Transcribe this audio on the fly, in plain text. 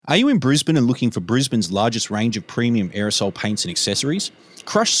Are you in Brisbane and looking for Brisbane's largest range of premium aerosol paints and accessories?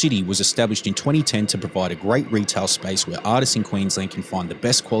 Crush City was established in 2010 to provide a great retail space where artists in Queensland can find the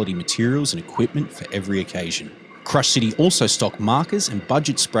best quality materials and equipment for every occasion. Crush City also stock markers and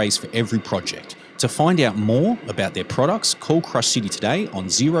budget sprays for every project. To find out more about their products, call Crush City today on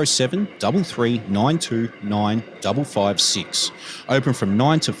 0733 929 556. Open from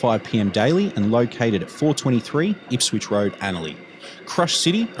 9 to 5 p.m. daily and located at 423 Ipswich Road, Annerley. Crush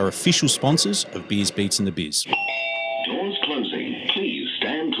City are official sponsors of Beers, Beats and the Biz. Doors closing. Please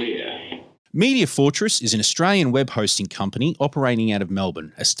stand clear. Media Fortress is an Australian web hosting company operating out of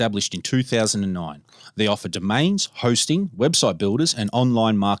Melbourne, established in 2009. They offer domains, hosting, website builders, and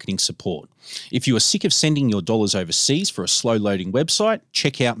online marketing support. If you are sick of sending your dollars overseas for a slow-loading website,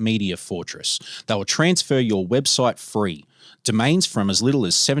 check out Media Fortress. They will transfer your website free. Domains from as little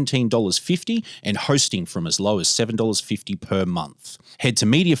as $17.50 and hosting from as low as $7.50 per month. Head to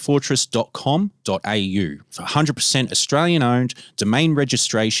mediafortress.com.au for 100% Australian-owned domain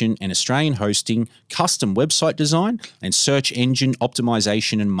registration and Australian hosting, custom website design, and search engine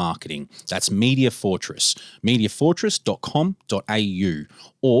optimization and marketing. That's Media Fortress. mediafortress.com.au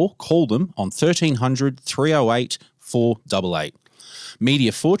or call them on 1300 308 488.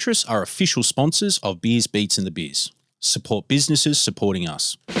 Media Fortress are official sponsors of Beers, Beats and the Biz. Support businesses supporting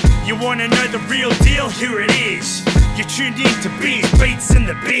us. You want to know the real deal? Here it is. You're tuned in to Beers, Beats and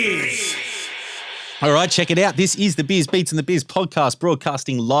the Biz. All right, check it out. This is the Beers, Beats and the Biz podcast,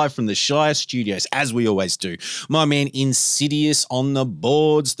 broadcasting live from the Shire Studios, as we always do. My man Insidious on the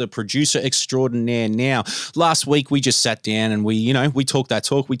boards, the producer extraordinaire. Now, last week we just sat down and we talked that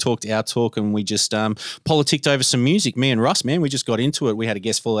talk, we talked our talk, and we just politicked over some music. Me and Russ, man, we just got into it. We had a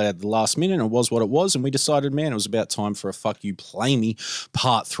guest fall out at the last minute, and it was what it was, and we decided, man, it was about time for a Fuck You Play Me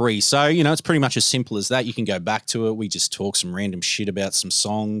part 3. So, it's pretty much as simple as that. You can go back to it. We just talk some random shit about some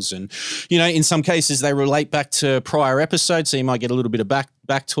songs, and, in some cases, they relate back to prior episodes, so you might get a little bit of back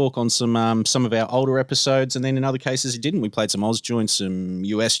talk on some of our older episodes, and then in other cases it didn't. We played some Oz joints, some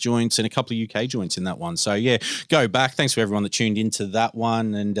US joints, and a couple of UK joints in that one. So yeah, go back. Thanks for everyone that tuned into that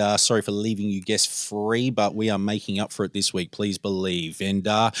one, and sorry for leaving you guests free, but we are making up for it this week, please believe. And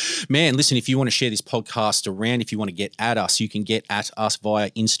man, listen, if you want to share this podcast around, if you want to get at us, you can get at us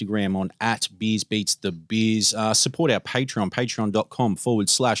via Instagram on @BeersBeatsTheBiz. Support our Patreon,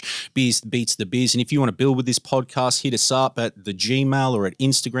 patreon.com/BeersBeatsTheBiz. And if you want to build with this podcast, hit us up at the Gmail or at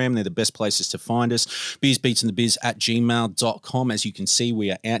Instagram. They're the best places to find us. beersbeatsandthebiz@gmail.com. As you can see,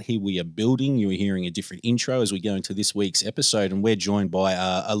 we are out here. We are building. You are hearing a different intro as we go into this week's episode, and we're joined by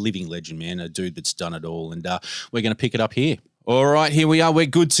a living legend, man, a dude that's done it all, and we're going to pick it up here. All right, here we are. We're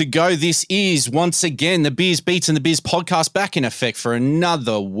good to go. This is, once again, the Beers, Beats and the Biz podcast back in effect for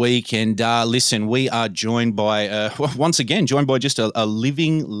another week. And listen, we are joined by, once again, just a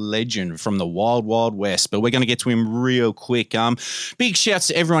living legend from the wild, wild west. But we're going to get to him real quick. Big shouts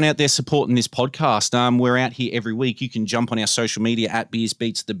to everyone out there supporting this podcast. We're out here every week. You can jump on our social media at Beers,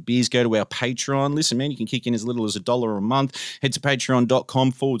 Beats the Biz. Go to our Patreon. Listen, man, you can kick in as little as $1 a month. Head to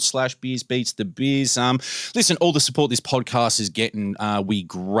patreon.com/Beers, Beats the Biz. Listen, all the support this podcast is getting, we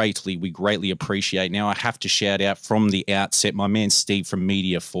greatly appreciate. Now I have to shout out from the outset my man Steve from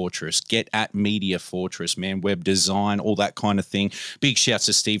Media Fortress. Get at Media Fortress, man, web design, all that kind of thing. Big shouts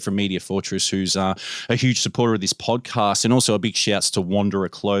to Steve from Media Fortress, who's a huge supporter of this podcast, and also a big shouts to Wanderer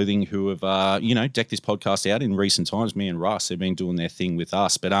Clothing, who have decked this podcast out in recent times. Me and Russ have been doing their thing with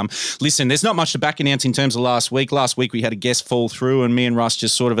us. But listen, there's not much to back announce in terms of last week. Last week we had a guest fall through, and me and Russ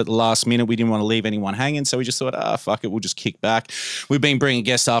just sort of at the last minute, we didn't want to leave anyone hanging, so we just thought, fuck it, we'll just kick back. We've been bringing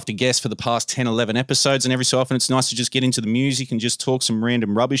guest after guest for the past 10, 11 episodes, and every so often it's nice to just get into the music and just talk some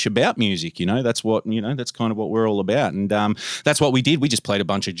random rubbish about music. That's what, that's kind of what we're all about. And that's what we did. We just played a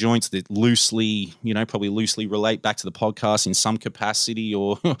bunch of joints that loosely relate back to the podcast in some capacity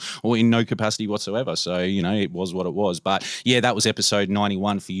or in no capacity whatsoever. So, it was what it was. But yeah, that was episode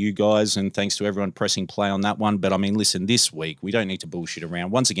 91 for you guys, and thanks to everyone pressing play on that one. But I mean, listen, this week we don't need to bullshit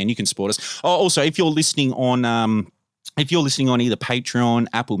around. Once again, you can support us. Oh, also, if you're listening on either Patreon,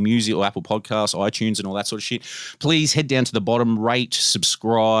 Apple Music or Apple Podcasts, iTunes and all that sort of shit, please head down to the bottom, rate,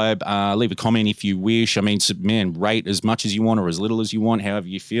 subscribe, leave a comment if you wish. I mean, man, rate as much as you want or as little as you want, however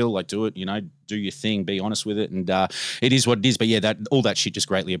you feel. Like, do it, do your thing, be honest with it, and it is what it is. But yeah, all that shit just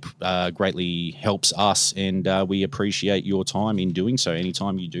greatly helps us, and we appreciate your time in doing so.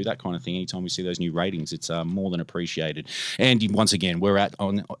 Anytime you do that kind of thing, anytime we see those new ratings, it's more than appreciated. And once again, we're at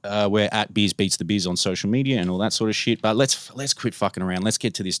Beers Beats the Biz on social media and all that sort of shit. But let's quit fucking around. Let's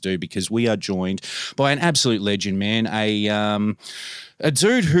get to this dude, because we are joined by an absolute legend, man. A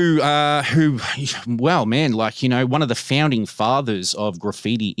dude who, well, man, like, one of the founding fathers of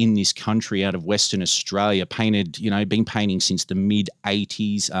graffiti in this country out of Western Australia, painted, been painting since the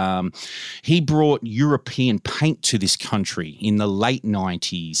mid-'80s. He brought European paint to this country in the late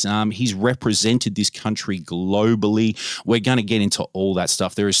 90s. He's represented this country globally. We're going to get into all that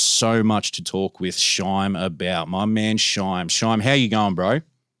stuff. There is so much to talk with Shime about. My man, Shime. Shime, how you going, bro?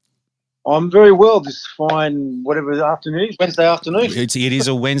 I'm very well this fine, whatever the afternoon is, Wednesday afternoon. It is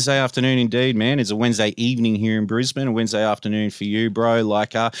a Wednesday afternoon indeed, man. It's a Wednesday evening here in Brisbane, a Wednesday afternoon for you, bro.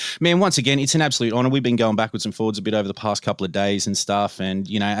 Like, man, once again, it's an absolute honour. We've been going backwards and forwards a bit over the past couple of days and stuff.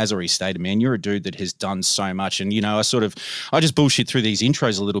 And, as I already stated, man, you're a dude that has done so much. And, I just bullshit through these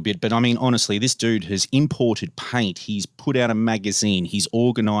intros a little bit. But, I mean, honestly, this dude has imported paint. He's put out a magazine. He's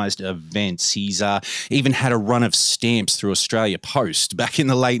organised events. He's even had a run of stamps through Australia Post back in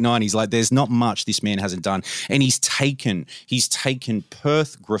the late 90s. Like, there's not much this man hasn't done. And he's taken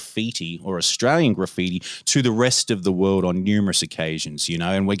Perth graffiti or Australian graffiti to the rest of the world on numerous occasions,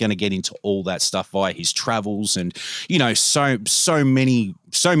 and we're going to get into all that stuff via his travels and, so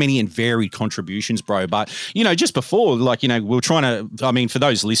many and varied contributions, bro. But, just before, like, we're trying to, I mean, for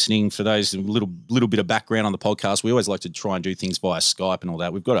those listening, for those little bit of background on the podcast, we always like to try and do things via Skype and all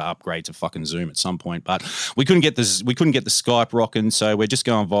that. We've got to upgrade to fucking Zoom at some point, but we couldn't get the Skype rocking, so we're just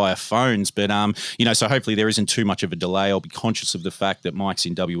going via phones. But, so hopefully there isn't too much of a delay. I'll be conscious of the fact that Mike's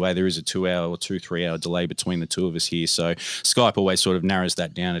in WA. There is a 2-hour or 3-hour delay between the two of us here. So Skype always sort of narrows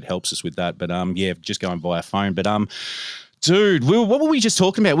that down. It helps us with that. But, just going via phone. But, dude, what were we just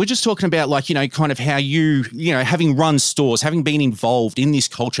talking about? We're just talking about, like, kind of how you, having run stores, having been involved in this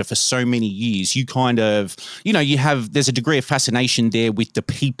culture for so many years, you kind of, there's a degree of fascination there with the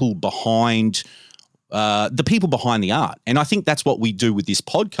people behind the art. And I think that's what we do with this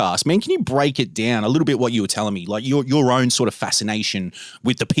podcast. Man, can you break it down a little bit, what you were telling me, like your own sort of fascination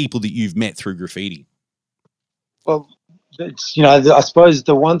with the people that you've met through graffiti? Well, it's, I suppose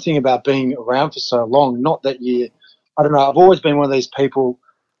the one thing about being around for so long, not that I don't know, I've always been one of these people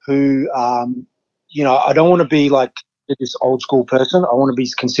who, I don't want to be like this old school person. I want to be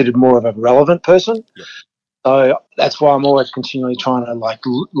considered more of a relevant person. Yep. So that's why I'm always continually trying to like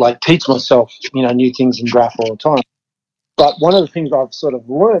teach myself, new things in graph all the time. But one of the things I've sort of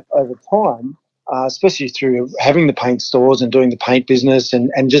learnt over time, especially through having the paint stores and doing the paint business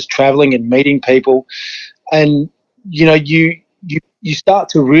and just traveling and meeting people, and you start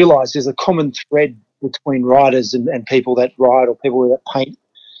to realise there's a common thread between writers and people that write or people that paint,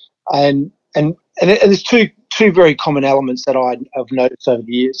 and there's two very common elements that I've noticed over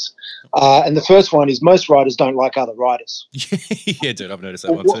the years. And the first one is most writers don't like other writers. Yeah, dude, I've noticed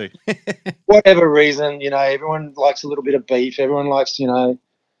that one too. Whatever reason, everyone likes a little bit of beef. Everyone likes, you're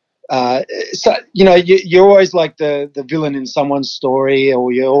always like the villain in someone's story,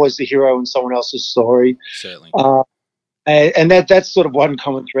 or you're always the hero in someone else's story. Certainly. And that's sort of one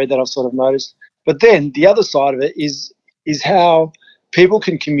common thread that I've sort of noticed. But then the other side of it is how people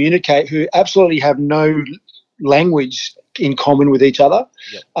can communicate who absolutely have no language in common with each other.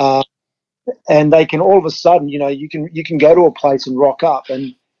 Yep. And they can all of a sudden, you can go to a place and rock up,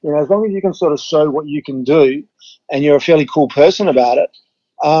 and as long as you can sort of show what you can do and you're a fairly cool person about it,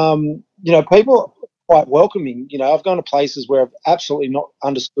 people are quite welcoming. I've gone to places where I've absolutely not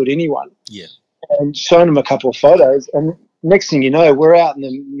understood anyone. Yeah. And shown them a couple of photos, and next thing you know, we're out in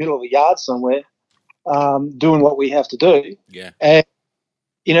the middle of a yard somewhere doing what we have to do. Yeah. And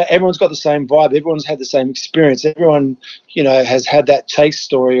everyone's got the same vibe. Everyone's had the same experience. Everyone, has had that chase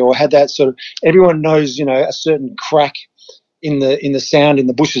story or had that sort of. Everyone knows, a certain crack in the sound in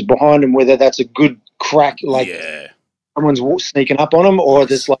the bushes behind them, whether that's a good crack, like someone's sneaking up on them, or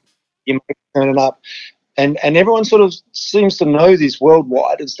there's like turning up, and everyone sort of seems to know this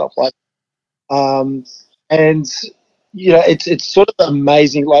worldwide and stuff like that. And it's sort of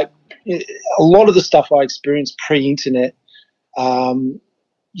amazing. Like a lot of the stuff I experienced pre-internet.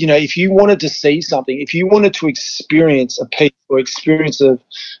 If you wanted to see something, if you wanted to experience a piece or experience of,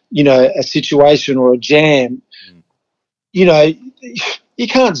 a situation or a jam, you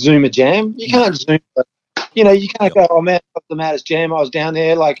can't Zoom a jam. You can't Zoom, you can't go, oh man, I got the maddest jam. I was down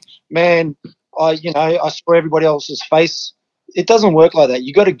there, like, man, I saw everybody else's face. It doesn't work like that.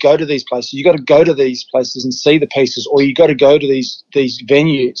 You got to go to these places. You got to go to these places and see the pieces, or you got to go to these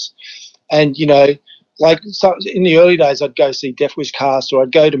venues, and like so in the early days, I'd go see Death Wish Cast, or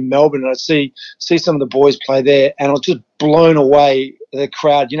I'd go to Melbourne and I'd see some of the boys play there, and I was just blown away. The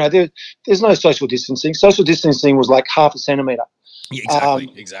crowd, there's no social distancing. Social distancing was like half a centimetre. Yeah,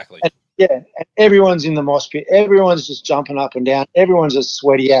 exactly. And everyone's in the mosh pit. Everyone's just jumping up and down. Everyone's as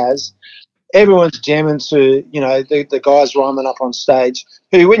sweaty as. everyone's jamming to, the guys rhyming up on stage,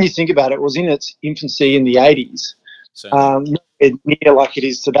 who, when you think about it, was in its infancy in the 80s, Certainly. nowhere near like it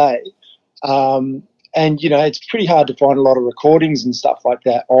is today. And, it's pretty hard to find a lot of recordings and stuff like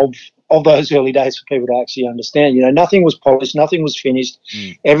that of those early days for people to actually understand. Nothing was polished, nothing was finished.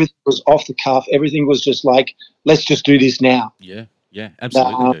 Everything was off the cuff. Everything was just like, let's just do this now. Yeah,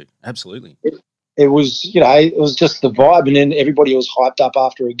 absolutely, dude. Absolutely. It was, it was just the vibe, and then everybody was hyped up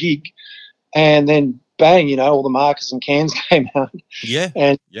after a gig, and then bang, all the markers and cans came out. Yeah.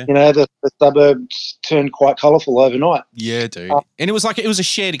 And, yeah. the suburbs turned quite colourful overnight. Yeah, dude. And it was a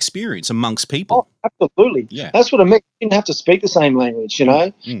shared experience amongst people. Oh, absolutely. Yeah. That's what I mean. You didn't have to speak the same language,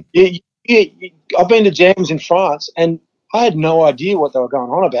 I've been to jams in France, and I had no idea what they were going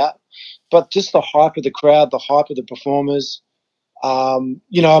on about, but just the hype of the crowd, the hype of the performers. I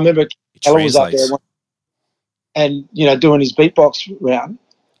remember Keller was up there and, doing his beatbox round,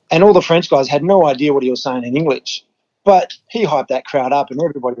 and all the French guys had no idea what he was saying in English, but he hyped that crowd up and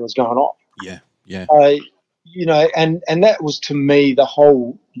everybody was going off. Yeah, yeah. And that was, to me, the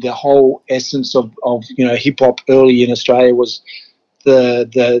whole essence of hip hop early in Australia was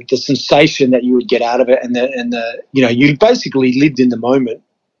the sensation that you would get out of it, and the you basically lived in the moment.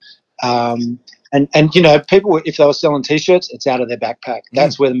 And people, if they were selling T-shirts, it's out of their backpack.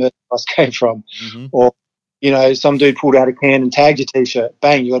 That's where the merchandise came from. Mm-hmm. Or, some dude pulled out a can and tagged your T-shirt.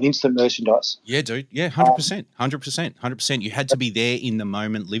 Bang, you got instant merchandise. Yeah, dude. Yeah, 100%. You had to be there in the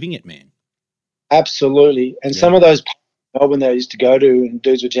moment, living it, man. Absolutely. And some of those Melbourne that I used to go to and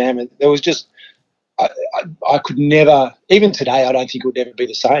dudes were jamming, there was just, I could never, even today, I don't think it would ever be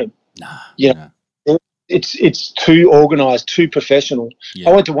the same. Nah. It's too organised, too professional. Yeah.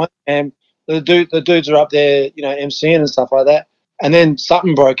 I went to one jam. The dudes are up there, MCing and stuff like that, and then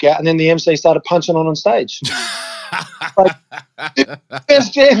something broke out, and then the MC started punching on stage. Like,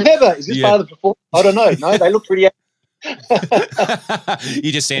 best jam ever. Is this part of the performance? I don't know. No, they look pretty.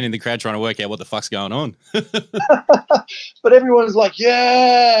 You just stand in the crowd trying to work out what the fuck's going on. But everyone's like,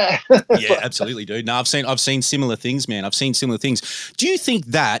 yeah. Yeah, absolutely, dude. No, I've seen similar things, man. I've seen similar things. Do you think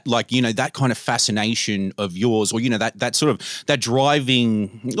that, that kind of fascination of yours, or, that sort of, that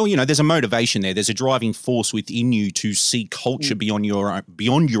driving, there's a motivation there. There's a driving force within you to see culture beyond your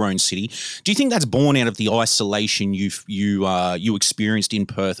own city. Do you think that's born out of the isolation you experienced in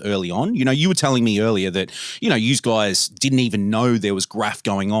Perth early on? You were telling me earlier that, you guys didn't even know there was graft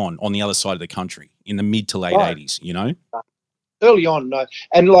going on the other side of the country in the mid to late 80s, Early on, no.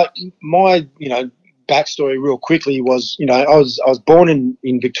 And my, backstory real quickly was, I was born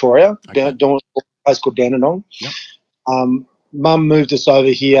in Victoria, down a place called Dandenong. Yep. Mum moved us over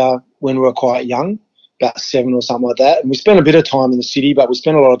here when we were quite young, about 7 or something like that. And we spent a bit of time in the city, but we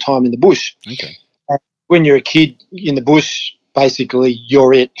spent a lot of time in the bush. Okay. And when you're a kid in the bush, basically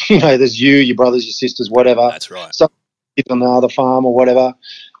you're it. There's you, your brothers, your sisters, whatever. That's right. Some kids on the other farm or whatever.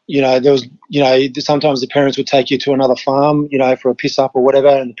 There was, sometimes the parents would take you to another farm, for a piss up or whatever,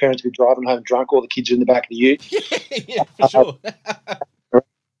 and the parents would be driving home drunk, all the kids are in the back of the ute. Yeah, for sure.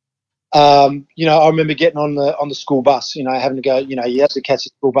 I remember getting on the school bus, having to go, you had to catch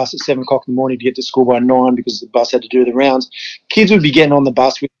the school bus at 7 o'clock in the morning to get to school by 9 because the bus had to do the rounds. Kids would be getting on the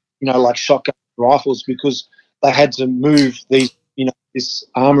bus with, like shotgun rifles because they had to move these, this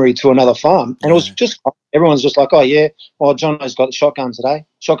armory to another farm. And it was just, everyone's just like, oh, yeah, well, Jono's got the shotgun today.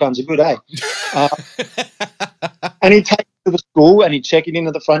 Shotguns are good, eh? And he'd take it to the school and he'd check it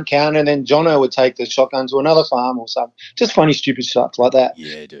into the front counter, and then Jono would take the shotgun to another farm or something. Just funny, stupid stuff like that.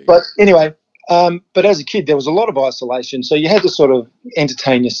 Yeah, dude. But anyway, but as a kid, there was a lot of isolation, so you had to sort of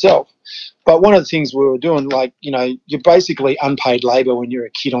entertain yourself. But one of the things we were doing, you're basically unpaid labour when you're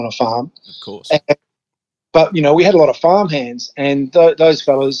a kid on a farm. Of course. But, we had a lot of farm hands, and those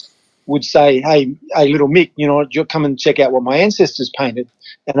fellas would say, hey, little Mick, you'll come and check out what my ancestors painted.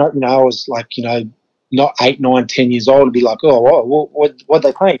 And, I was like, not 8, 9, 10 years old to be like, oh, what'd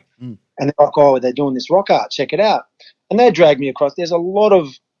they paint? And they're like, oh, they're doing this rock art, check it out. And they dragged me across. There's a lot of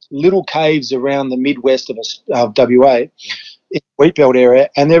little caves around the Midwest of WA, in the Wheatbelt area,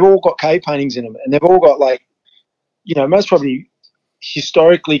 and they've all got cave paintings in them. And they've all got, most probably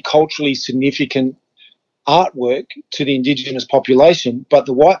historically, culturally significant artwork to the indigenous population, but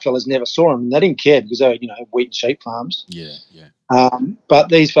the white fellas never saw them, and they didn't care because they were, wheat and sheep farms. Yeah. But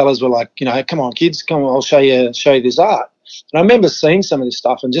these fellas were like, come on, kids, come on, I'll show you this art. And I remember seeing some of this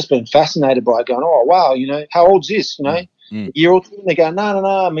stuff and just being fascinated by it, going, oh, wow, how old's this, a year or two? And they go,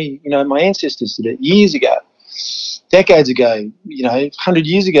 no, I mean, my ancestors did it years ago, decades ago, 100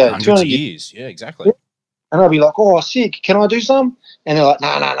 years ago. 200 years. Yeah, exactly. And I'll be like, oh, sick, can I do some? And they're like, no.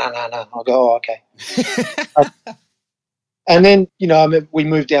 I'll go, oh, okay. And then, we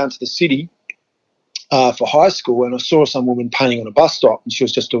moved down to the city, for high school, and I saw some woman painting on a bus stop, and she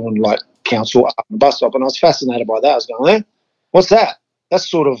was just doing like council art on the bus stop, and I was fascinated by that. I was going, what's that? That's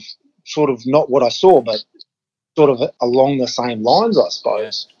sort of not what I saw, but sort of along the same lines, I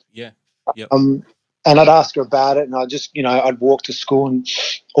suppose. Yeah. And I'd ask her about it, and I just, I'd walk to school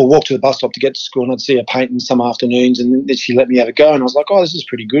or walk to the bus stop to get to school, and I'd see her painting some afternoons, and then she let me have a go, and I was like, oh, this is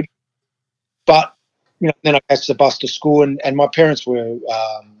pretty good. But, then I catch the bus to school, and my parents were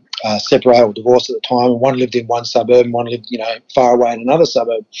separated or divorced at the time, and one lived in one suburb and one lived, far away in another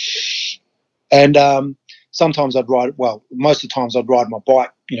suburb. And sometimes most of the times I'd ride my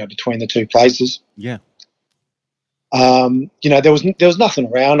bike, between the two places. Yeah. There was nothing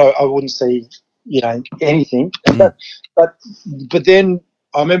around. I wouldn't see, anything. But then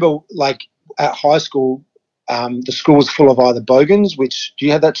I remember, like, at high school, the school was full of either bogans, which, do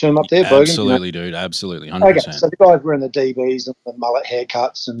you have that term up there? Bogans? Absolutely, dude. Absolutely. 100%. Okay, so the guys were in the DBs and the mullet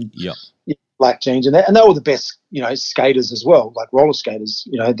haircuts and black jeans, and they were the best, skaters as well, like roller skaters.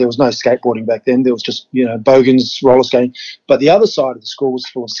 There was no skateboarding back then. There was just, bogans, roller skating. But the other side of the school was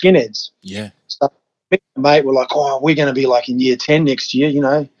full of skinheads. Yeah. So me and my mate were like, oh, we're going to be like in year 10 next year,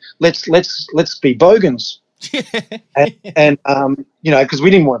 let's be bogans. and because we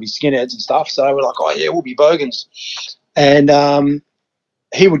didn't want to be skinheads and stuff, so we're like, oh yeah, we'll be bogans. And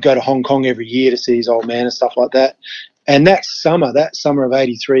he would go to Hong Kong every year to see his old man and stuff like that. And that summer of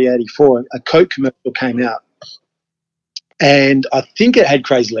 83, 84, a Coke commercial came out, and I think it had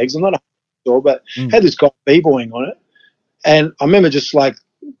Crazy Legs. I'm not sure, but had this guy b-boying on it. And I remember just like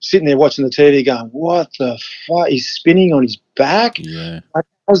sitting there watching the TV going, what the fuck? He's spinning on his back? Yeah. Like,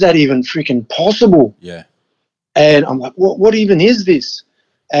 how is that even freaking possible? Yeah. And I'm like, what even is this?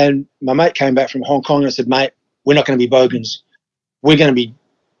 And my mate came back from Hong Kong, and I said, mate, we're not going to be bogans. We're going to be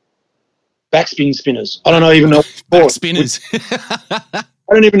backspin spinners. I don't even know what it's called. Spinners. I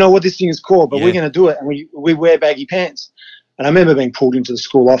don't even know what this thing is called, but we're going to do it. And we wear baggy pants. And I remember being pulled into the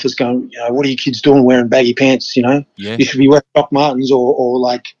school office going, what are you kids doing wearing baggy pants, Yeah. You should be wearing Doc Martens or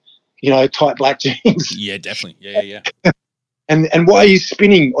like, tight black jeans. Yeah, definitely. Yeah. And why are you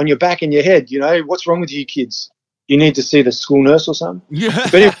spinning on your back and your head? What's wrong with you kids? You need to see the school nurse or something? Yeah.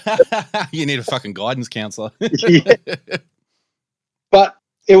 But anyway, you need a fucking guidance counsellor. Yeah. But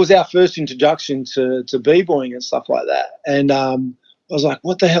it was our first introduction to b-boying and stuff like that. And I was like,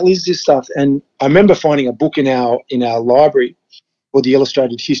 what the hell is this stuff? And I remember finding a book in our library called The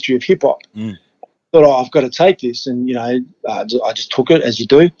Illustrated History of Hip Hop. Thought, I've got to take this. And, I just took it, as you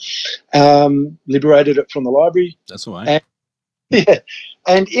do, liberated it from the library. That's all right.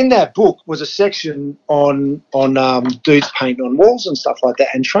 And in that book was a section on dudes painting on walls and stuff like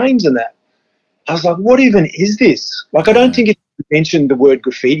that, and trains and that. I was like, what even is this? Like, I don't think it mentioned the word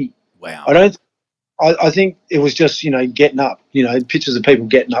graffiti. Wow. I think it was just, getting up, pictures of people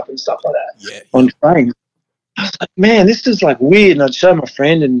getting up and stuff like that on trains. I was like, man, this is like weird. And I'd show my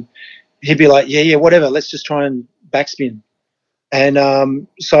friend, and he'd be like, yeah, whatever. Let's just try and backspin. And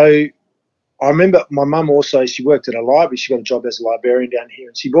so I remember my mum also, she worked at a library. She got a job as a librarian down here,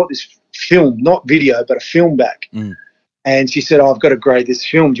 and she brought this film, not video, but a film back. And she said, I've got to grade this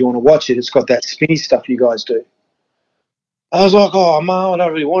film. Do you want to watch it? It's got that spinny stuff you guys do. I was like, oh, Mum, I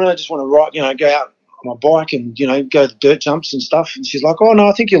don't really want to. I just want to go out on my bike and, go to dirt jumps and stuff. And she's like, oh, no,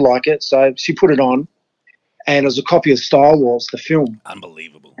 I think you'll like it. So she put it on, and it was a copy of Star Wars, the film.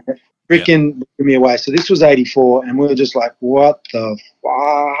 Unbelievable. Freaking blew me away. So this was 84, and we were just like, what the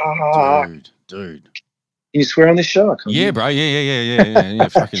fuck? Dude. Can you swear on this show? Yeah, bro. Yeah.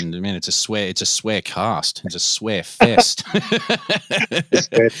 Fucking man, it's a swear cast. It's a swear fest. Let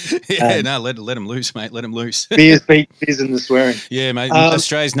him loose, mate. Let him loose. beers and the swearing. Yeah, mate.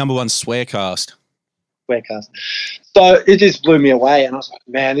 Australia's #1 swear cast. So it just blew me away, and I was like,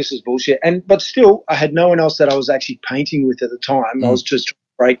 man, this is bullshit. But still, I had no one else that I was actually painting with at the time. I was just trying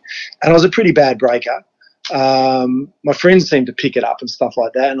to break, and I was a pretty bad breaker. My friends seemed to pick it up and stuff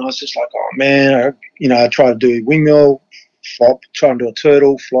like that, and I was just like, oh man, I tried to do windmill, flop, try and do a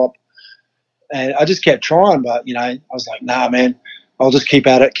turtle, flop, and I just kept trying, but I was like, nah, man, I'll just keep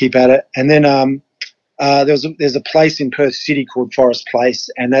at it. And then there's a place in Perth City called Forest Place,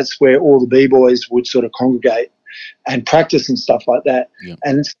 and that's where all the b-boys would sort of congregate and practice and stuff like that. Yeah.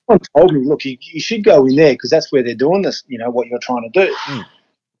 And someone told me, look, you should go in there because that's where they're doing this, what you're trying to do.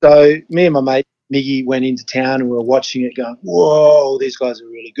 So me and my mate Miggy went into town, and we were watching it going, whoa, these guys are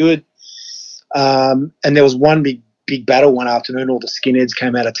really good. And there was one big battle one afternoon. All the skinheads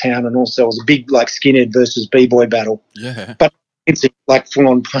came out of town, and also it was a big like skinhead versus b-boy battle. Yeah. But it's like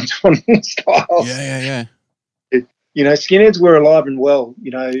full-on punch-on style. Yeah. skinheads were alive and well,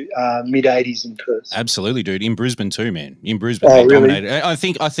 mid 80s in Perth. Absolutely, dude. In Brisbane too, man. In Brisbane, Oh, they really? dominated.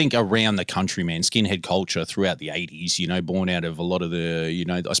 I think around the country, man, skinhead culture throughout the 80s, born out of a lot of the,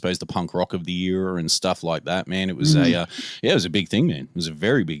 I suppose the punk rock of the era and stuff like that, man. It was it was a big thing, man. It was a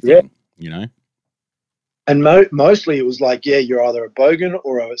very big thing, And mostly it was like, you're either a bogan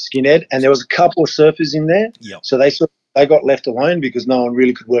or a skinhead. And there was a couple of surfers in there. Yep. So they got left alone because no one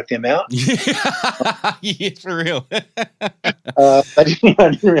really could work them out. Yeah, for real. They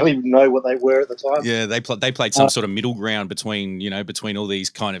didn't really know what they were at the time. Yeah, they played some sort of middle ground between all these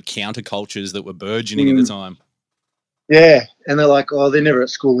kind of countercultures that were burgeoning at the time. Yeah, and they're like, they're never at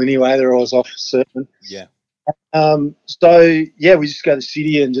school anyway. They're always off surfing. Yeah. So we just go to the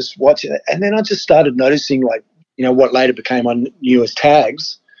city and just watch it. And then I just started noticing, like, what later became my newest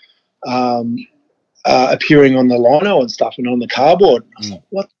tags, appearing on the lino and stuff and on the cardboard. I was like,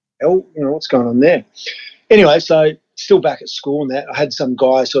 what the hell? What's going on there? Anyway, so still back at school and that, I had some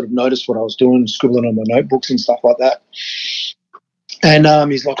guy sort of notice what I was doing, scribbling on my notebooks and stuff like that.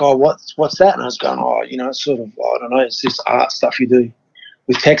 And he's like, what's that? And I was going, it's sort of, I don't know, it's this art stuff you do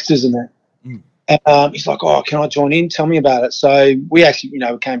with textures and that. And he's like, can I join in? Tell me about it. So we actually,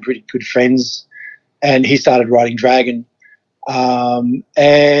 became pretty good friends, and he started writing Dragon.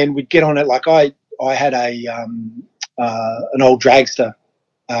 And we'd get on it. Like I had an old dragster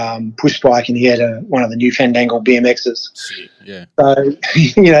push bike, and he had one of the new Fandangle BMXs. Yeah. So,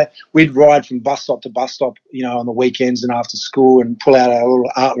 we'd ride from bus stop to bus stop, on the weekends and after school, and pull out our little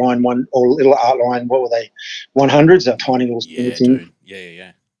Artline what were they, 100s, a tiny little thing. Dude.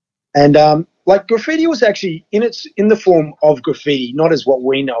 Yeah. And like graffiti was actually in the form of graffiti, not as what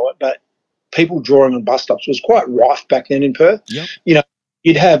we know it, but people drawing on bus stops was quite rife back then in Perth. Yep.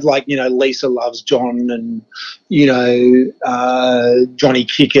 You'd have like, Lisa Loves John and, Johnny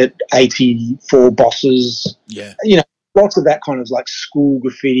Kickett, 84 Bosses. Yeah. Lots of that kind of like school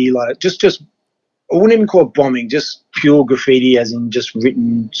graffiti, like just I wouldn't even call it bombing, just pure graffiti as in just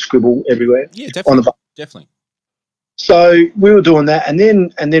written scribble everywhere. Yeah, definitely. Definitely. So we were doing that, and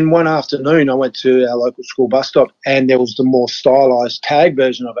then one afternoon I went to our local school bus stop, and there was the more stylized tag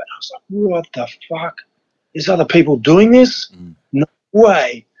version of it. And I was like, what the fuck? There's other people doing this? No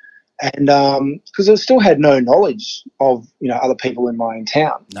way. And because I still had no knowledge of, other people in my own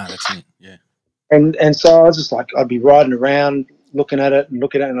town. No, that's it, yeah. And so I was just like, I'd be riding around looking at it,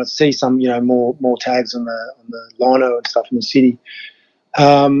 and I'd see some, more tags on the lino and stuff in the city.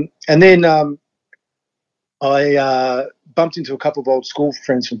 And then I bumped into a couple of old school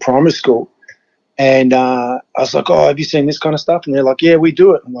friends from primary school, and I was like, have you seen this kind of stuff? And they're like, yeah, we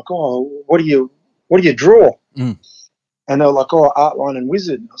do it. I'm like, what do you draw? And they were like, Artline and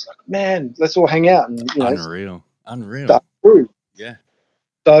Wizard. And I was like, man, let's all hang out. And Unreal. Yeah.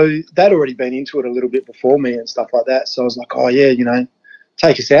 So they'd already been into it a little bit before me and stuff like that. So I was like,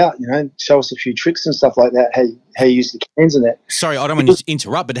 take us out, show us a few tricks and stuff like that, how you use the cans and that. Sorry, I don't want to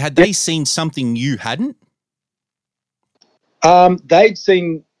interrupt, but had they seen something you hadn't? They'd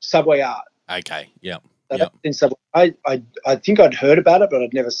seen Subway Art. Okay, yeah. In Subway. I think I'd heard about it, but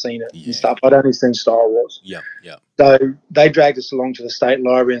I'd never seen it and stuff. I'd only seen Star Wars. Yeah. So they dragged us along to the State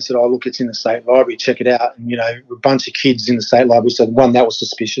Library and said, look, it's in the State Library, check it out. And, a bunch of kids in the State Library. So one, that was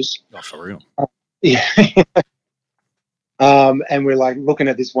suspicious. Oh, for real? Yeah. And we're like looking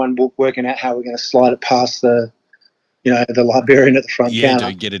at this one book, working out how we're going to slide it past the librarian at the front counter.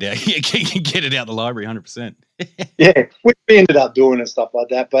 Yeah, get it out. Yeah, get it out the library, 100%. Yeah, we ended up doing and stuff like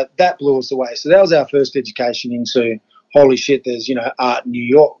that, but that blew us away. So that was our first education into, holy shit, there's, art in New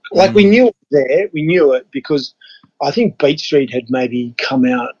York. Like we knew it there. We knew it because I think Beat Street had maybe come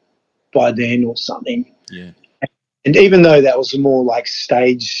out by then or something. Yeah. And even though that was more like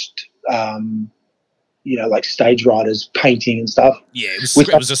staged, like stage writers painting and stuff. Yeah, it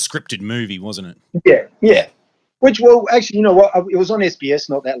was a scripted movie, wasn't it? Yeah. Which, well, actually, you know what? It was on SBS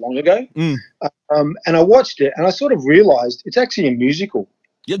not that long ago. And I watched it and I sort of realised it's actually a musical.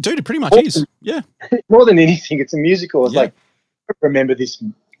 Yeah, dude, it pretty much is. Yeah. More than anything, it's a musical. I was like, I remember this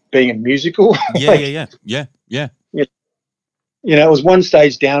being a musical. Yeah. It was one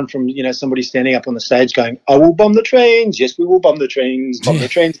stage down from, somebody standing up on the stage going, I will bomb the trains. Yes, we will bomb the trains. Bomb the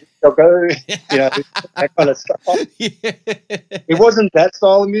trains. They'll go. That kind of stuff. Yeah. It wasn't that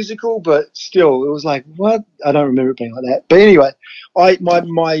style of musical, but still, it was like, what? I don't remember it being like that. But anyway,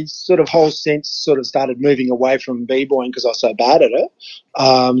 my sort of whole sense sort of started moving away from b-boying because I was so bad at it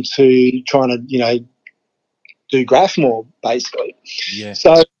to trying to, do graph more, basically. Yeah.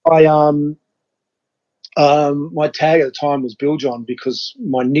 So my tag at the time was Billy Jon because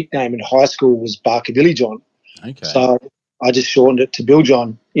my nickname in high school was Billy Jon. Okay. So I just shortened it to Bill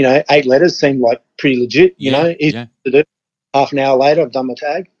Jon. 8 letters seemed like pretty legit. Easy to do. Half an hour later, I've done my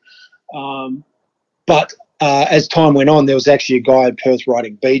tag. But as time went on, there was actually a guy in Perth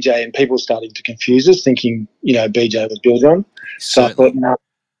writing BJ, and people started to confuse us, thinking, BJ was Bill Jon. So I thought, no,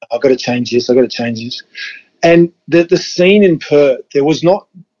 I've got to change this. And the scene in Perth, there was not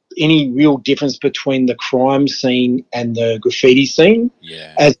any real difference between the crime scene and the graffiti scene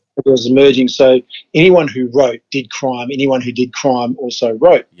as it was emerging. So anyone who wrote did crime. Anyone who did crime also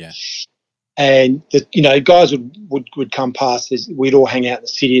wrote. Yeah. And guys would come past. We'd all hang out in the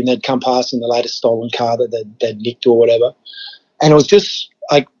city, and they'd come past in the latest stolen car that they'd nicked or whatever. And it was just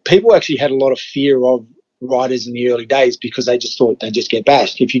like people actually had a lot of fear of writers in the early days because they just thought they'd just get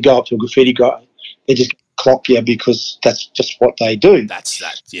bashed. If you go up to a graffiti guy, they just clock you because that's just what they do. That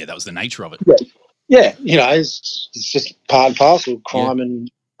was the nature of it. Yeah. It's just part and parcel. Crime and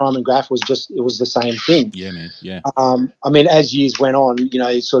graph was the same thing. Yeah, man. Yeah. As years went on,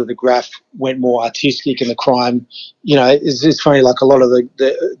 sort of the graph went more artistic, and the crime, it's funny. Like a lot of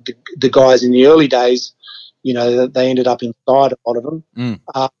the guys in the early days, they ended up inside, a lot of them.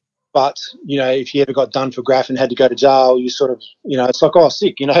 But if you ever got done for graph and had to go to jail, you sort of, it's like, oh,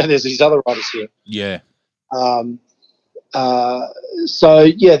 sick. There's these other writers here. Yeah. So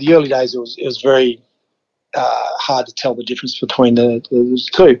the early days it was very hard to tell the difference between the two.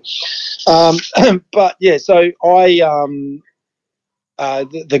 But yeah, so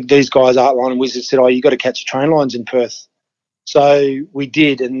these guys, Artline and Wizard, said, "Oh, you got to catch the train lines in Perth." So we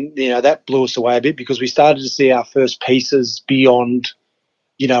did, and that blew us away a bit because we started to see our first pieces beyond,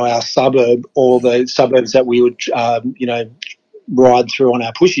 our suburb or the suburbs that we would, ride through on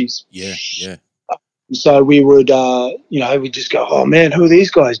our pushies. Yeah, yeah. So we would, we'd just go, oh, man, who are these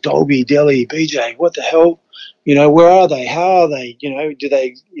guys? Dolby, Delhi, BJ, what the hell? Where are they? How are they? Do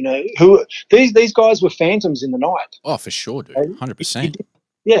they, who? These guys were phantoms in the night. Oh, for sure, dude. 100%.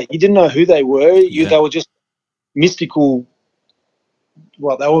 You didn't know who they were. They were just mystical.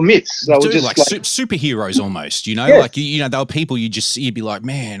 Well, they were myths. They were just like superheroes almost, they were people you'd be like,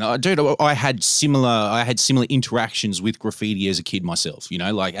 man, I had similar interactions with graffiti as a kid myself,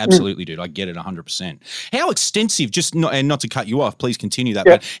 absolutely, dude. I get it 100%. How extensive, not to cut you off, please continue that,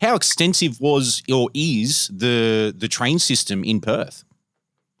 but how extensive was or is the train system in Perth?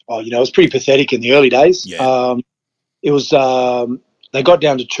 Oh, it was pretty pathetic in the early days. Yeah. It was, they got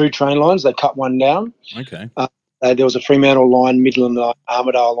down to 2 train lines. They cut one down. Okay. There was a Fremantle line, Midland line,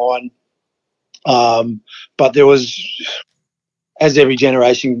 Armidale line. But there was, as every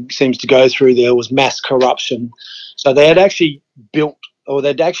generation seems to go through, there was mass corruption. So they had actually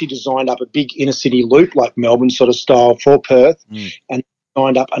designed up a big inner city loop like Melbourne sort of style for Perth, and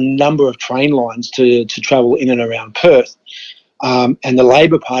designed up a number of train lines to travel in and around Perth. And the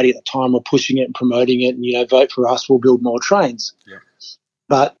Labor Party at the time were pushing it and promoting it and, vote for us, we'll build more trains. Yeah.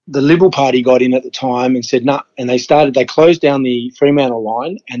 But the Liberal Party got in at the time and said, nah, and they closed down the Fremantle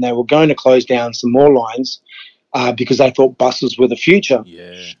line, and they were going to close down some more lines because they thought buses were the future.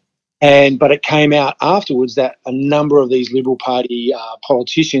 Yeah. But it came out afterwards that a number of these Liberal Party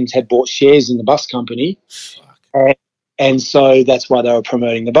politicians had bought shares in the bus company. And so that's why they were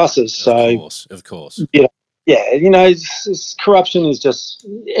promoting the buses. Of course. Yeah, corruption is just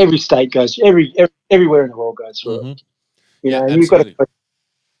every state goes, everywhere in the world goes through it. You've got to.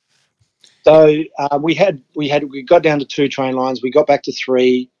 So we got down to 2 train lines. We got back to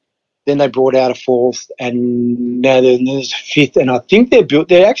 3. Then they brought out a 4th, and now there's a 5th. And I think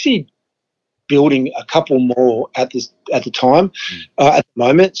they're actually building a couple more at the time, at the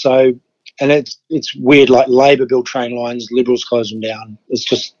moment. So, and it's weird. Like Labor build train lines, Liberals close them down. It's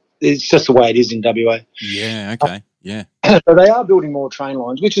just the way it is in WA. Yeah. Okay. Yeah. So they are building more train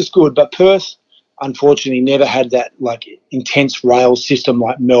lines, which is good. But Perth, unfortunately, never had that like intense rail system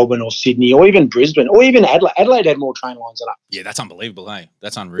like Melbourne or Sydney or even Brisbane or even Adelaide. Adelaide had more train lines than us. Yeah, that's unbelievable, hey?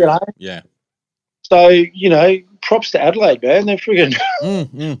 That's unreal. Yeah. So, props to Adelaide, man. They're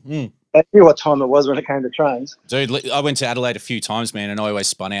friggin' they knew what time it was when it came to trains. Dude, I went to Adelaide a few times, man, and I always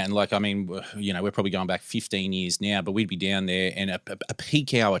spun out. And we're probably going back 15 years now, but we'd be down there, and a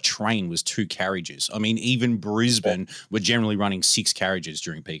peak hour train was 2 carriages. I mean, even Brisbane were generally running 6 carriages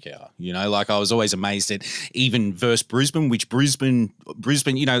during peak hour. I was always amazed at even versus Brisbane, which Brisbane,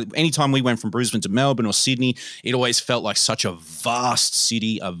 anytime we went from Brisbane to Melbourne or Sydney, it always felt like such a vast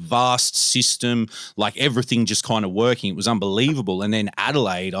city, a vast system, like everything just kind of working. It was unbelievable. And then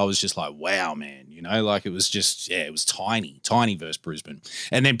Adelaide, I was just like, wow, man, it was just, it was tiny versus Brisbane.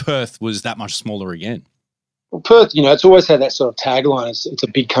 And then Perth was that much smaller again. Well, Perth, it's always had that sort of tagline. It's a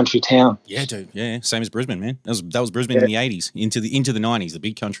big country town. Yeah, dude. Yeah, same as Brisbane, man. That was Brisbane in the 80s, into the 90s, the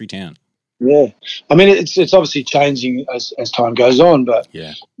big country town. Yeah. I mean, it's obviously changing as time goes on, but,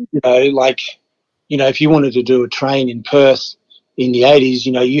 Yeah. If you wanted to do a train in Perth in the 80s,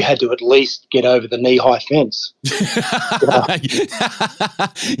 you had to at least get over the knee-high fence. You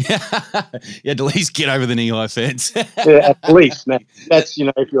had to at least get over the knee-high fence. Yeah, at least. Now, that's,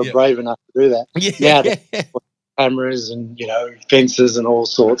 if you're brave enough to do that. Yeah. Now, there's cameras and, fences and all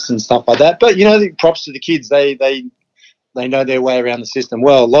sorts and stuff like that. But, props to the kids. They know their way around the system.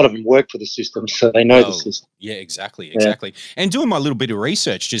 Well, a lot of them work for the system, so they know the system. Yeah, exactly. And doing my little bit of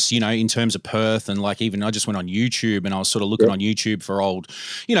research, just, in terms of Perth, and like even I just went on YouTube and I was sort of looking on YouTube for old,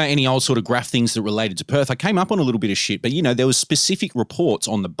 any old sort of graph things that related to Perth. I came up on a little bit of shit, but, there was specific reports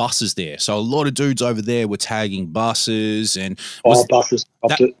on the buses there. So a lot of dudes over there were tagging buses and buses.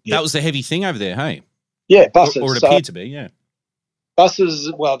 That was the heavy thing over there, hey? Yeah, buses. Or it appeared to be, yeah. Buses,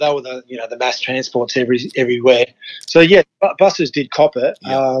 well, they were the mass transports everywhere. So buses did cop it,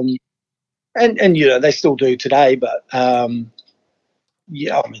 and they still do today. But I mean,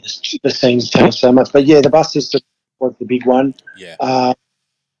 the scene's changed so much. But the bus system was the big one. Yeah.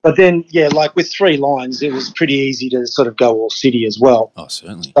 But then like with 3 lines, it was pretty easy to sort of go all city as well. Oh,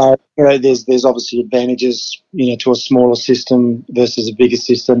 certainly. So there's obviously advantages to a smaller system versus a bigger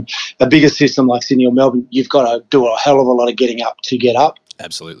system. A bigger system like Sydney or Melbourne, you've got to do a hell of a lot of getting up to get up.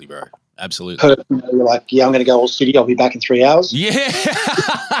 Absolutely, bro. Absolutely. You're like, I'm going to go all city. I'll be back in 3 hours. Yeah.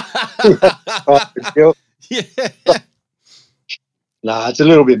 Yeah. Nah, it's a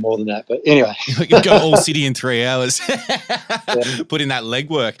little bit more than that, but anyway. You go all city in 3 hours. Put in that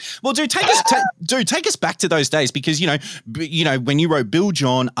legwork. Well, dude, take us back to those days because when you wrote Billy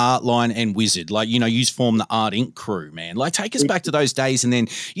Jon, Artline, and Wizard, like you formed the Art Inc. crew, man. Like, take us back to those days, and then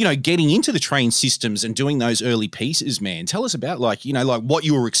getting into the train systems and doing those early pieces, man. Tell us about like what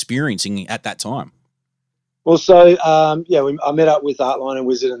you were experiencing at that time. Well, so I met up with Artline and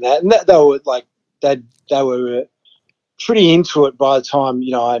Wizard and that they were like they were pretty into it by the time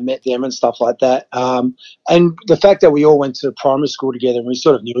I met them and stuff like that. And the fact that we all went to primary school together and we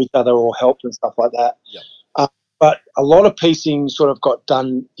sort of knew each other, all helped and stuff like that. Yep. But a lot of piecing sort of got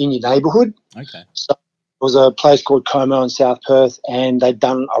done in your neighbourhood. Okay. So there was a place called Como in South Perth, and they'd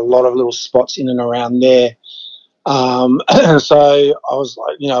done a lot of little spots in and around there. So I was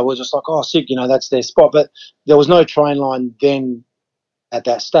like, we're just like, oh, sick, that's their spot. But there was no train line then at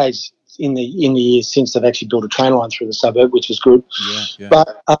that stage. In the years since they've actually built a train line through the suburb, which was good. Yeah. But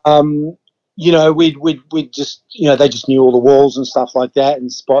we'd just they just knew all the walls and stuff like that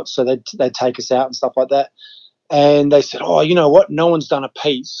and spots, so they'd take us out and stuff like that. And they said, oh, you know what? No one's done a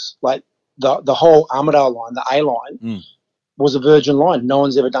piece like the whole Armidale line, the A line, was a virgin line. No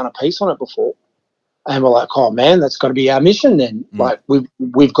one's ever done a piece on it before. And we're like, oh man, that's got to be our mission then. Like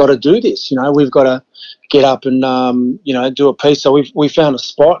we've got to do this. We've got to get up and do a piece. So we found a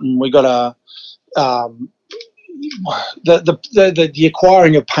spot, and we got the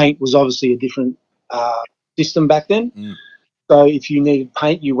acquiring of paint was obviously a different system back then. So if you needed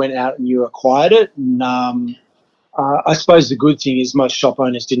paint, you went out and you acquired it. And I suppose the good thing is most shop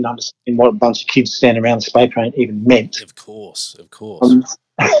owners didn't understand what a bunch of kids standing around spray paint even meant. Of course.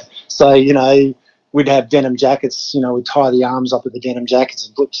 So we'd have denim jackets, we'd tie the arms up with the denim jackets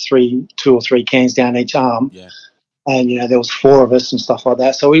and put 2 or 3 cans down each arm. Yeah. And, there was 4 of us and stuff like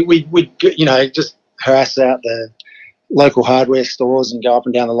that. So we'd just harass out the local hardware stores and go up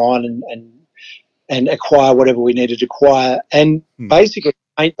and down the line and acquire whatever we needed to acquire. And basically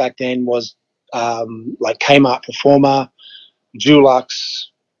paint back then was like Kmart Performer, Dulux,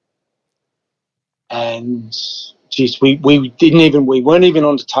 and geez, we weren't even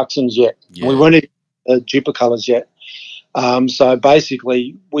on to Tuxons yet. Yeah. We weren't even Duper colours yet. So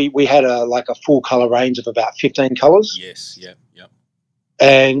basically, we had a full colour range of about 15 colours. Yes. Yep.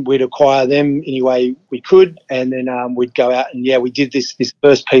 And we'd acquire them any way we could, and then we'd go out and we did this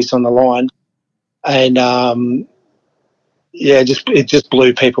first piece on the line, and it just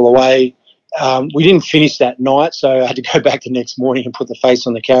blew people away. We didn't finish that night, so I had to go back the next morning and put the face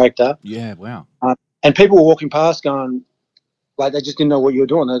on the character. Yeah. Wow. And people were walking past going, like, they just didn't know what you were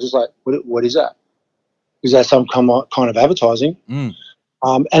doing. They were just like, what is that? Is that some kind of advertising? And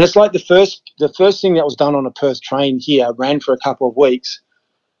it's like the first thing that was done on a Perth train here ran for a couple of weeks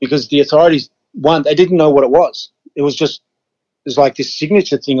because the authorities, they didn't know what it was. It was like this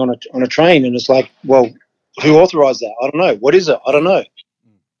signature thing on a train, and it's like, well, who authorised that? I don't know. What is it? I don't know.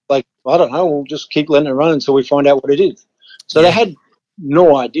 Like, I don't know. We'll just keep letting it run until we find out what it is. So they had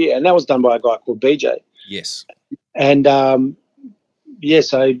no idea, and that was done by a guy called BJ. Yes. And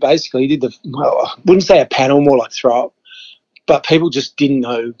so basically he did I wouldn't say a panel, more like throw up, but people just didn't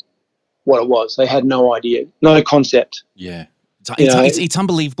know what it was. They had no idea, no concept. Yeah. You know, It's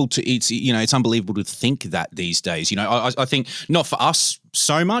unbelievable it's unbelievable to think that these days. I think not for us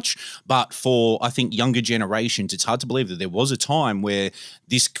so much, but for I think younger generations, it's hard to believe that there was a time where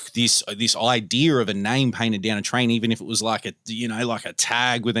this idea of a name painted down a train, even if it was like a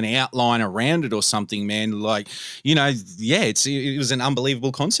tag with an outline around it or something, man. It was an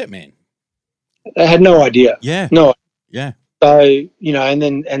unbelievable concept, man. they had no idea. Yeah, No. yeah. So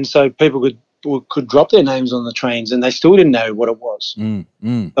and so people could drop their names on the trains, and they still didn't know what it was.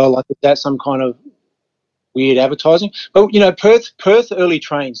 So like, is that some kind of weird advertising? But Perth early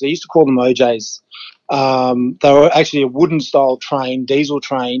trains, they used to call them OJs. They were actually a wooden style train, diesel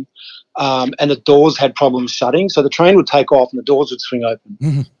train, and the doors had problems shutting, so the train would take off and the doors would swing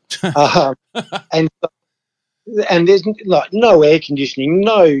open. And there's like no air conditioning,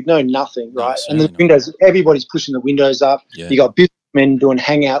 no nothing, right? And the windows, everybody's pushing the windows up. Yeah. You got businessmen doing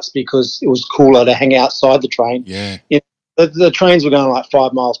hangouts because it was cooler to hang outside the train. Yeah. The trains were going like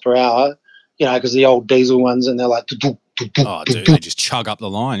 5 miles per hour, because the old diesel ones, and they're like, oh, dude, they just chug up the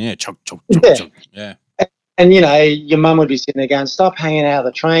line. Yeah, chug. Yeah. And your mum would be sitting there going, "Stop hanging out of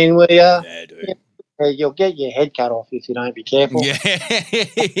the train, will you?" Yeah, dude. You'll get your head cut off if you don't be careful.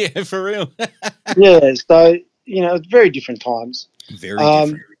 Yeah, for real. Yeah, so it's very different times. Very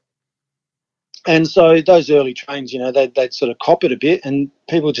different. And so those early trains, they'd sort of cop it a bit, and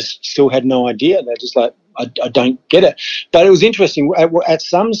people just still had no idea. They're just like, I don't get it. But it was interesting. At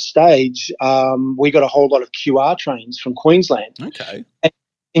some stage, we got a whole lot of QR trains from Queensland. Okay. And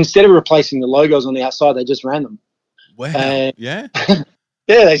instead of replacing the logos on the outside, they just ran them. Wow. Yeah.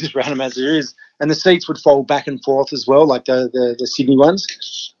 Yeah, they just ran them as there is. And the seats would fold back and forth as well, like the Sydney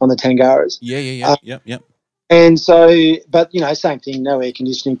ones on the Tangaras. Yeah. Yep. And so, but, same thing, no air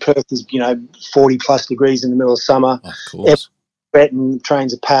conditioning. Perth is, 40 plus degrees in the middle of summer. Of course. And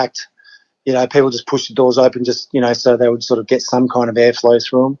trains are packed. People just push the doors open so they would sort of get some kind of airflow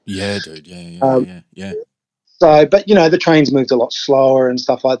through them. Yeah, dude. Yeah. So, but, the trains moved a lot slower and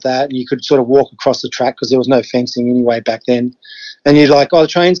stuff like that. And you could sort of walk across the track because there was no fencing anyway back then. And you're like, oh, the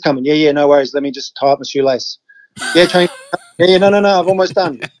train's coming. Yeah, no worries. Let me just tie up my shoelace. Yeah, train. Yeah, no, I've almost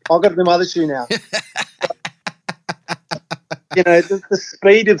done. I've got to do my other shoe now. The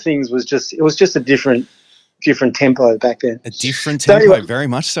speed of things was just a different tempo back then. A different tempo, so anyway, very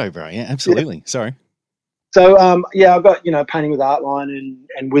much so, bro. Yeah, absolutely. Yeah. Sorry. So, I got, painting with Artline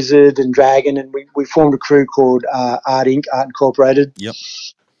and Wizard and Dragon, and we formed a crew called Art Inc., Art Incorporated. Yep.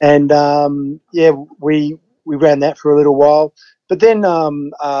 And, we ran that for a little while. But then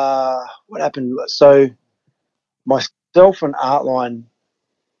what happened? So myself and Artline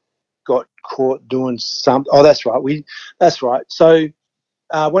got caught doing something. Oh, that's right. That's right. So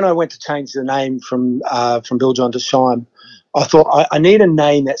when I went to change the name from Billy Jon to Shime, I thought I need a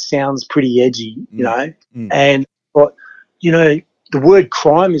name that sounds pretty edgy, and I thought, the word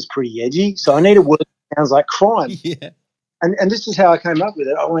crime is pretty edgy, so I need a word that sounds like crime. Yeah. And this is how I came up with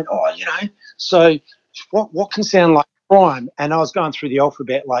it. I went, so what can sound like crime? And I was going through the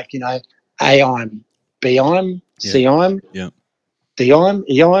alphabet, like, A-I'm, B-I'm, C-I'm, D-I'm,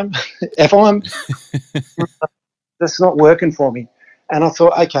 E-I'm, F-I'm. That's not working for me. And I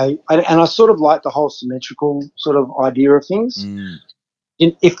thought, okay, and I sort of like the whole symmetrical sort of idea of things.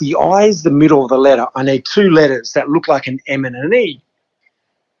 If the I is the middle of the letter, I need two letters that look like an M and an E.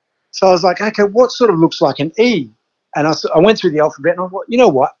 So I was like, okay, what sort of looks like an E? And I went through the alphabet and I thought, you know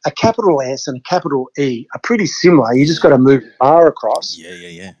what, a capital S and a capital E are pretty similar. You just got to move the bar across.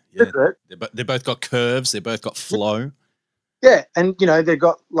 Yeah. They both got curves. They both got flow. Yeah, and, they've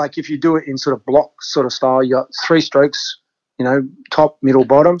got, like, if you do it in sort of block sort of style, you got 3 strokes, top, middle,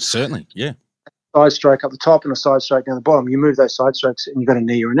 bottom. Certainly, yeah. Side stroke up the top and a side stroke down the bottom. You move those side strokes and you've got an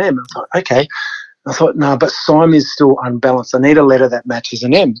E or an M. And I thought, okay. I thought, no, but Sime is still unbalanced. I need a letter that matches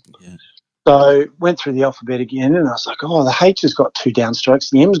an M. Yeah. So went through the alphabet again and I was like, oh, the H has got 2 downstrokes,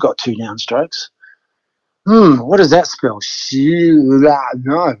 the M's got 2 downstrokes. What does that spell?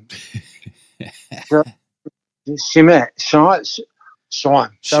 No. Shime.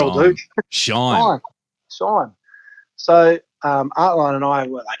 That'll do. Shime. So Artline and I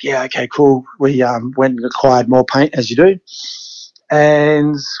were like, yeah, okay, cool. We went and acquired more paint, as you do.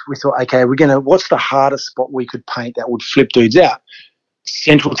 And we thought, okay, what's the hardest spot we could paint that would flip dudes out?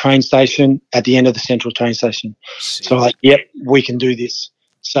 Central train station, at the end of the central train station. So like, yep, we can do this.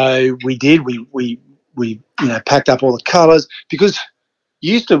 So we did. We packed up all the colours because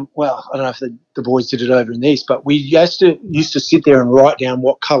you used to, well, I don't know if the boys did it over in the East, but we used to sit there and write down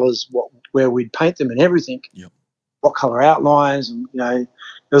what colours, where we'd paint them and everything. Yep. What colour outlines, and there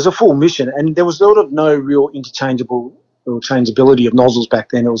was a full mission, and there was sort of no real interchangeability of nozzles back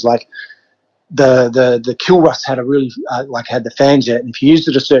then. It was like, the kill rust had a really had the fan jet, and if you used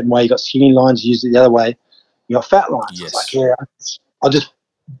it a certain way, you got skinny lines. You used it the other way, you got fat lines. Yes. I was like, yeah, I'll just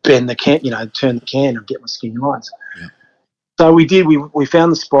bend the can, turn the can and get my skinny lines. Yeah. So we did. We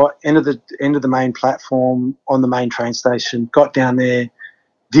found the spot, end of the main platform on the main train station. Got down there,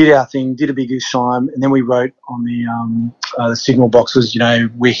 did our thing, did a big shime, and then we wrote on the signal boxes,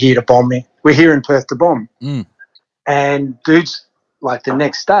 we're here to bomb me. We're here in Perth to bomb. Mm. And dudes, like the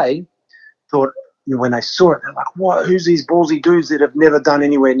next day, thought, when they saw it, they're like, what? Who's these ballsy dudes that have never done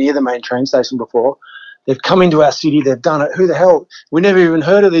anywhere near the main train station before? They've come into our city, they've done it. Who the hell? We never even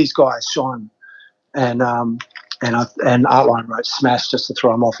heard of these guys, Shime. And Artline wrote Smash just to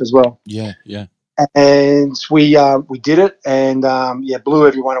throw them off as well. Yeah, yeah. And we did it, and blew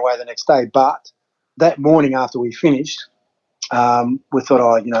everyone away the next day. But that morning after we finished, we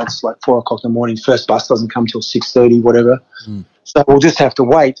thought, it's like 4 o'clock in the morning. First bus doesn't come till 6:30, whatever. Mm. So we'll just have to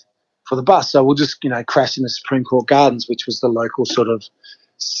wait for the bus. So we'll just crash in the Supreme Court Gardens, which was the local sort of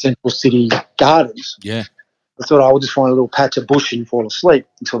central city gardens. Yeah. I thought I would just find a little patch of bush and fall asleep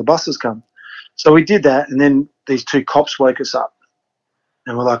until the buses come. So we did that, and then these 2 cops woke us up,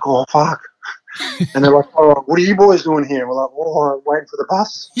 and we're like, oh, fuck. And they're like, oh, what are you boys doing here? And we're like, oh, waiting for the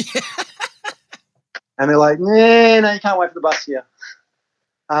bus. Yeah. And they're like, no, you can't wait for the bus here.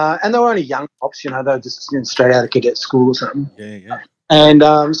 And they were only young cops, they were just straight out of cadet school or something. Yeah, yeah.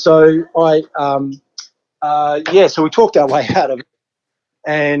 And so so we talked our way out of it.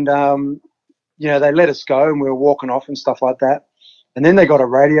 And, they let us go, and we were walking off and stuff like that. And then they got a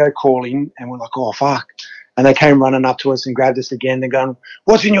radio call in, and we're like, oh, fuck. And they came running up to us and grabbed us again. They're going,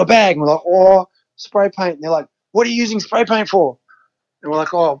 what's in your bag? And we're like, oh, spray paint. And they're like, what are you using spray paint for? And we're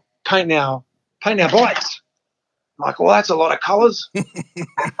like, oh, paint our bikes. I'm like, well, that's a lot of colours. We're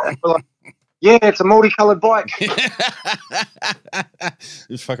like, yeah, it's a multicoloured bike.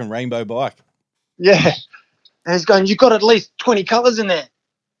 This fucking rainbow bike. Yeah. And he's going, you've got at least 20 colours in there.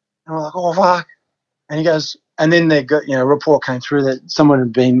 And we're like, oh, fuck. And he goes, and then they got, a report came through that someone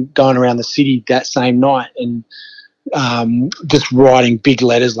had been going around the city that same night and just writing big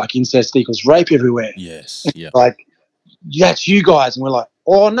letters like incest equals rape everywhere. Yes. Yeah. Like, that's you guys. And we're like,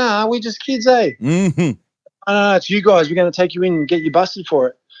 oh, nah, we're just kids, eh? Mm-hmm. No, it's you guys. We're going to take you in and get you busted for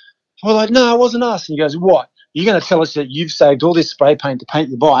it. We're like, no, it wasn't us. And he goes, what? You're going to tell us that you've saved all this spray paint to paint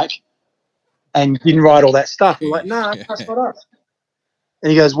your bike and didn't write all that stuff? We're like, no, that's not us. And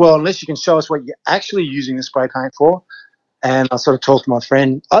he goes, well, unless you can show us what you're actually using the spray paint for. And I sort of talked to my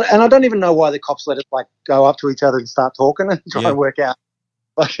friend. And I don't even know why the cops let us, go up to each other and start talking and try and work out,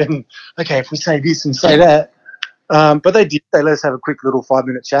 okay, if we say this and say that. But they did. They let us have a quick little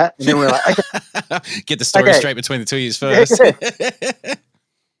 5-minute chat. And then we're like, okay. Get the story straight between the two of you first. Yeah.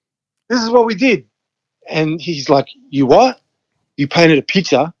 This is what we did. And he's like, you what? You painted a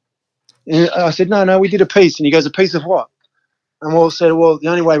picture? And I said, no, we did a piece. And he goes, a piece of what? And we all said, well, the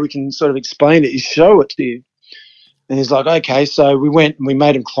only way we can sort of explain it is show it to you. And he's like, okay. So we went and we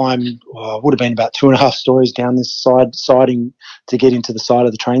made him climb, it would have been about 2.5 stories down this siding to get into the side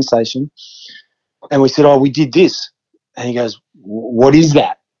of the train station. And we said, we did this. And he goes, what is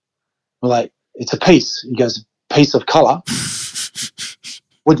that? We're like, it's a piece. He goes, a piece of colour.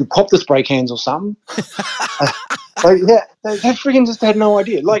 Would you pop the spray cans or something? They freaking just had no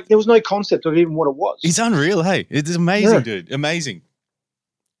idea. There was no concept of even what it was. It's unreal, hey? It's amazing, dude. Amazing.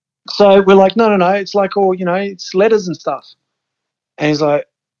 So we're like, no. It's like all, it's letters and stuff. And he's like,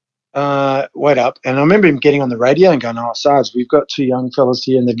 wait up. And I remember him getting on the radio and going, Sarge, we've got 2 young fellas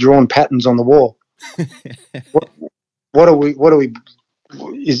here and they're drawing patterns on the wall. What are we,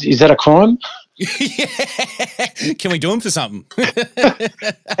 is that a crime? Can we do him for something?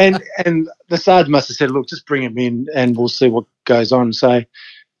 and the Sarge must have said, look, just bring him in and we'll see what goes on. So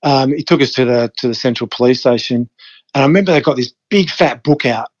he took us to the central police station. And I remember they got this big fat book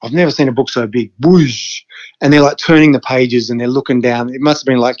out. I've never seen a book so big. Whoosh. And they're turning the pages and they're looking down. It must have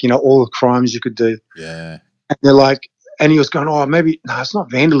been all the crimes you could do. Yeah. And they're like, and he was going, maybe, no, it's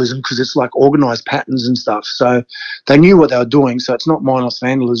not vandalism because it's organised patterns and stuff. So they knew what they were doing. So it's not mindless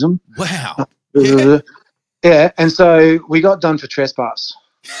vandalism. Wow. Yeah. And so we got done for trespass.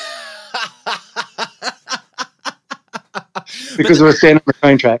 Because we were standing on the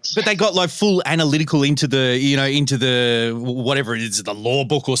train tracks. But they got full analytical into the whatever it is, the law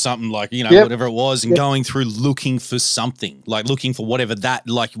book or something whatever it was, and going through looking for something, looking for whatever that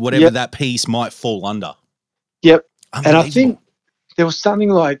that piece might fall under. Yep. And I think there was something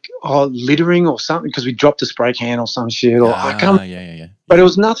littering or something because we dropped a spray can or some shit. Or I can't. Yeah. But it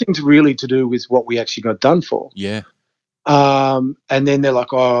was nothing really to do with what we actually got done for. Yeah. And then they're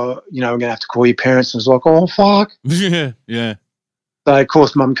like, we're going to have to call your parents. And it's like, oh, fuck. Yeah. So, of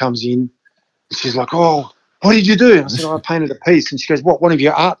course, Mum comes in She's like, "Oh, what did you do?" And I said, "Oh, I painted a piece." And she goes, "What, one of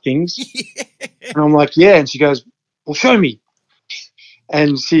your art things?" And I'm like, "Yeah." And she goes, "Well, show me."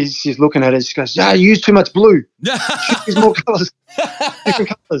 And she's looking at it. She goes, "Yeah, you used too much blue. Use more colours,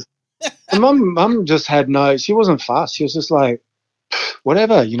 different colours." And mum just had she wasn't fussed. She was just like,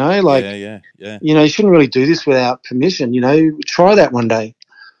 whatever, like, yeah. you shouldn't really do this without permission, try that one day.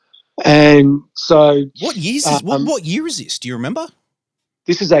 And so What years is what year is this? Do you remember?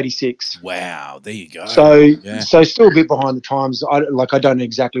 this is 86. Wow, there you go. So still a bit behind the times. I don't know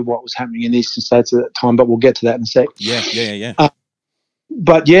exactly what was happening in the eastern states at that time, but we'll get to that in a sec. Yeah.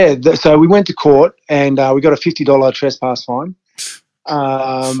 But yeah, so we went to court and we got a $50 trespass fine.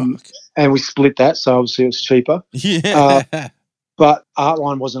 And we split that, so obviously it was cheaper. Yeah. But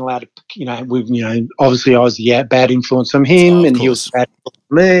Artline wasn't allowed to, obviously I was the bad influence from him, and he was bad influence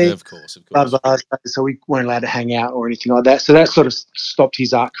from me. Of course. Blah, blah, blah. So we weren't allowed to hang out or anything like that. So that sort of stopped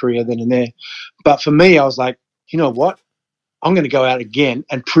his art career then and there. But for me, I was like, you know what? I'm going to go out again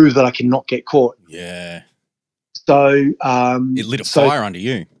and prove that I cannot get caught. Yeah. So it lit a fire under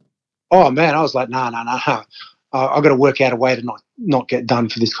you. Oh man, I was like, nah. I've got to work out a way to not get done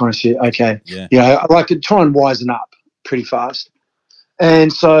for this kind of shit. Okay. Yeah. I like to try and wisen up pretty fast.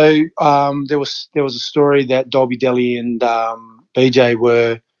 And so there was a story that Dolby Deli and BJ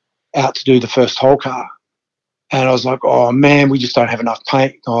were out to do the first hole car. And I was like, oh, man, we just don't have enough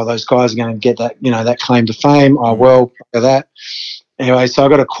paint. Oh, those guys are going to get that, that claim to fame. Oh, well, look at that. Anyway, so I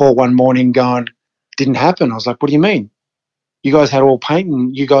got a call one morning going, didn't happen. I was like, what do you mean? You guys had all paint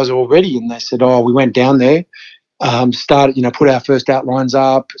and you guys are all ready. And they said, oh, we went down there, started, put our first outlines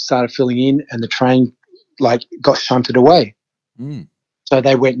up, started filling in, and the train, got shunted away. Mm. So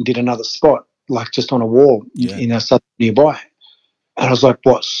they went and did another spot, just on a wall in a suburb nearby. And I was like,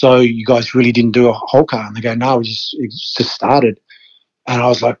 what, so you guys really didn't do a whole car? And they go, no, it just started. And I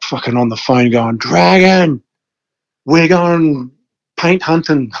was like fucking on the phone going, Dragon, we're going paint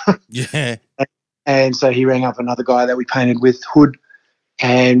hunting. Yeah. And so he rang up another guy that we painted with, Hood,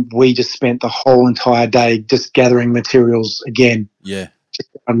 and we just spent the whole entire day just gathering materials again. Yeah.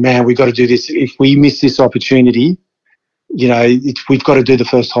 And man, we've got to do this. If we miss this opportunity, we've got to do the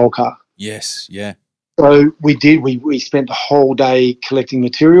first whole car. Yes, yeah. So we did. We spent the whole day collecting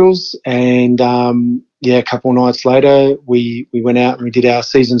materials, and a couple of nights later, we went out and we did our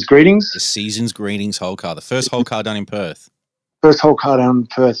season's greetings. The season's greetings whole car, the first whole car done in Perth. First whole car done in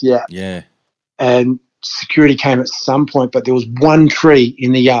Perth, yeah. Yeah. And security came at some point, but there was one tree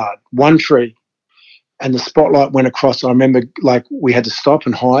in the yard, one tree, and the spotlight went across. I remember, we had to stop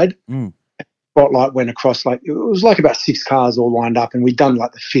and hide. Mm. Spotlight went across, it was about 6 cars all lined up, and we'd done the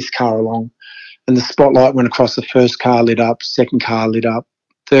 5th car along. And the spotlight went across, the first car lit up, second car lit up,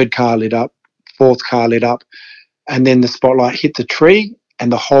 third car lit up, fourth car lit up. And then the spotlight hit the tree,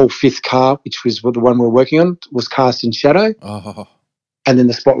 and the whole 5th car, which was the one we were working on, was cast in shadow. Oh. And then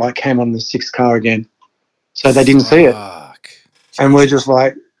the spotlight came on the 6th car again. So they didn't see it. And we're just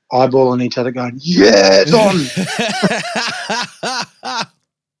eyeballing each other going, yeah, it's on.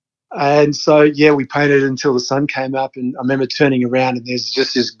 And so, we painted until the sun came up. And I remember turning around and there's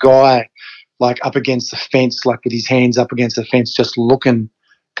just this guy up against the fence, with his hands up against the fence, just looking,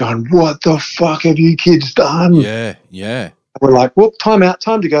 going, what the fuck have you kids done? Yeah. We're like, whoop, time out,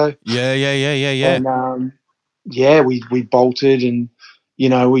 time to go. Yeah. And, we bolted and, we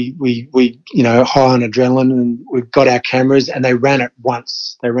high on adrenaline, and we got our cameras and they ran it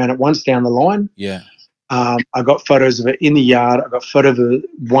once. They ran it once down the line. Yeah. I got photos of it in the yard. I got photos of it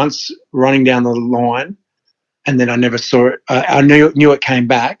once running down the line, and then I never saw it. I knew it came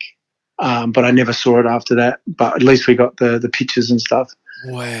back, but I never saw it after that. But at least we got the pictures and stuff.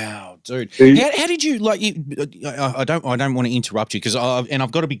 Wow, dude! How did you I don't want to interrupt you because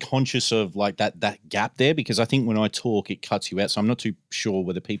I've got to be conscious of that gap there, because I think when I talk it cuts you out, so I'm not too sure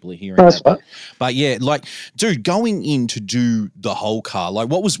whether people are hearing that. Right. But yeah, dude, going in to do the whole car,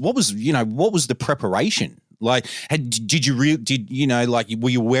 what was the preparation? Were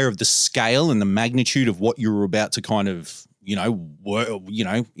you aware of the scale and the magnitude of what you were about to kind of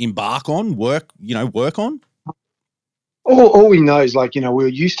embark on, work on? All we know is we were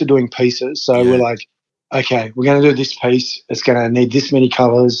used to doing pieces, so we're like, okay, we're going to do this piece. It's going to need this many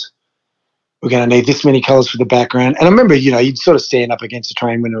colours. We're going to need this many colours for the background. And I remember, you'd sort of stand up against a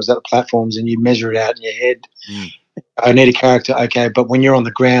train when it was at the platforms, and you'd measure it out in your head. Mm. I need a character, okay, but when you're on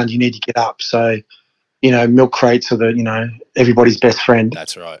the ground, you need to get up. So, milk crates are everybody's best friend.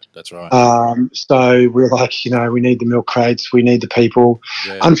 That's right. So we're like, we need the milk crates, we need the people.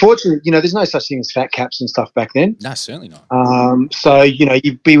 Yeah. Unfortunately, there's no such thing as fat caps and stuff back then. No, certainly not. So,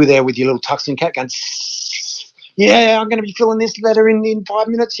 you'd be there with your little tungsten cap going, yeah, I'm going to be filling this letter in 5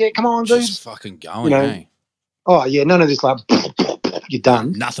 minutes. Yeah, come on, dude. Just fucking going, eh? Oh, yeah, none of this like, you're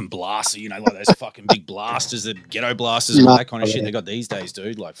done. Nothing blaster, like those fucking big blasters, the ghetto blasters and all that kind of shit they got these days,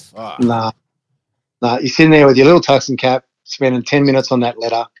 dude. Like, fuck. Nah, you're sitting there with your little tux and cap, spending 10 minutes on that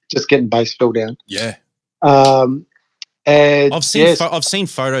letter, just getting base fill down. Yeah. And I've seen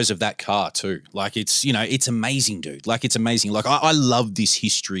photos of that car too. Like it's it's amazing, dude. Like it's amazing. Like I love this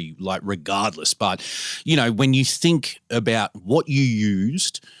history, like regardless. But when you think about what you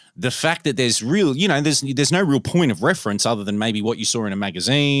used, the fact that there's real, there's no real point of reference other than maybe what you saw in a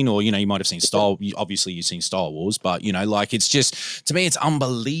magazine, or you might have seen obviously you've seen Star Wars, but like it's just, to me it's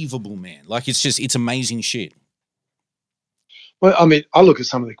unbelievable, man. Like it's amazing shit. Well, I mean, I look at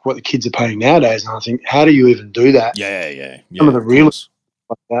some of what the kids are paying nowadays, and I think, how do you even do that? Yeah. Some of the real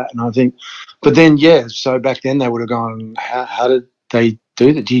like that, and I think, but then so back then they would have gone, how did they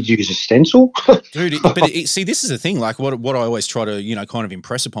do that? Did you use a stencil? Dude, see, this is the thing. Like what I always try to, kind of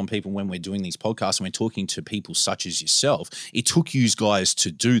impress upon people when we're doing these podcasts and we're talking to people such as yourself, it took you guys to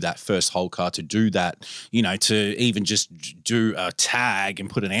do that first whole car, to do that, to even just do a tag and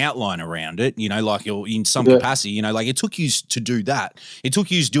put an outline around it, like in some capacity, like it took you to do that. It took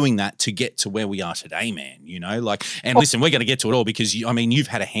you doing that to get to where we are today, man, like, and listen, we're going to get to it all because, you've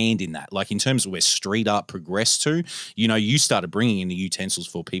had a hand in that. Like in terms of where street art progressed to, you started bringing in the utensils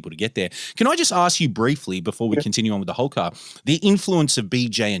for people to get there. Can I just ask you briefly before we continue on with the whole car, the influence of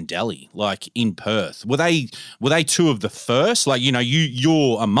BJ and Deli, like in Perth, were they two of the first? Like,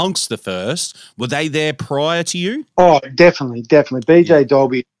 you're amongst the first. Were they there prior to you? Oh, definitely. BJ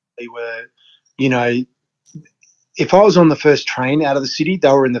Dolby, they were, if I was on the first train out of the city, they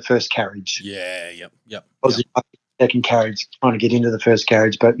were in the first carriage. Yeah, yep. I was in the second carriage, trying to get into the first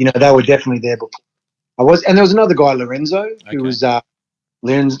carriage, but they were definitely there before I was. And there was another guy, Lorenzo, who was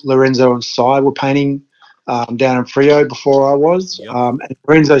Lorenzo and Cy were painting down in Frio before I was. Yep. And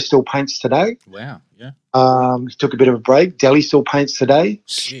Lorenzo still paints today. Wow, yeah. He took a bit of a break. Deli still paints today.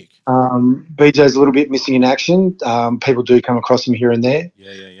 Sick. BJ's a little bit missing in action. People do come across him here and there.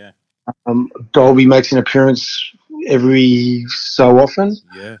 Yeah. Dolby makes an appearance every so often.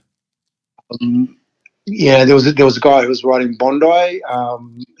 Yeah. There was a guy who was riding Bondi.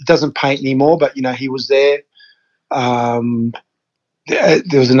 Doesn't paint anymore, but he was there.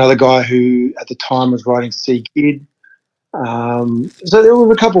 There was another guy who at the time was riding Sea Kid. So there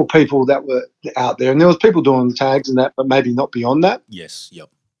were a couple of people that were out there, and there was people doing the tags and that, but maybe not beyond that. Yes. Yep.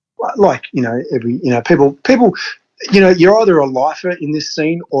 Like people. You're either a lifer in this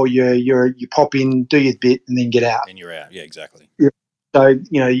scene, or you pop in, do your bit, and then get out. And you're out. Yeah, exactly. Yeah. So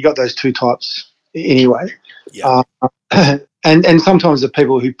you got those two types anyway. Yeah. And sometimes the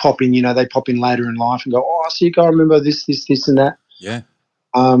people who pop in, they pop in later in life and go, oh, so you got to remember this, and that. Yeah.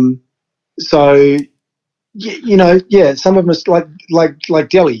 So some of us like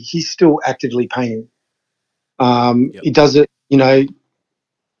Deli, he's still actively painting. He does it,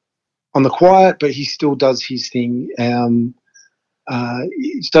 on the quiet, but he still does his thing. There's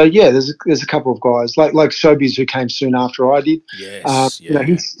a couple of guys like Showbiz who came soon after I did. Yes.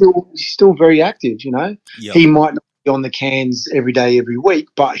 He's still very active. Yep. He might not be on the cans every day, every week,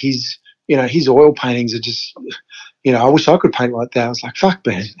 but his oil paintings are just, I wish I could paint like that. I was like, fuck,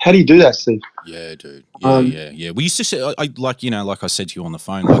 man, how do you do that, Steve? Yeah, dude. Yeah. We used to say, like I said to you on the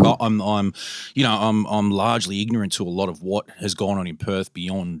phone, like I'm largely ignorant to a lot of what has gone on in Perth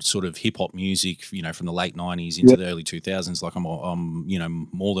beyond sort of hip hop music, from the late 90s into the early 2000s. Like I'm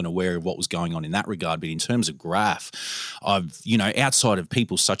more than aware of what was going on in that regard. But in terms of graph, I've, outside of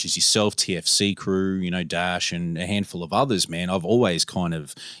people such as yourself, TFC crew, Dash and a handful of others, man, I've always kind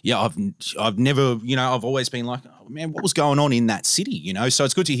of, I've never, I've always been like, oh, man, what was going on in that city, So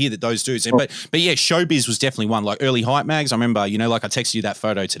it's good to hear that those dudes, but yeah, Showbiz was definitely one. Like early hype mags, I remember, like I texted you that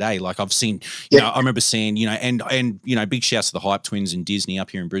photo today. Like I've seen, I remember seeing, and big shouts to the Hype Twins and Disney up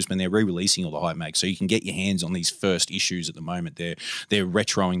here in Brisbane. They're re-releasing all the hype mags, so you can get your hands on these first issues at the moment. They're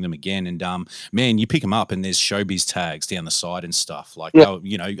retroing them again, and man, you pick them up and there's Showbiz tags down the side and stuff. Like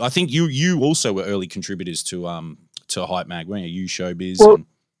I think you also were early contributors to hype mag, weren't you? Showbiz. Well,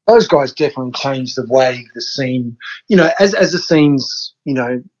 those guys definitely changed the way the scene, as the scenes,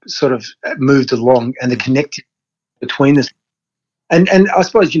 sort of moved along and the connecting between us. And I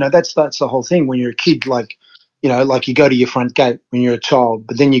suppose, that's the whole thing when you're a kid, like you go to your front gate when you're a child,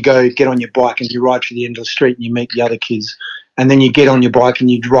 but then you go get on your bike and you ride to the end of the street and you meet the other kids. And then you get on your bike and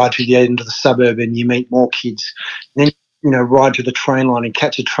you ride to the end of the suburb and you meet more kids. And then, ride to the train line and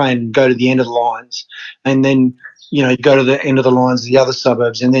catch a train and go to the end of the lines. And then, you go to the end of the lines of the other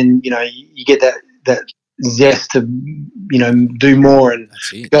suburbs, and then, you get that zest to, do more and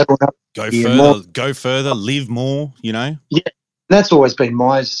That's it. go to another Go city and further, more. go further, live more, Yeah, that's always been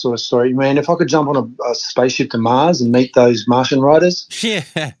my sort of story, man. If I could jump on a spaceship to Mars and meet those Martian riders, Yeah.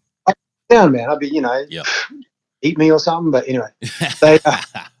 down, man, I'd be, Yep. eat me or something. But anyway, they,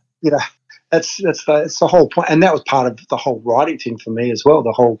 that's the whole point, and that was part of the whole writing thing for me as well.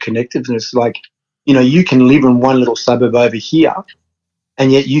 The whole connectiveness, like, you can live in one little suburb over here,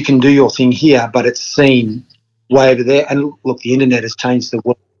 and yet you can do your thing here, but it's seen way over there. And look, the internet has changed the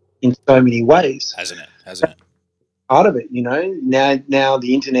world in so many ways. Hasn't it? Part of it, now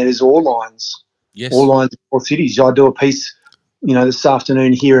the internet is all lines, Yes. all lines, all cities. I do a piece, this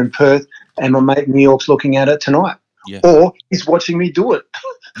afternoon here in Perth, and my mate in New York's looking at it tonight, or he's watching me do it.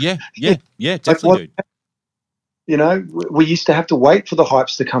 Yeah, definitely, dude. We used to have to wait for the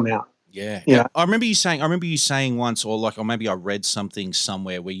hypes to come out. Yeah. I remember you saying once, or maybe I read something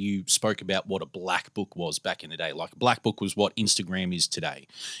somewhere where you spoke about what a black book was back in the day. Like, a black book was what Instagram is today.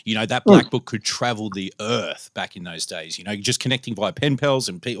 That black book could travel the earth back in those days. Just connecting via pen pals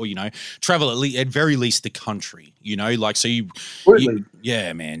and people. Travel at very least the country. Like, so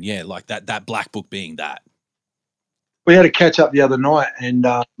yeah, man, yeah, like that black book being that. We had a catch up the other night, and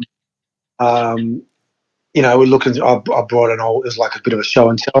we're looking. I brought an old. It was like a bit of a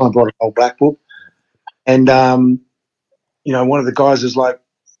show and tell. I brought an old black book, and one of the guys is like,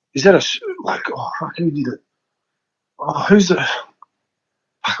 "Is that who did it? Oh, who's the?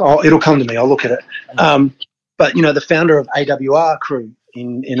 Oh, it'll come to me. I'll look at it." But the founder of AWR Crew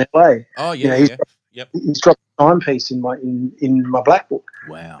in LA. Oh yeah, he's dropped a timepiece in my black book.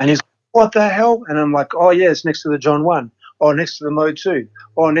 Wow. And he's like, "What the hell?" And I'm like, "Oh yeah, it's next to the John 1. Oh, next to the Mode 2.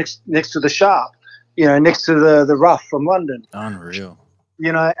 Oh, next to the Sharp. Next to the Rough from London." Unreal.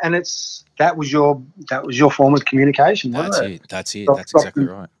 And that was your form of communication, wasn't it? That's it. That's exactly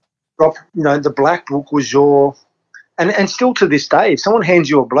right. The black book was your, and still to this day, if someone hands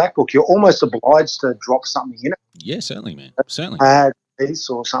you a black book, you're almost obliged to drop something in it. Yeah, certainly, man. Certainly. A piece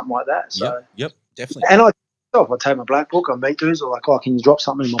or something like that. So, yep, definitely. And I take my black book, I meet dudes, or like, "Oh, can you drop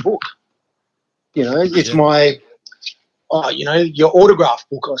something in my book?" It's my, your autograph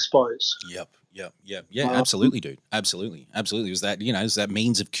book, I suppose. Yep. Yeah, absolutely, dude. Absolutely. It was that, it was that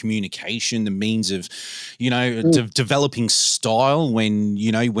means of communication, the means of, developing style when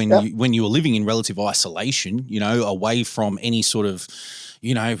you were living in relative isolation, away from any sort of,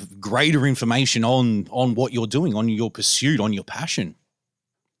 greater information on what you're doing, on your pursuit, on your passion.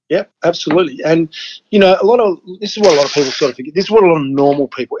 Yeah, absolutely. And, this is what a lot of people sort of forget. This is what a lot of normal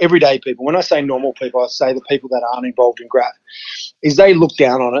people, everyday people, when I say normal people, I say the people that aren't involved in graph, is they look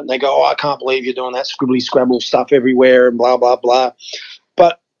down on it and they go, "Oh, I can't believe you're doing that scribbly scrabble stuff everywhere and blah, blah, blah."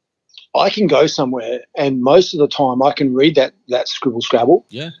 But I can go somewhere and most of the time I can read that scribble scrabble.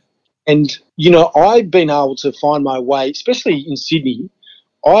 Yeah. And, I've been able to find my way, especially in Sydney.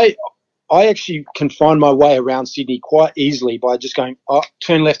 I actually can find my way around Sydney quite easily by just going,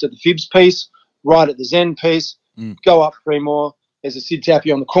 turn left at the Fibs piece, right at the Zen piece, go up 3 more. There's a Sid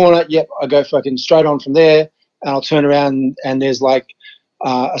Tappy on the corner. Yep, I go fucking straight on from there, and I'll turn around and there's like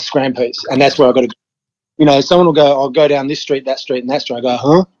a Scram piece, and that's where I got to go. Someone will go, "I'll go down this street, that street, and that street." I go,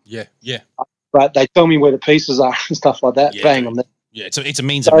 "Huh?" Yeah. But they tell me where the pieces are and stuff like that. Bang, I'm there. Yeah, it's a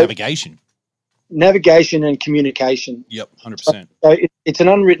means of navigation. Navigation and communication. Yep, 100%. So it's an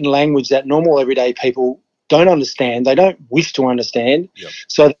unwritten language that normal everyday people don't understand. They don't wish to understand. Yep.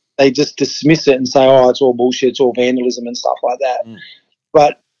 So they just dismiss it and say, "Oh, it's all bullshit, it's all vandalism and stuff like that."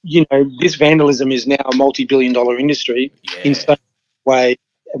 But, this vandalism is now a multi-billion-dollar industry in some way,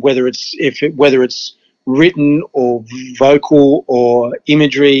 whether it's written or vocal or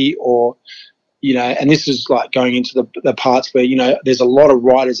imagery or, and this is like going into the parts where, there's a lot of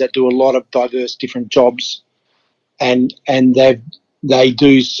writers that do a lot of diverse different jobs and they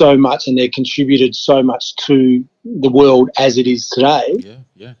do so much and they've contributed so much to the world as it is today.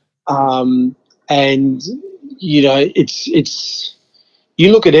 Yeah. And, it's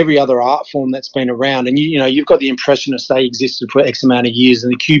you look at every other art form that's been around and, you've got the Impressionists, they existed for X amount of years,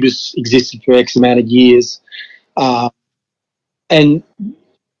 and the Cubists existed for X amount of years. And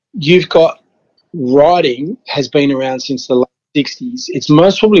you've got writing has been around since the late 60s. It's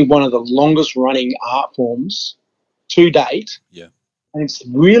most probably one of the longest running art forms to date. Yeah. And it's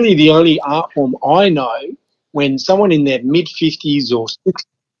really the only art form I know when someone in their mid-50s or 60s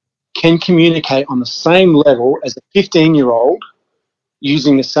can communicate on the same level as a 15-year-old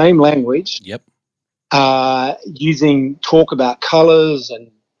using the same language. Yep. Using talk about colours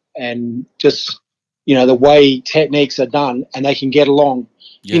and just, the way techniques are done, and they can get along.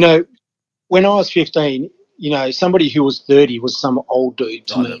 Yeah. When I was 15, somebody who was 30 was some old dude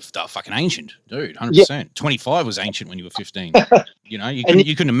to me. They're fucking ancient, dude. 100%. Yeah. 25 was ancient when you were 15. You And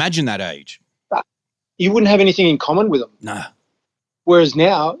couldn't imagine that age. you wouldn't have anything in common with them. Nah. Whereas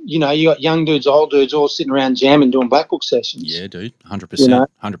now, you got young dudes, old dudes, all sitting around jamming, doing black book sessions. Yeah, dude, 100%,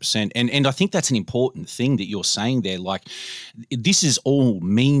 100%. And I think that's an important thing that you're saying there. Like, this is all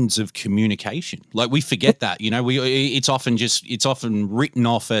means of communication. Like, we forget that. It's often written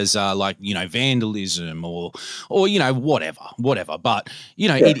off as vandalism or whatever. But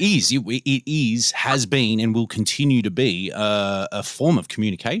it has been, and will continue to be a form of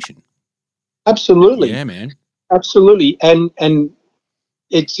communication. Absolutely. Yeah, man. Absolutely. And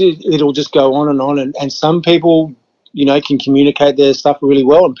it'll just go on, and some people, can communicate their stuff really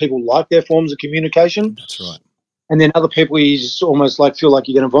well, and people like their forms of communication. That's right. And then other people, you just almost feel like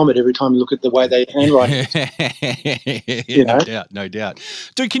you're going to vomit every time you look at the way they handwrite. No doubt.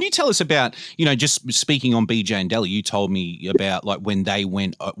 Dude, can you tell us about, just speaking on BJ and Deli, you told me about like when they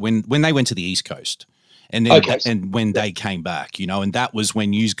went when they went to the East Coast. And then and when they came back, and that was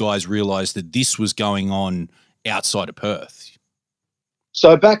when you guys realised that this was going on outside of Perth.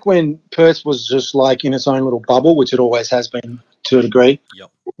 So back when Perth was just like in its own little bubble, which it always has been to a degree,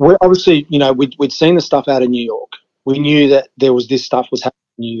 we obviously, we'd seen the stuff out of New York. We knew that there was this stuff was happening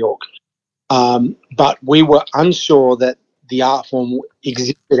in New York. But we were unsure that the art form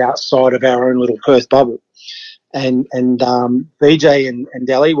existed outside of our own little Perth bubble. And BJ and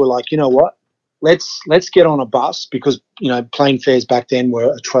Deli were like, you know what? Let's get on a bus, because, plane fares back then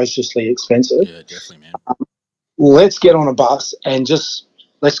were atrociously expensive. Yeah, definitely, man. Let's get on a bus and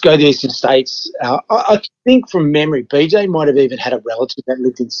let's go to the Eastern States. I think from memory, BJ might have even had a relative that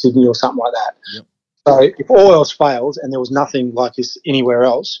lived in Sydney or something like that. Yep. So if all else fails and there was nothing like this anywhere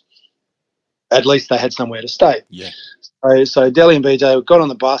else, at least they had somewhere to stay. Yeah. So Deli and BJ got on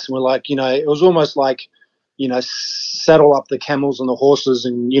the bus and were like, it was almost like, saddle up the camels and the horses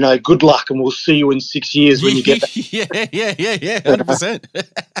and, good luck, and we'll see you in 6 years when you get back. Yeah, 100%.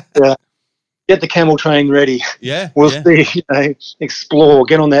 Yeah. Get the camel train ready. Yeah. We'll see, explore,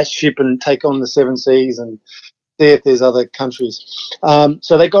 get on that ship and take on the seven seas and see if there's other countries.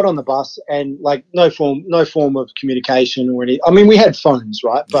 So they got on the bus, and like no form of communication or any. I mean, we had phones,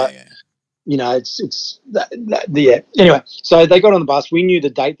 right? But Anyway, so they got on the bus. We knew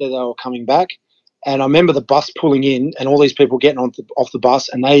the date that they were coming back. And I remember the bus pulling in and all these people getting off the bus,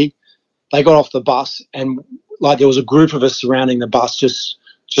 and they got off the bus, and like there was a group of us surrounding the bus, just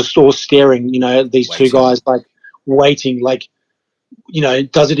all staring, these two guys like waiting, like,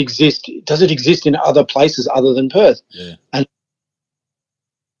 does it exist? Does it exist in other places other than Perth? Yeah. And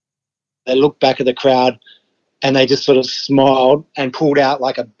they looked back at the crowd and they just sort of smiled and pulled out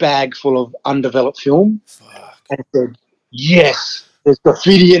like a bag full of undeveloped film. Fuck. And said, yes. There's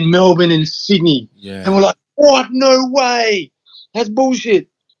graffiti in Melbourne and Sydney. Yeah. And we're like, what? No way. That's bullshit.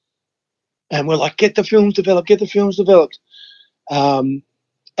 And we're like, get the films developed.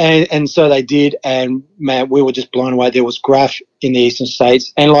 And so they did. And, man, we were just blown away. There was graph in the eastern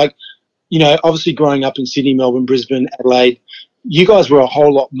states. And, like, obviously growing up in Sydney, Melbourne, Brisbane, Adelaide, you guys were a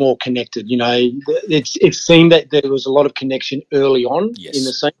whole lot more connected. It seemed that there was a lot of connection early on in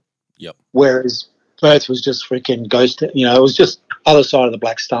the scene. Yep. Whereas Perth was just freaking ghost. It was just other side of the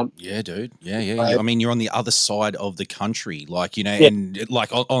black stump. Yeah, dude. Yeah. I mean, you're on the other side of the country, like, and like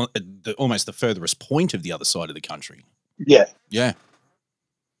on almost the furthest point of the other side of the country. Yeah. Yeah.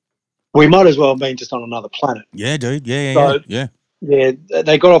 We might as well have been just on another planet. Yeah, dude. Yeah. Yeah,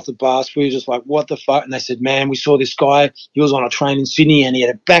 they got off the bus. We were just like, what the fuck? And they said, man, we saw this guy. He was on a train in Sydney and he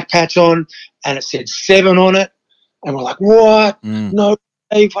had a back patch on and it said 7 on it. And we're like, what? No.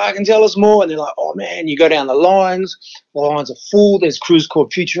 Hey, fucking tell us more. And they're like, oh, man, you go down the lines are full. There's crews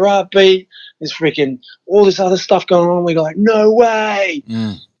called Future Heartbeat. There's freaking all this other stuff going on. We go like, no way.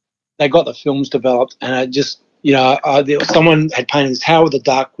 They got the films developed, and I just, someone had painted this Howard the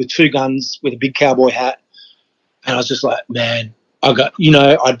Duck with 2 guns with a big cowboy hat. And I was just like, man,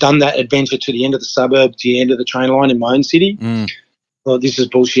 I'd done that adventure to the end of the suburb, to the end of the train line in my own city. Well, this is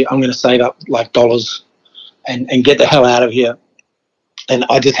bullshit. I'm going to save up like dollars and get the hell out of here. And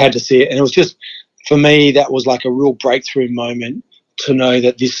I just had to see it. And it was just, for me, that was like a real breakthrough moment to know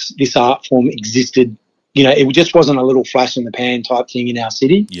that this art form existed. It just wasn't a little flash in the pan type thing in our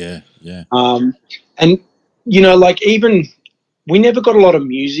city. Yeah. And, like even we never got a lot of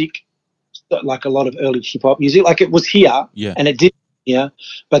music, like a lot of early hip-hop music. Like it was here and it did here,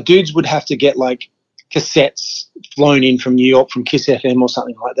 but dudes would have to get like cassettes flown in from New York from Kiss FM or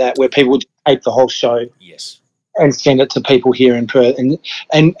something like that, where people would tape the whole show. Yes. and send it to people here in Perth.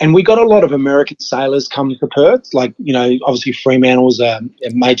 And we got a lot of American sailors come to Perth. Like, obviously Fremantle's a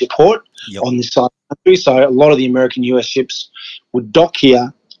major port on this side of the country. So a lot of the American US ships would dock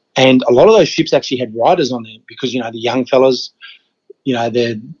here. And a lot of those ships actually had riders on them because, the young fellas,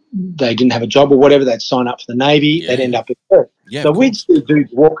 they didn't have a job or whatever. They'd sign up for the Navy. They'd end up at Perth. Yeah, so we'd see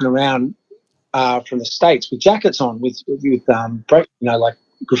dudes walking around from the States with jackets on, with like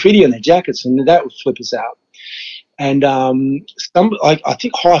graffiti on their jackets, and that would flip us out. And I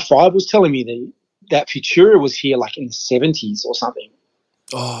think High Five was telling me that Futura was here like in the 70s or something.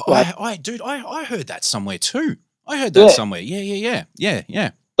 Oh, I heard that somewhere too. I heard that somewhere. Yeah.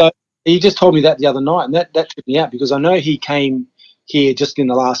 So he just told me that the other night, and that tripped me out because I know he came here just in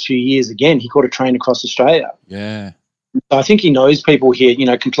the last few years again. He caught a train across Australia. Yeah. So I think he knows people here,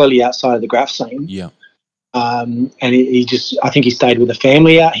 completely outside of the graph scene. Yeah. And I think he stayed with a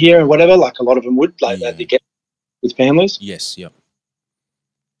family out here or whatever, like a lot of them would, they get with families. Yes, yep.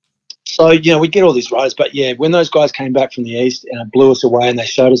 So, we get all these riders, but when those guys came back from the east and it blew us away and they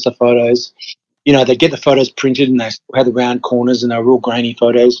showed us the photos, they get the photos printed and they still had the round corners and they were real grainy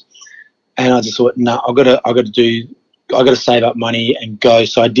photos. And I just thought, no, I got to save up money and go.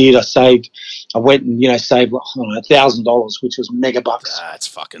 So I did. I went and, saved $1,000, which was mega bucks.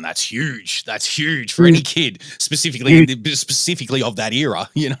 That's huge. That's huge for any kid, specifically of that era.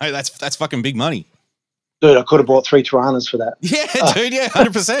 That's fucking big money. Dude, I could have bought 3 Tiranas for that. Yeah, dude,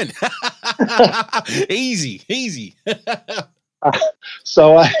 100%. Easy.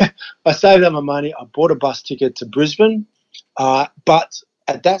 So I saved up my money. I bought a bus ticket to Brisbane. But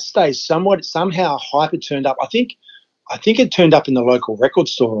at that stage, somehow Hyper turned up. I think it turned up in the local record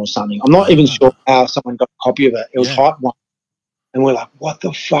store or something. I'm not even sure how someone got a copy of it. It was Hype One. And we're like, what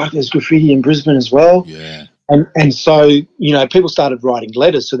the fuck? There's graffiti in Brisbane as well. Yeah. And so, people started writing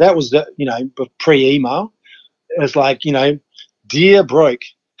letters. So that was pre-email. It was like, dear Broke,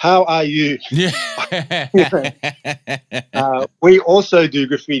 how are you? Yeah. We also do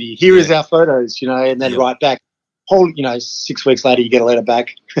graffiti. Here is our photos, and then write back. 6 weeks later, you get a letter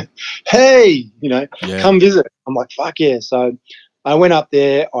back. Hey, come visit. I'm like, fuck yeah. So I went up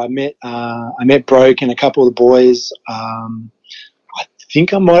there. I met Broke and a couple of the boys. I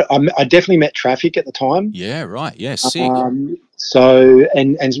think I definitely met Traffic at the time. Yeah, right. Yeah, sick. So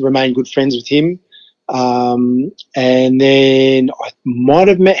and remained good friends with him. And then I might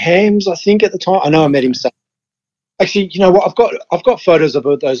have met Hams, I think, at the time. I know I met him. Actually, you know what? I've got photos of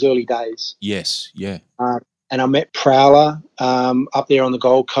those early days. Yes, yeah. And I met Prowler up there on the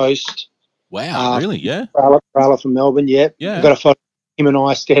Gold Coast. Wow, really? Yeah. Prowler from Melbourne. Yeah. I've got a photo of him and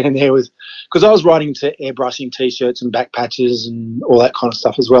I standing there because I was riding to airbrushing T-shirts and back patches and all that kind of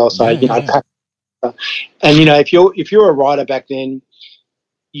stuff as well. So and if you're a rider back then,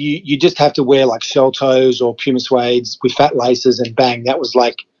 you just have to wear like shell toes or Puma suedes with fat laces, and bang, that was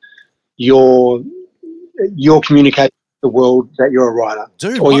like your communication to the world that you're a rider.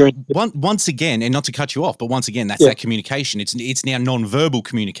 Dude, once again, and not to cut you off, but once again, that's that communication. It's now non-verbal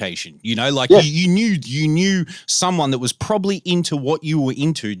communication. You knew someone that was into into what you were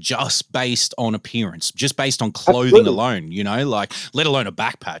into just based on appearance, just based on clothing alone. Let alone a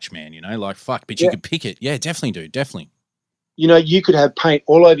back patch, man. Fuck, but you could pick it. Yeah, definitely, dude, definitely. You could have paint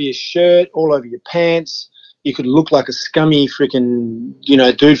all over your shirt, all over your pants. You could look like a scummy freaking,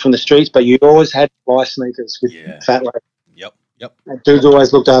 dude from the streets, but you always had fly sneakers with fat laces. Yep. Dudes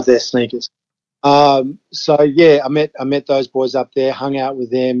always looked after their sneakers. I met those boys up there, hung out with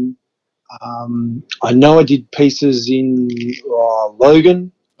them. I know I did pieces in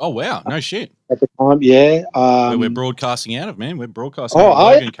Logan. Oh, wow. No shit. At the time, yeah. Where we're broadcasting out of, man. We're broadcasting out of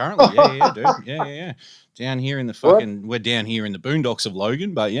Logan currently. Yeah, dude. Yeah. Down here in the we're down here in the boondocks of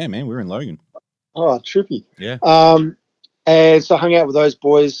Logan, but yeah, man, we're in Logan. Oh, trippy. Yeah. And so I hung out with those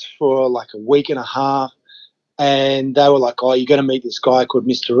boys for like a week and a half, and they were like, oh, you're going to meet this guy called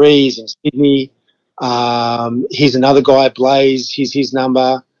Mr. Ease in Sydney. Here's another guy, Blaze. Here's his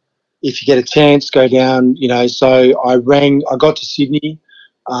number. If you get a chance, go down, So I got to Sydney.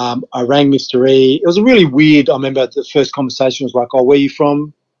 I rang Mr. E. It was a really weird, I remember the first conversation was like, oh, where are you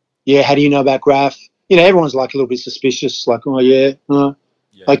from? Yeah, how do you know about Graph? Everyone's like a little bit suspicious, like, oh, yeah.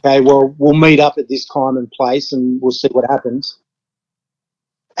 Okay, well, we'll meet up at this time and place and we'll see what happens.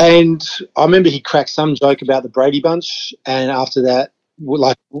 And I remember he cracked some joke about the Brady Bunch, and after that,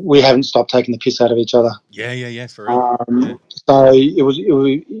 we haven't stopped taking the piss out of each other. Yeah, for real. So it was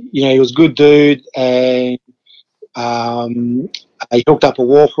he was a good dude, and he hooked up a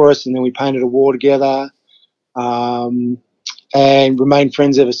wall for us, and then we painted a wall together. And remained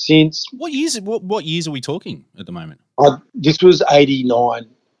friends ever since. What years are we talking at the moment? This was 89.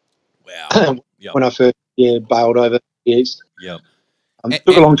 Wow. When I first bailed over the East. Yep.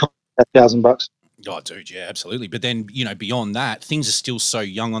 Took a long time, $1,000. Oh, dude, yeah, absolutely. But then, beyond that, things are still so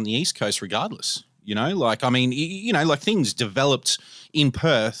young on the East Coast regardless. Like things developed in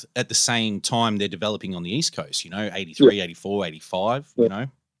Perth at the same time they're developing on the East Coast, 83, 84, 85,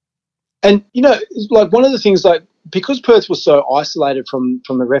 And, like one of the things, like, because Perth was so isolated from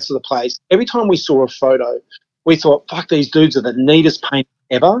the rest of the place, every time we saw a photo, we thought, fuck, these dudes are the neatest paint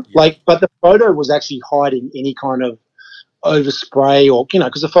ever. Yeah. But the photo was actually hiding any kind of overspray or,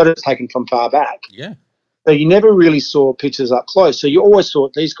 because the photo was taken from far back. Yeah. So you never really saw pictures up close. So you always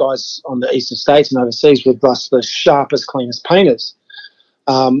thought these guys on the eastern states and overseas were just the sharpest, cleanest painters.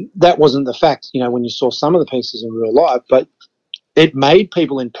 That wasn't the fact, when you saw some of the pieces in real life, but it made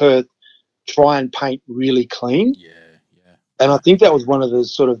people in Perth try and paint really clean. Yeah, yeah. And I think that was one of the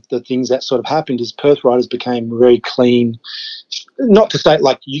sort of the things that sort of happened is Perth writers became very clean. Not to say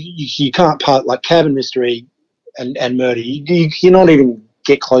like you can't part like Cabin Mystery and Murder. You're not even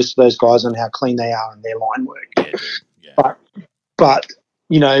get close to those guys on how clean they are in their line work. Yeah. But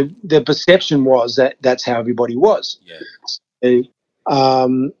the perception was that that's how everybody was. Yeah.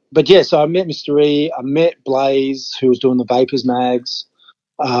 So I met Mr. E. I met Blaze, who was doing the Vapors mags.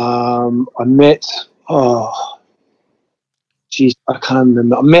 I met, I can't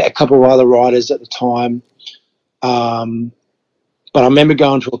remember. I met a couple of other writers at the time. But I remember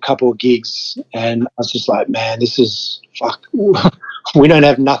going to a couple of gigs and I was just like, man, this is fuck. We don't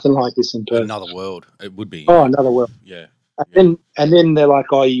have nothing like this in Perth. Another world. It would be. Oh, another world. Yeah. And then they're like,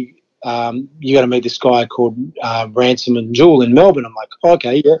 oh, you got to meet this guy called Ransom and Jewel in Melbourne. I'm like,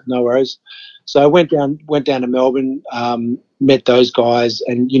 okay, yeah, no worries. So I went down to Melbourne, met those guys,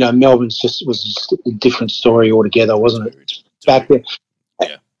 and Melbourne was just a different story altogether, wasn't it? Back then,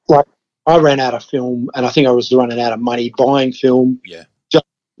 yeah. Like I ran out of film, and I think I was running out of money buying film. Yeah. Just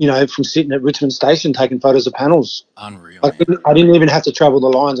from sitting at Richmond Station taking photos of panels. Unreal. I didn't even have to travel the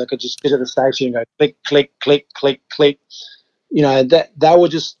lines. I could just sit at the station and go click, click, click, click, click. That were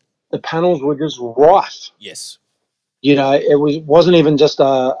just the panels were just rife. Yes. It wasn't even just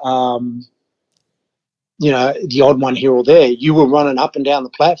the odd one here or there. You were running up and down the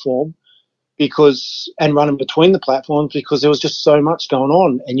platform and running between the platforms because there was just so much going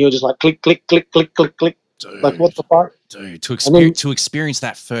on, and you were just like click, click, click, click, click, click. Dude, like what the fuck? Dude, to experience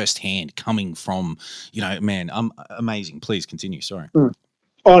that firsthand coming from, man, amazing. Please continue. Sorry.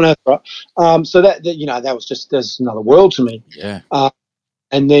 Oh no, that's right. So that that was just there's another world to me. Yeah.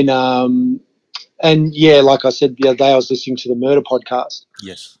 And then like I said the other day, I was listening to the Murder podcast.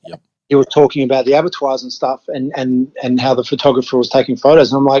 Yes. Yep. He was talking about the abattoirs and stuff and how the photographer was taking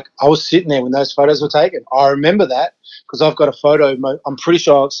photos. And I'm like, I was sitting there when those photos were taken. I remember that because I've got a photo. I'm pretty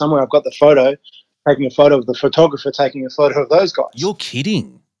sure somewhere I've got the photo, taking a photo of the photographer taking a photo of those guys. You're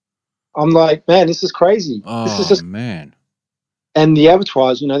kidding. I'm like, man, this is crazy. Oh, this is just, man. And the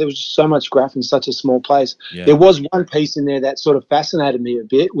abattoirs, there was just so much graph in such a small place. Yeah. There was one piece in there that sort of fascinated me a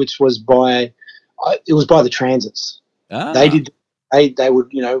bit, which was by the Transits. Ah. They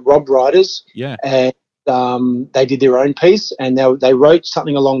would, rob riders. Yeah. And they did their own piece, and they wrote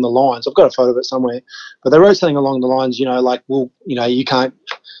something along the lines. I've got a photo of it somewhere, but they wrote something along the lines, like, well, you can't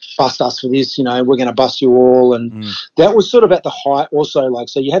bust us for this. We're going to bust you all, and that was sort of at the height. Also, like,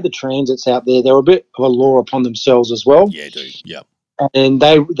 so you had the Transits out there. They were a bit of a law upon themselves as well. Yeah, dude. Yeah. And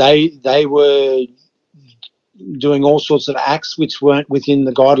they were doing all sorts of acts which weren't within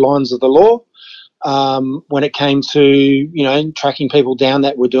the guidelines of the law. When it came to, tracking people down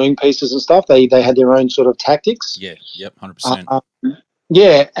that were doing pieces and stuff, they had their own sort of tactics. Yeah, yep, 100%.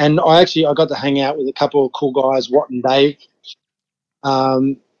 Yeah, and I got to hang out with a couple of cool guys, Watt and Dave.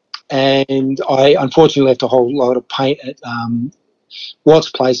 And I unfortunately left a whole load of paint at Watt's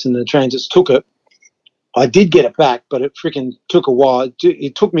place, and the Transits took it. I did get it back, but it freaking took a while.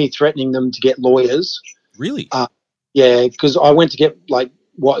 It took me threatening them to get lawyers. Really? Yeah, because I went to get, like,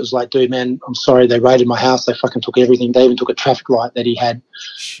 Watt was like, dude, man, I'm sorry, they raided my house. They fucking took everything. They even took a traffic light that he had,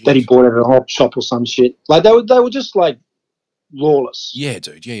 that he bought at a hop shop or some shit. Like, they were just, like, lawless. Yeah,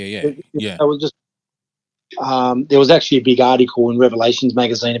 dude. Yeah. They were just, there was actually a big article in Revelations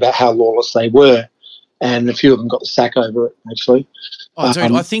magazine about how lawless they were, and a few of them got the sack over it, actually. Oh,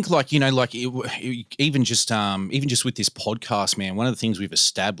 dude, I think even just with this podcast, man, one of the things we've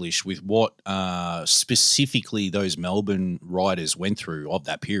established with what specifically those Melbourne writers went through of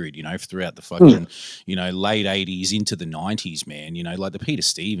that period, throughout the fucking, late 80s into the 90s, man, like the Peter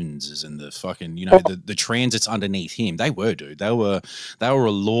Stevenses and the fucking, the Transits underneath him, they were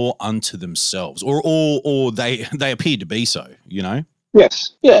a law unto themselves, or they appeared to be so,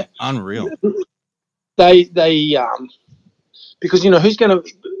 Yes, yeah. Unreal. They because who's going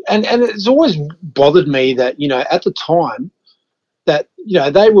to, and it's always bothered me that, you know, at the time that, you know,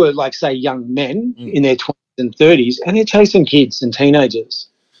 they were like, say, young men in their 20s and 30s, and they're chasing kids and teenagers.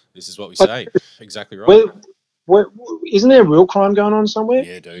 This is what we Like, say. Exactly right. Isn't there real crime going on somewhere?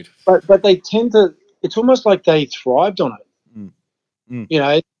 Yeah, dude. But they tend to. It's almost like they thrived on it. You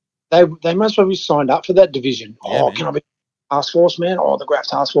know, they must have signed up for that division. Yeah, man. Can I be task force man? The Graph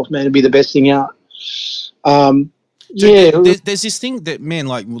task force man would be the best thing out. There's this thing that, man,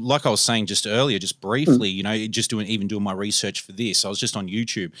 like I was saying just earlier, just briefly, you know, just doing my research for this, I was just on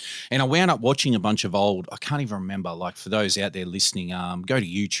YouTube and I wound up watching a bunch of old, I can't even remember, like for those out there listening, go to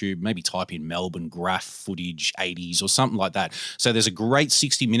YouTube, maybe type in Melbourne graph footage 80s or something like that. So there's a great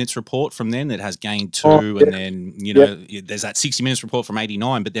 60 Minutes report from then that has Game 2 and then, you know, there's that 60 Minutes report from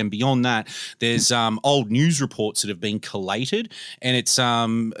 89, but then beyond that, there's old news reports that have been collated, and it's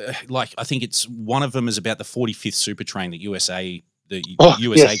like, I think it's one of them is about the 45th Super Train that the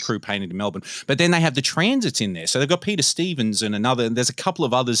USA crew painted in Melbourne. But then they have the transits in there. So they've got Peter Stevens and there's a couple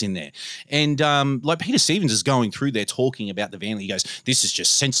of others in there. And like Peter Stevens is going through there talking about the van. He goes, this is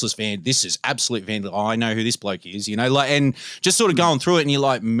just senseless van. This is absolute van. Oh, I know who this bloke is, you know, like, and just sort of going through it and you're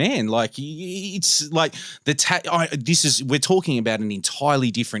like, man, like it's like we're talking about an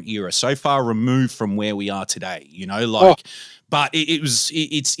entirely different era, so far removed from where we are today, you know, like, but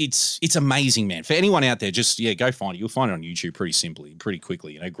it's amazing, man. For anyone out there, just go find it. You'll find it on YouTube pretty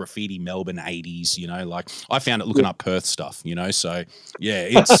quickly. You know, graffiti Melbourne 80s. You know, like I found it looking up Perth stuff. You know, so yeah,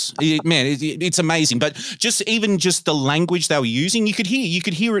 it's amazing. But just the language they were using, you could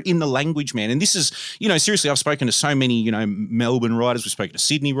hear it in the language, man. And this is, you know, seriously, I've spoken to so many, you know, Melbourne writers. We've spoken to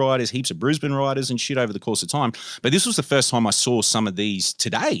Sydney writers, heaps of Brisbane writers and shit over the course of time. But this was the first time I saw some of these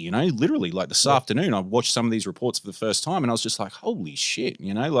today. You know, literally like this afternoon, I watched some of these reports for the first time, and I was just like, holy shit,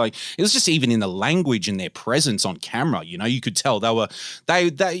 you know, like it was just even in the language and their presence on camera, you know, you could tell they were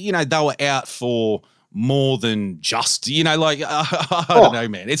out for more than just, you know, like I don't know,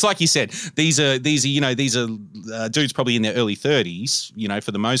 man. It's like you said, these are dudes probably in their early 30s, you know,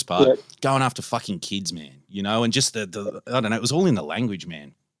 for the most part, going after fucking kids, man, you know, and just the I don't know, it was all in the language,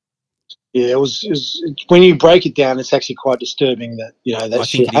 man. Yeah, it was when you break it down, it's actually quite disturbing that, you know, that I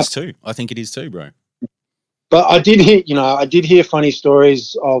think it is too, bro. But I did hear funny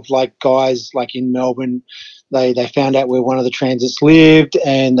stories of like guys like in Melbourne, they found out where one of the transits lived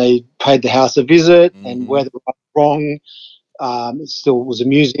and they paid the house a visit, and whether right or wrong, it still was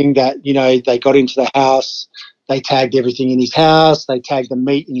amusing that, you know, they got into the house, they tagged everything in his house, they tagged the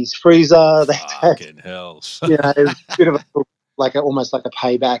meat in his freezer. Fucking hell. You know, it was a bit of almost like a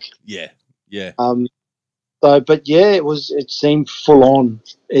payback. Yeah. So, but yeah, it seemed full on.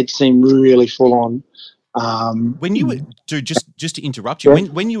 It seemed really full on. When you were, dude, just to interrupt you,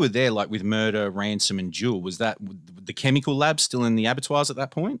 when you were there, like with Murder, Ransom, and Jewel, was that the chemical lab still in the abattoirs at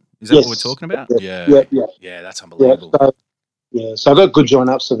that point? Is that what we're talking about? Yeah, that's unbelievable. So I got good join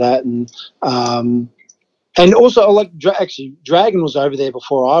ups to that, and also like Dragon was over there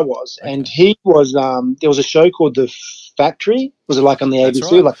before I was, and he was. There was a show called The Factory. Was it like on the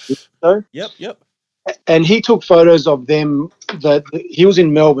ABC? Right. Like show? Yep. And he took photos of them. He was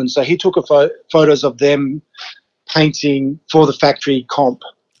in Melbourne, so he took photos of them painting for the Factory comp.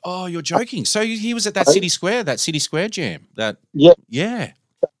 Oh, you're joking! So he was at that City Square jam. Yeah.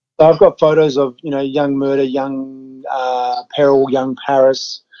 So I've got photos of, you know, young Murder, young Peril, young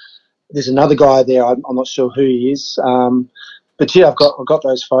Paris. There's another guy there. I'm not sure who he is. But yeah, I've got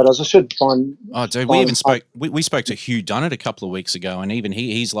those photos. I should find. Oh, dude, we spoke to Hugh Dunnett a couple of weeks ago, and even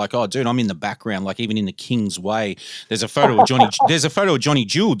he's like, oh, dude, I'm in the background, like even in the King's Way. There's a photo of Johnny. There's a photo of Johnny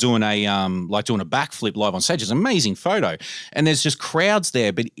Jewell doing a backflip live on stage. It's an amazing photo, and there's just crowds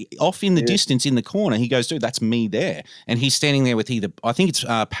there. But off in the distance, in the corner, he goes, dude, that's me there, and he's standing there with I think it's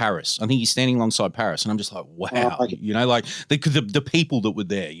Paris. I think he's standing alongside Paris, and I'm just like, wow, you know, like the people that were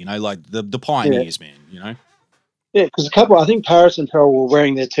there, you know, like the pioneers, man, you know. Yeah, because I think Paris and Peril were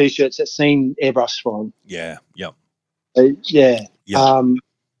wearing their T-shirts that seen Airbrush from. Yeah, yep. So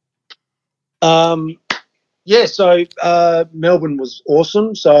Melbourne was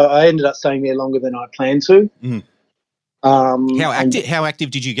awesome. So I ended up staying there longer than I planned to. Mm. How active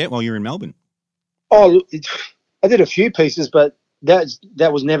did you get while you were in Melbourne? Oh, I did a few pieces, but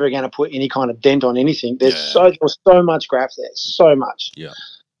that was never going to put any kind of dent on anything. There was so much graph there, so much. Yeah.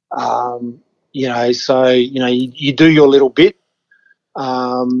 You know, so, you know, you do your little bit.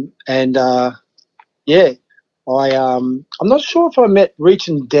 I'm not sure if I met Reach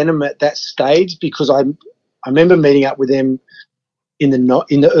and Denim at that stage, because I remember meeting up with them in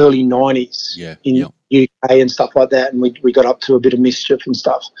the early 90s in UK and stuff like that, and we got up to a bit of mischief and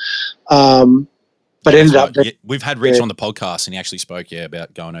stuff. but ended up. Yeah, we've had Rich on the podcast, and he actually spoke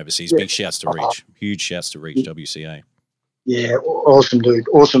about going overseas. Big shouts to Rich. Huge shouts to Rich, WCA. Yeah, awesome dude.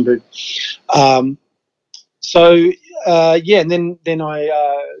 And then I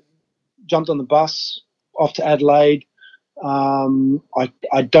jumped on the bus off to Adelaide. I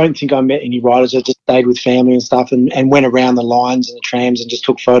don't think I met any riders. I just stayed with family and stuff, and went around the lines and the trams and just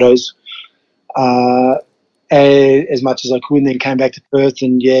took photos as much as I could, and then came back to Perth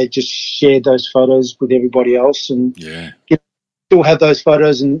and just shared those photos with everybody else. And still have those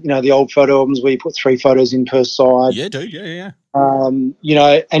photos, and the old photo albums where you put 3 photos in per side. Yeah, dude. Yeah. And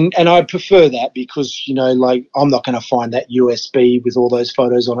I prefer that because like I'm not going to find that USB with all those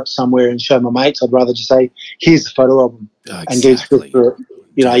photos on it somewhere and show my mates. I'd rather just say, here's the photo album, and do it through it.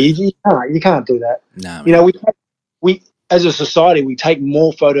 You can't do that. No, we as a society, we take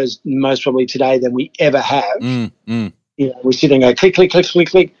more photos most probably today than we ever have. We sit and go click, click, click, click,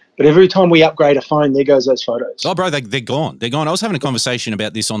 click. But every time we upgrade a phone, there goes those photos. Oh, bro, they're gone. They're gone. I was having a conversation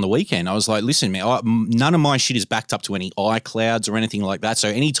about this on the weekend. I was like, listen, man, none of my shit is backed up to any iClouds or anything like that. So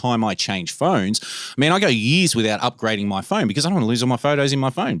anytime I change phones, I go years without upgrading my phone because I don't want to lose all my photos in my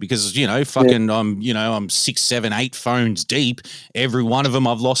phone because, I'm 6, 7, 8 phones deep. Every one of them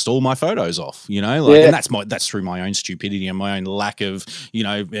I've lost all my photos off, and that's through my own stupidity and my own lack of,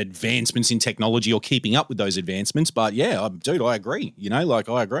 advancements in technology or keeping up with those advancements. But yeah, dude, I agree,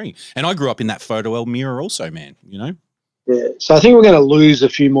 I agree. And I grew up in that photo album era also, man, Yeah. So I think we're going to lose a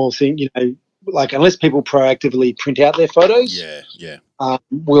few more things, like unless people proactively print out their photos. Yeah.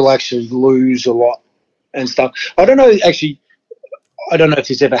 We'll actually lose a lot and stuff. I don't know if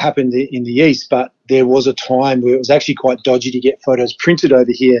this ever happened in the East, but there was a time where it was actually quite dodgy to get photos printed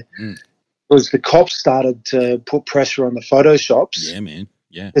over here. Because the cops started to put pressure on the photo shops. Yeah, man.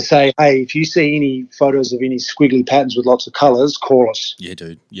 Yeah. To say, hey, if you see any photos of any squiggly patterns with lots of colours, call us. Yeah,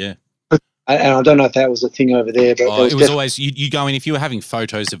 dude. Yeah. And I don't know if that was a thing over there, but it was always you go in if you were having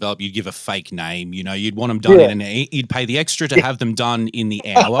photos developed, you'd give a fake name. You'd want them done you'd pay the extra to have them done in the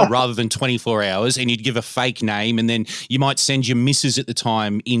hour rather than 24 hours, and you'd give a fake name, and then you might send your missus at the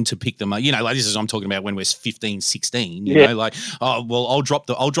time in to pick them up. Like this is I'm talking about when we're 15, 16. You know, like I'll drop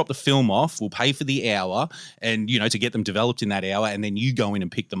the film off. We'll pay for the hour, and to get them developed in that hour, and then you go in and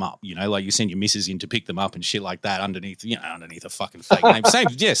pick them up. Like you send your missus in to pick them up and shit like that underneath a fucking fake name.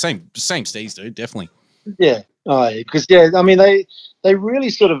 Same Steez, dude, definitely. Yeah, because they really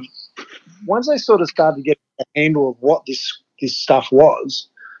sort of once they sort of started to get a handle of what this stuff was,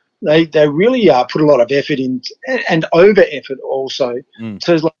 they really put a lot of effort in and over effort also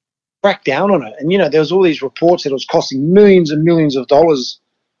to crack down on it. And there was all these reports that it was costing millions and millions of dollars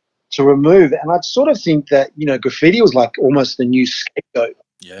to remove. And I sort of think that graffiti was like almost the new scapegoat.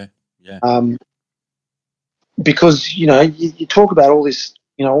 Yeah. Because you talk about all this.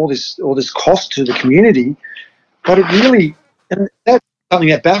 All this cost to the community, but it really, and that's something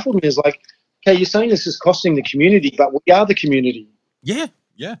that baffled me is like, okay, you're saying this is costing the community, but we are the community. Yeah.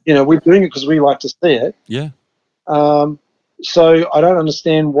 We're doing it because we like to see it. Yeah. So I don't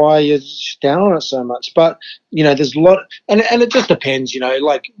understand why you're down on it so much, but there's a lot, and it just depends.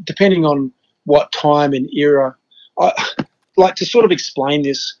 Like depending on what time and era. I like to sort of explain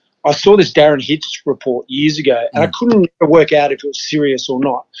this. I saw this Darren Hinch report years ago, and I couldn't work out if it was serious or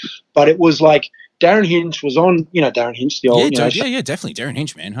not. But it was like Darren Hinch was on, Darren Hinch, the old, definitely Darren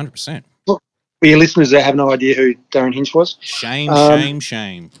Hinch, man, 100%. For your listeners that have no idea who Darren Hinch was, shame.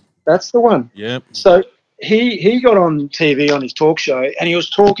 That's the one. Yep. So he got on TV on his talk show, and he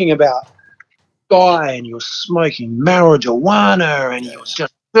was talking about guy, and he was smoking marijuana, and he was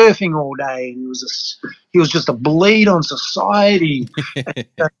just surfing all day, and he was just a bleed on society.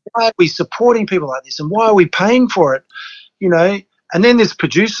 Why are we supporting people like this, and why are we paying for it? And then this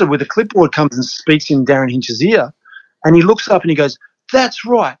producer with a clipboard comes and speaks in Darren Hinch's ear, and he looks up and he goes, "That's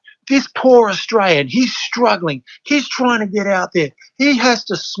right. This poor Australian, he's struggling. He's trying to get out there. He has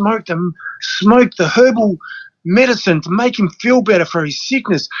to smoke the herbal medicine to make him feel better for his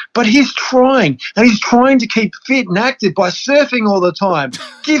sickness, but he's trying to keep fit and active by surfing all the time.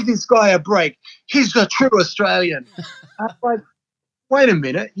 Give this guy a break. He's a true Australian." I'm like, wait a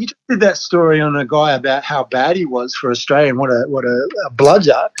minute, you just did that story on a guy about how bad he was for Australia and what a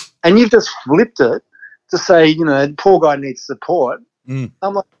bludger, and you've just flipped it to say, the poor guy needs support. I'm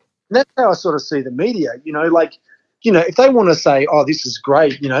like, that's how I sort of see the media, if they want to say, oh, this is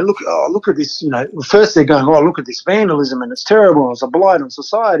great, look at this, first they're going, oh, look at this vandalism and it's terrible and it's a blight on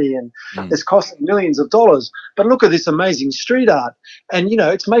society and it's costing millions of dollars. But look at this amazing street art and,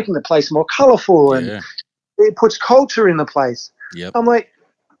 it's making the place more colourful and it puts culture in the place. Yep. I'm like,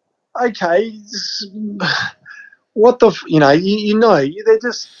 okay, what the they're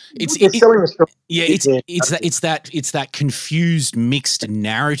just they're selling a story. Yeah, it's that confused, mixed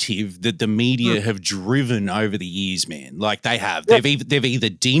narrative that the media have driven over the years, man. Like they've either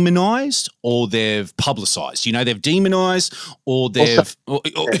demonized or they've publicized. They've demonized or they've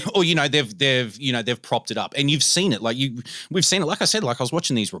they've propped it up, and you've seen it. We've seen it. Like I said, I was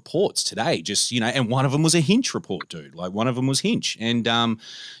watching these reports today, just and one of them was a Hinch report, dude. Like one of them was Hinch, and I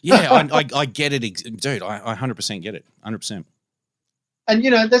get it, dude. I 100% get it, 100%.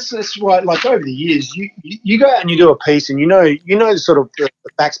 And that's right. Like over the years, you go out and you do a piece, and you know sort of the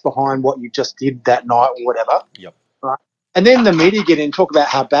facts behind what you just did that night or whatever. Yep. Right. And then the media get in and talk about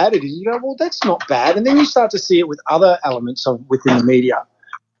how bad it is. You go, well, that's not bad. And then you start to see it with other elements within the media,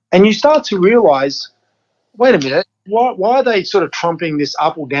 and you start to realise, wait a minute, why are they sort of trumping this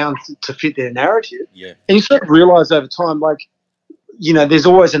up or down to fit their narrative? Yeah. And you sort of realise over time, there's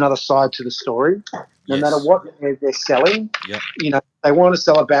always another side to the story. No matter what they're selling, they want to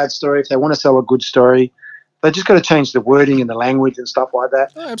sell a bad story. If they want to sell a good story, they just got to change the wording and the language and stuff like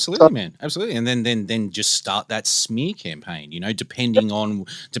that. Oh, absolutely, man, absolutely. And then just start that smear campaign. Depending on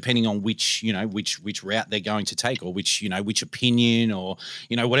which which route they're going to take, or which opinion, or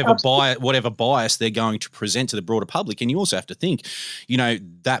whatever bias they're going to present to the broader public. And you also have to think,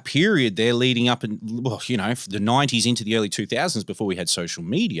 that period there leading up and the 90s into the early 2000s before we had social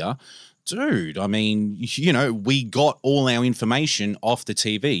media. Dude, I mean, we got all our information off the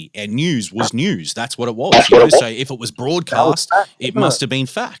TV, and news was news. That's what it was. So if it was broadcast, it must have been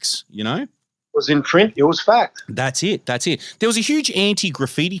facts, It was in print, it was fact. That's it. There was a huge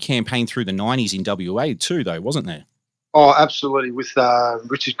anti-graffiti campaign through the 90s in WA too, though, wasn't there? Oh, absolutely, with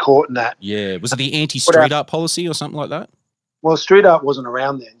Richard Court and that. Yeah, was it the anti-street art policy or something like that? Well, street art wasn't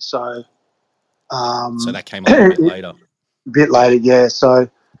around then, so... so that came a bit later. A bit later, yeah, so...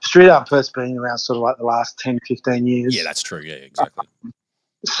 Street art first been around sort of like the last 10, 15 years. Yeah, that's true. Yeah, exactly.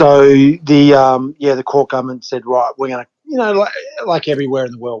 So the court government said, right, we're going to, like everywhere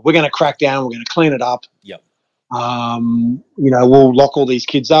in the world, we're going to crack down, we're going to clean it up. Yep. We'll lock all these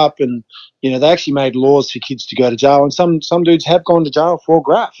kids up, and they actually made laws for kids to go to jail, and some dudes have gone to jail for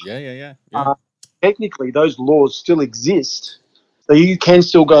graff. Yeah. Technically, those laws still exist, so you can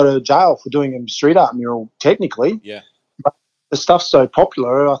still go to jail for doing a street art mural. Technically, yeah. The stuff's so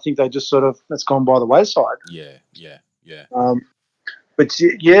popular, I think they just sort of, that's gone by the wayside. Yeah. But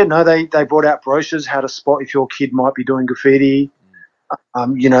they brought out brochures, how to spot if your kid might be doing graffiti.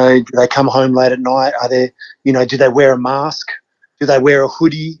 Do they come home late at night? Are they, do they wear a mask? Do they wear a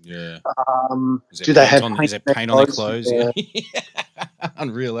hoodie? Yeah. Do they have is there paint on their clothes? Yeah.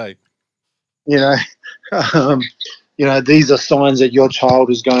 Unreal, eh? These are signs that your child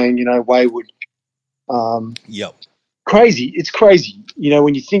is going, wayward. Yep. Crazy. It's crazy,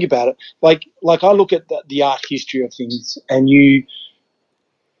 when you think about it. Like I look at the art history of things, and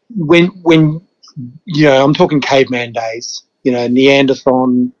when I'm talking caveman days,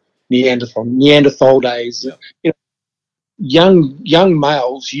 Neanderthal days. Yep. Young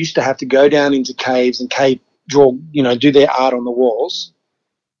males used to have to go down into caves and draw, do their art on the walls.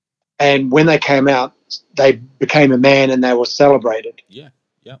 And when they came out, they became a man and they were celebrated. Yeah.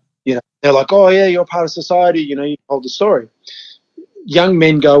 They're like, oh, yeah, you're part of society, you told the story. Young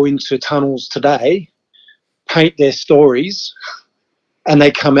men go into tunnels today, paint their stories, and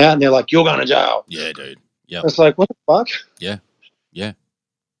they come out and they're like, you're going to jail. Yeah, dude. Yeah. It's like, what the fuck? Yeah.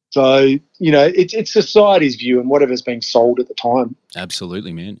 So, it's society's view and whatever's being sold at the time.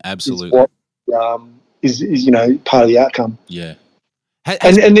 Absolutely, man. Absolutely. Is what is part of the outcome. Yeah.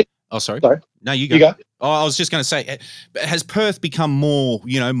 Sorry. No, you go. Oh, I was just going to say, has Perth become more,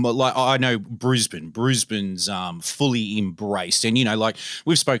 like I know Brisbane's fully embraced, and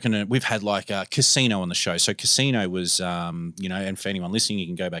we've had like a Casino on the show. So Casino was, and for anyone listening, you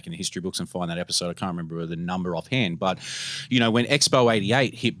can go back in the history books and find that episode. I can't remember the number offhand, but when Expo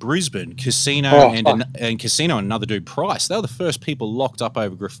 '88 hit Brisbane, Casino and Casino and another dude, Price, they were the first people locked up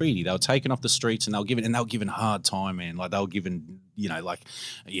over graffiti. They were taken off the streets and they were given a hard time, man. Like they were given, I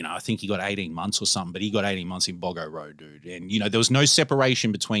think he got 18 months or something, but he got 18 months in Boggo Road, dude. And, there was no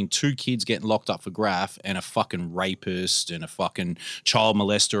separation between two kids getting locked up for graff and a fucking rapist and a fucking child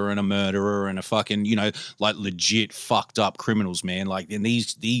molester and a murderer and a fucking, legit fucked up criminals, man. Like, and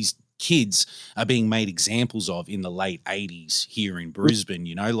these kids are being made examples of in the late 80s here in Brisbane,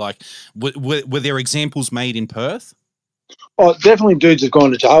 were there examples made in Perth? Oh, definitely dudes have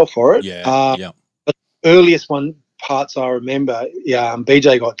gone to jail for it. Yeah. But the earliest parts I remember,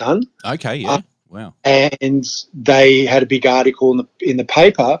 BJ got done. Okay, yeah. Wow. And they had a big article in the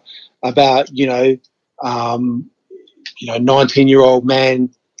paper about 19-year-old man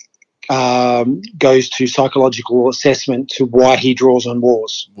goes to psychological assessment to why he draws on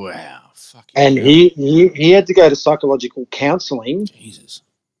walls. Wow. Fucking And hell. he had to go to psychological counselling Jesus.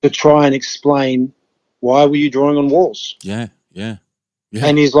 to try and explain, why were you drawing on walls? Yeah.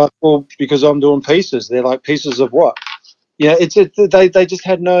 And he's like, well, because I'm doing pieces. They're like, pieces of what? Yeah, they just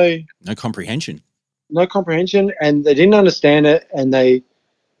had no comprehension. No comprehension, and they didn't understand it, and they,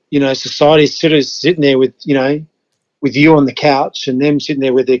 society's sort of sitting there with you on the couch and them sitting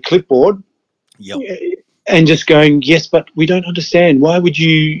there with their clipboard. Yep. And just going, yes, but we don't understand. Why would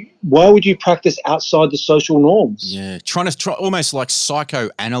you practice outside the social norms? Yeah, trying to almost like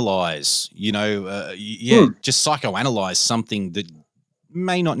psychoanalyze, just psychoanalyze something that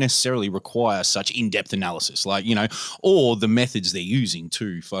may not necessarily require such in-depth analysis, like, or the methods they're using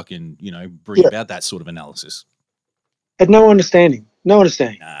to fucking, bring about that sort of analysis. Had no understanding. No. No.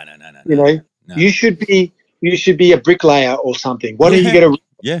 You should be a bricklayer or something. Why don't you get a?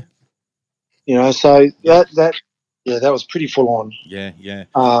 Yeah. So that was pretty full on. Yeah.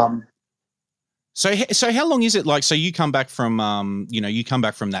 So how long is it like? So you come back from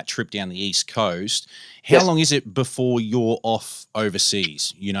that trip down the East Coast. How long is it before you're off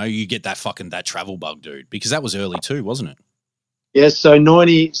overseas? You get that travel bug, dude, because that was early too, wasn't it? Yeah. So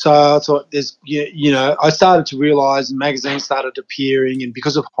 90. So I thought I started to realise magazines started appearing, and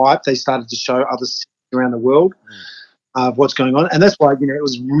because of hype, they started to show other cities around the world of what's going on, and that's why it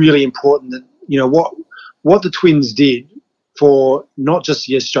was really important that what the Twins did for not just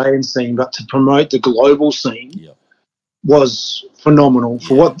the Australian scene, but to promote the global scene was phenomenal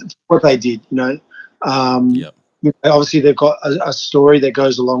for what they did. Obviously they've got a story that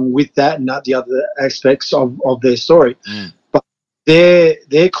goes along with that, and not the other aspects of their story. But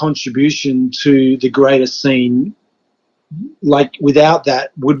their contribution to the greater scene, like without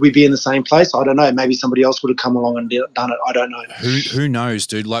that, would we be in the same place? I don't know. Maybe somebody else would have come along and done it. I don't know. Who knows,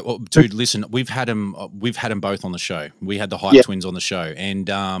 dude? Like, well, dude, listen, we've had them both on the show. We had the Hype Twins on the show, and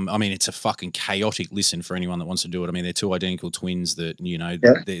I mean, it's a fucking chaotic listen for anyone that wants to do it. I mean, they're two identical twins that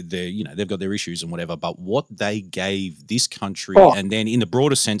they've got their issues and whatever. But what they gave this country, and then in the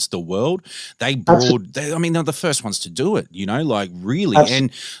broader sense, the world, they're the first ones to do it. Like really,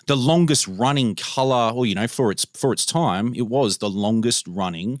 and the longest running color, or for its time. It was the longest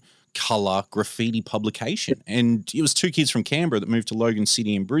running colour graffiti publication, and it was two kids from Canberra that moved to Logan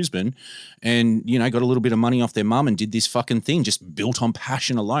City in Brisbane, and got a little bit of money off their mum and did this fucking thing just built on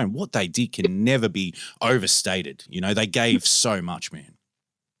passion alone. What they did can never be overstated. They gave so much, man.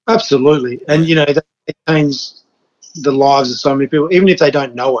 Absolutely, and they changed the lives of so many people, even if they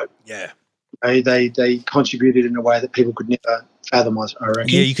don't know it. Yeah, they contributed in a way that people could never fathom, I reckon.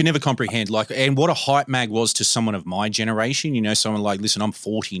 Yeah, you can never comprehend. And what a hype mag was to someone of my generation, someone like, listen, I'm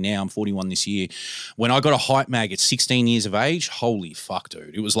 40 now, I'm 41 this year. When I got a hype mag at 16 years of age, holy fuck,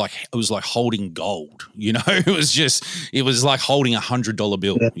 dude. It was like holding gold, It was like holding $100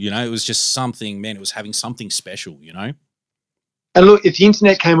 bill, It was just something, man, it was having something special, And look, if the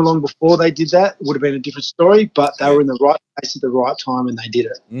internet came along before they did that, it would have been a different story, but they were in the right place at the right time and they did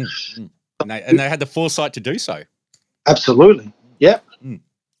it. And they had the foresight to do so. Absolutely. Yep.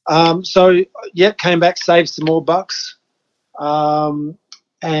 Came back, saved some more bucks. And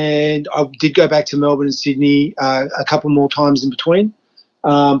I did go back to Melbourne and Sydney a couple more times in between.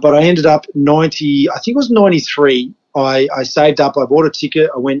 But I ended up 90, I think it was 93. I saved up, I bought a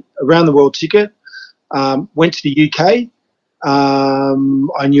ticket, I went around the world ticket, went to the UK.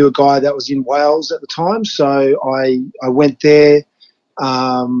 I knew a guy that was in Wales at the time, so I went there.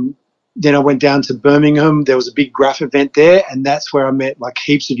 Then I went down to Birmingham. There was a big graph event there, and that's where I met like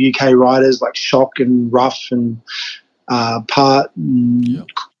heaps of UK writers like Shock and Ruff and Part and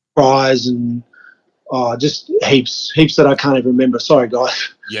Cries and just heaps that I can't even remember. Sorry,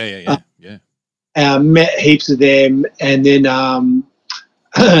 guys. Yeah. Met heaps of them, and then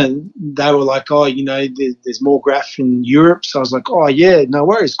they were like, there's more graph in Europe. So I was like, oh, yeah, no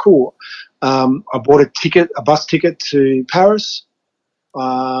worries, cool. I bought a bus ticket to Paris.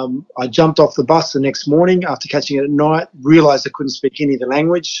 I jumped off the bus the next morning after catching it at night, realised I couldn't speak any of the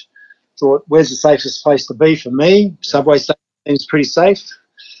language, thought, where's the safest place to be for me? Subway station seems pretty safe.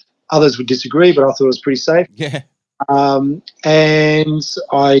 Others would disagree, but I thought it was pretty safe. Yeah. And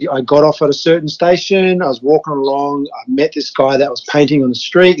I got off at a certain station. I was walking along. I met this guy that was painting on the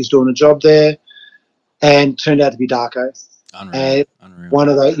street. He's doing a job there, and turned out to be Darko. Unreal. One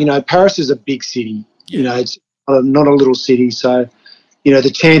of those, Paris is a big city. Yeah. It's not a little city. So,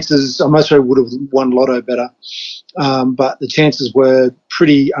 the chances, I most probably would have won Lotto better, but the chances were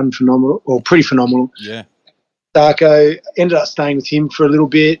pretty phenomenal. Yeah. Darko, ended up staying with him for a little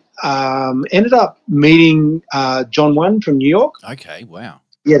bit, ended up meeting John One from New York. Okay, wow.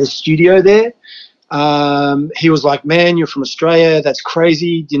 He had a studio there. He was like, man, you're from Australia. That's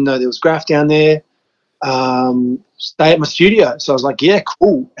crazy. Didn't know there was graft down there. Stay at my studio. So I was like, yeah,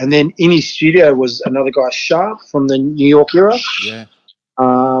 cool. And then in his studio was another guy, Sharp, from the New York era. Yeah.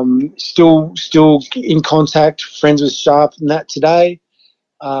 Still in contact, friends with Sharp and that today.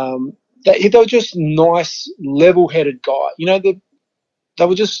 They were just nice, level-headed guys. You know, they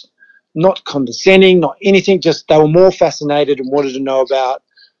were just not condescending, not anything. Just they were more fascinated and wanted to know about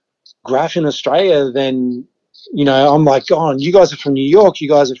graph in Australia than, you know, I'm like, oh, you guys are from New York. You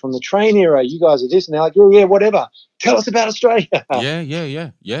guys are from the train era. You guys are this. And they're like, oh, yeah, whatever. Tell us about Australia. Yeah.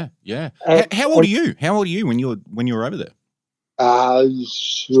 How old are you? How old are you when you were over there?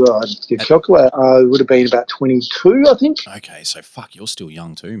 The calculator would have been about 22, I think. Okay, so fuck, you're still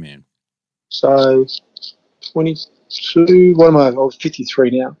young too, man. So 22. What am I? I was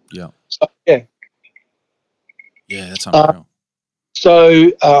 53 now. Yeah. So, yeah. Yeah, that's unreal.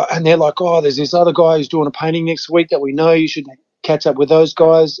 And they're like, oh, there's this other guy who's doing a painting next week that we know. You should catch up with those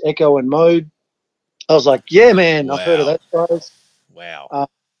guys, Echo and Mode. I was like, yeah, man, Wow. I've heard of those guys. Wow.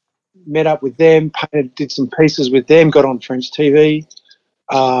 Met up with them, painted, did some pieces with them, got on French TV.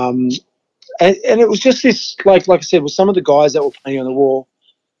 And it was just this, like I said, with some of the guys that were painting on the wall,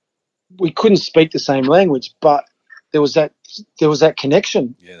 we couldn't speak the same language, but there was that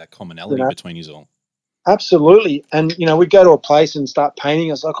connection. Yeah, that commonality between you all. Absolutely. And, you know, we'd go to a place and start painting.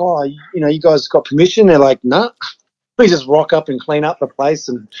 I was like, oh, you know, you guys got permission? They're like, nah. We just rock up and clean up the place.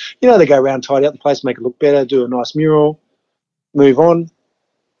 And, you know, they go around, tidy up the place, make it look better, do a nice mural, move on.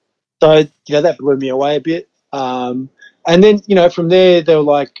 So, you know, that blew me away a bit. And then, you know, from there, they were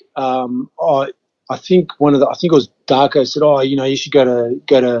like, I think it was Darko said, oh, you know, you should go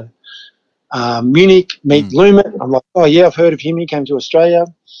to Munich, meet Lumet. I'm like, oh, yeah, I've heard of him. He came to Australia.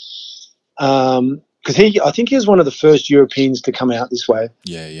 Because I think he was one of the first Europeans to come out this way.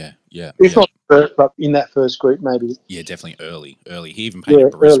 Yeah. If not first, but in that first group, maybe. Yeah, definitely early. He even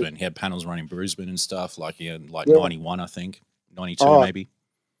painted Brisbane. Early. He had panels running Brisbane and stuff. Like he had 91, I think, 92 maybe.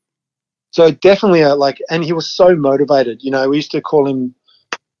 So definitely, and he was so motivated. You know, we used to call him,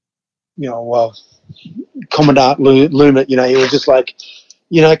 you know, well, Commandant Lumet. You know, he was just like,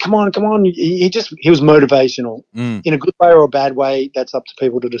 you know, come on. He was motivational in a good way or a bad way. That's up to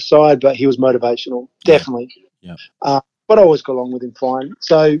people to decide. But he was motivational, definitely. Yeah. But I always got along with him fine.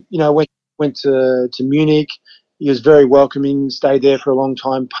 So, you know, went to Munich. He was very welcoming. Stayed there for a long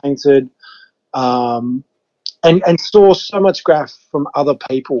time. Painted, and saw so much graph from other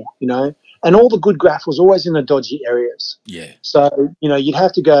people. You know, and all the good graph was always in the dodgy areas. Yeah. So, you know, you'd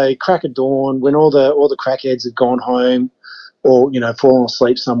have to go crack of dawn when all the crackheads had gone home, or, you know, fallen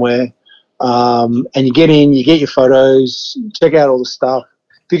asleep somewhere. And you get in, you get your photos, check out all the stuff,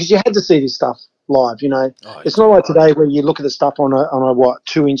 because you had to see this stuff live, you know. It's not like today where you look at the stuff on a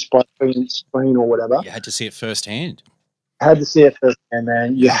 2-inch by 3-inch screen or whatever. You had to see it firsthand. Had to see it firsthand,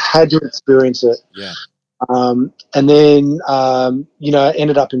 man. You had to experience it. Yeah. And then, you know,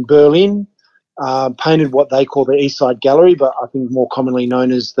 ended up in Berlin, painted what they call the East Side Gallery, but I think more commonly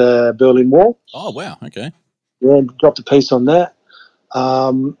known as the Berlin Wall. Oh, wow. Okay. Yeah, dropped a piece on that.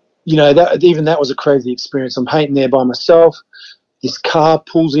 You know, that was a crazy experience. I'm painting there by myself. This car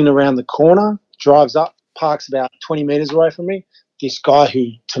pulls in around the corner, drives up, parks about 20 metres away from me. This guy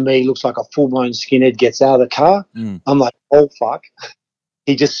who, to me, looks like a full-blown skinhead gets out of the car. I'm like, oh, fuck.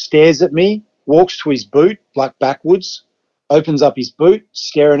 He just stares at me, walks to his boot, like backwards, opens up his boot,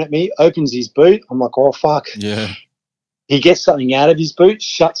 staring at me, opens his boot. I'm like, oh, fuck. Yeah. He gets something out of his boot,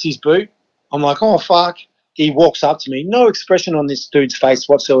 shuts his boot. I'm like, oh, fuck. He walks up to me, no expression on this dude's face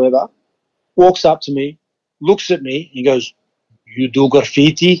whatsoever, walks up to me, looks at me, he goes, you do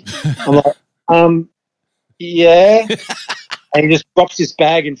graffiti? I'm like, yeah. And he just drops this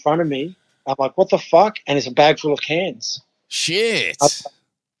bag in front of me. I'm like, what the fuck? And it's a bag full of cans. Shit.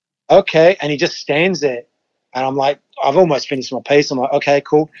 Okay. And he just stands there. And I'm like, I've almost finished my piece. I'm like, okay,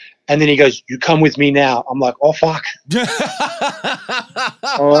 cool. And then he goes, you come with me now. I'm like, oh, fuck. You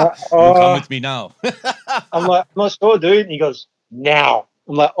come with me now. I'm like, I'm not sure, dude. And he goes, now.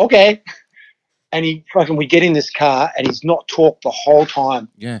 I'm like, okay. And we get in this car and he's not talked the whole time.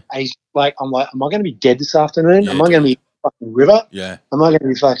 Yeah. And he's like, I'm like, am I going to be dead this afternoon? Yeah, am I going to be fucking river? Yeah. Am I going to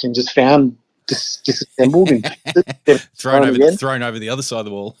be fucking just found disassembled and thrown over the other side of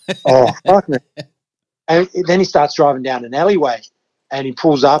the wall? Oh, fuck me. And then he starts driving down an alleyway and he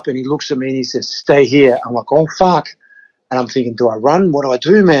pulls up and he looks at me and he says, stay here. I'm like, oh, fuck. And I'm thinking, do I run? What do I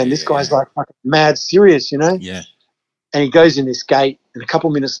do, man? This guy's like fucking mad serious, you know? Yeah. And he goes in this gate and a couple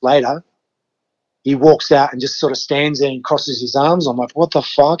minutes later, he walks out and just sort of stands there and crosses his arms. I'm like, what the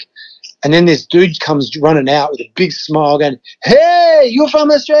fuck? And then this dude comes running out with a big smile going, hey! hey, you're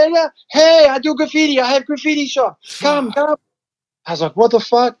from Australia? Hey, I do graffiti. I have graffiti shop. Come. I was like, what the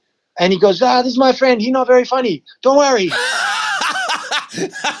fuck? And he goes, this is my friend. He's not very funny. Don't worry.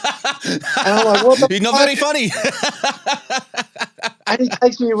 And I'm like, what the He's not fuck? very funny. And he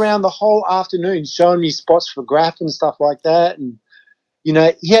takes me around the whole afternoon showing me spots for graph and stuff like that. And, you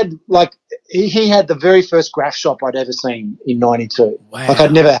know, he had the very first graph shop I'd ever seen in 92. Wow. Like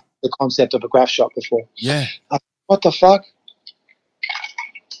I'd never had the concept of a graph shop before. Yeah. What the fuck?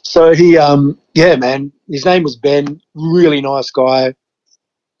 So he, man, his name was Ben, really nice guy.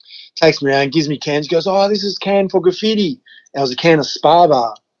 Takes me around, gives me cans, goes, this is can for graffiti. And it was a can of Spar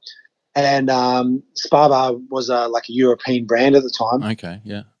Bar. And Spar Bar was like a European brand at the time. Okay,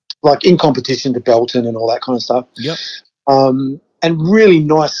 yeah. Like in competition to Belton and all that kind of stuff. Yep. And really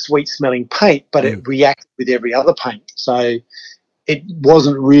nice, sweet-smelling paint, but it reacted with every other paint. So it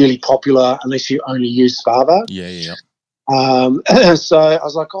wasn't really popular unless you only used Spar Bar. Yeah. So I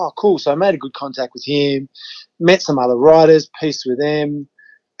was like, oh, cool. So I made a good contact with him, met some other writers, pieced with them,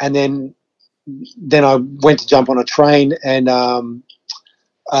 and then I went to jump on a train and I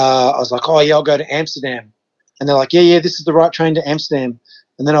was like, oh, yeah, I'll go to Amsterdam. And they're like, yeah, this is the right train to Amsterdam.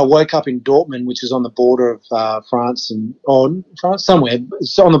 And then I woke up in Dortmund, which is on the border of France somewhere.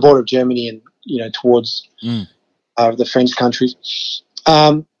 It's on the border of Germany and, you know, towards the French countries.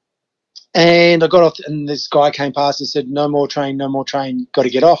 And I got off, and this guy came past and said, no more train, got to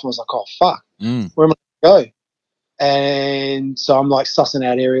get off. And I was like, oh, fuck, where am I going to go? And so I'm like sussing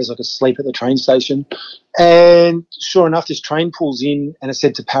out areas I could sleep at the train station. And sure enough, this train pulls in and it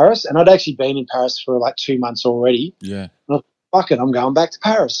said to Paris. And I'd actually been in Paris for like 2 months already. Yeah. And I was like, fuck it, I'm going back to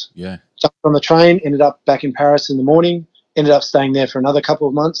Paris. Yeah. Jumped on the train, ended up back in Paris in the morning, ended up staying there for another couple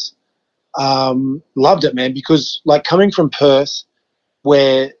of months. Loved it, man, because like coming from Perth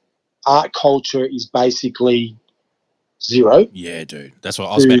where art culture is basically zero. Yeah, dude. That's what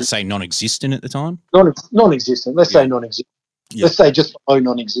I was about to say, non-existent at the time. Non-existent. Let's say non-existent. Yeah. Let's say just below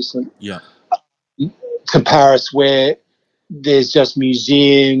non-existent. Yeah. To Paris, where there's just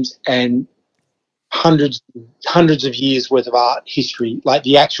museums and hundreds of years worth of art history, like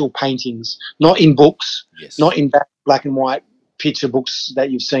the actual paintings, not in books, not in black and white picture books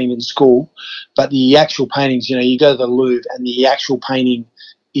that you've seen in school, but the actual paintings. You know, you go to the Louvre and the actual painting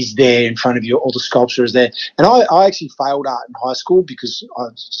is there in front of you, all the sculpture is there. And I actually failed art in high school because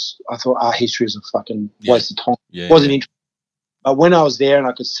I thought art history was a fucking waste of time. Yeah, Wasn't interesting. But when I was there and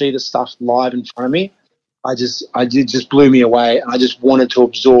I could see the stuff live in front of me, it just blew me away. And I just wanted to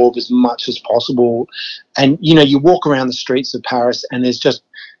absorb as much as possible. And, you know, you walk around the streets of Paris and there's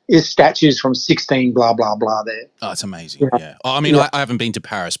statues from 16 blah, blah, blah there. Oh, it's amazing. Yeah. I mean, I haven't been to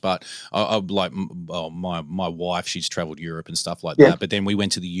Paris, but my wife, she's traveled Europe and stuff like that. But then we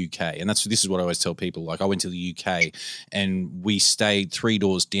went to the UK, and this is what I always tell people. Like, I went to the UK and we stayed 3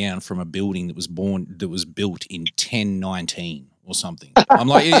 doors down from a building that was built in 1019 or something. I'm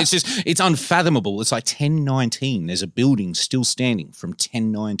like, it's unfathomable. It's like 1019. There's a building still standing from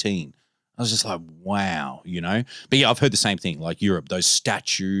 1019. I was just like, wow, you know. But yeah, I've heard the same thing. Like Europe, those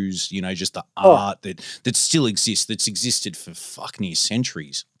statues, you know, just the art that still exists, that's existed for near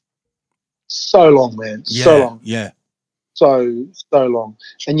centuries. So long, man. Yeah, so long. Yeah. So long.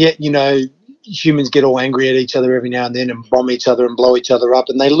 And yet, you know, humans get all angry at each other every now and then and bomb each other and blow each other up,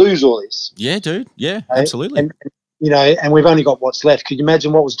 and they lose all this. Yeah, dude. Yeah, absolutely. And you know, and we've only got what's left. Could you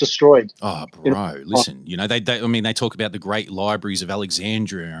imagine what was destroyed? Oh, bro, listen, you know, they talk about the great libraries of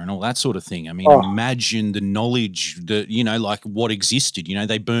Alexandria and all that sort of thing. I mean, imagine the knowledge that, you know, like what existed. You know,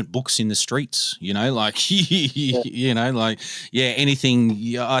 they burnt books in the streets, you know, like, you know, like,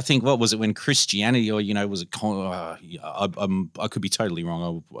 anything. I think, what was it, when Christianity, or, you know, was it, I could be totally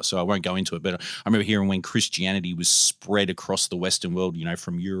wrong, so I won't go into it, but I remember hearing when Christianity was spread across the Western world, you know,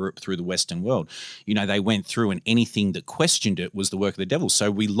 from Europe through the Western world, you know, they went through, and anything that questioned it was the work of the devil.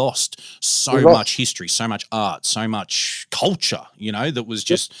 So we lost much history, so much art, so much culture, you know, that was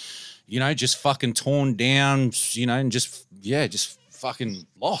just, you know, just fucking torn down, you know, and just fucking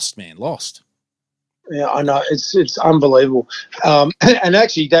lost, man, lost. Yeah, I know. It's unbelievable. And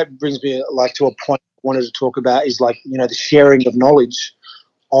actually that brings me like to a point I wanted to talk about is like, you know, the sharing of knowledge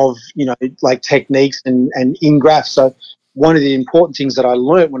of, you know, like techniques and in graphs. So one of the important things that I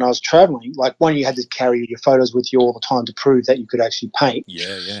learned when I was traveling, like one, you had to carry your photos with you all the time to prove that you could actually paint.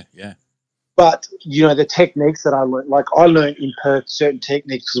 Yeah. But, you know, the techniques that I learned, like I learned in Perth certain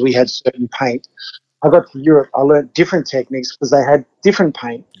techniques because we had certain paint. I got to Europe, I learned different techniques because they had different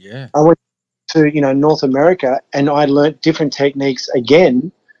paint. Yeah. I went to, you know, North America and I learned different techniques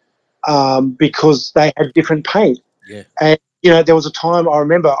again because they had different paint. Yeah. And, you know, there was a time I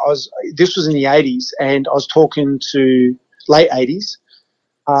remember this was in the 80s, and I was talking to late 80s,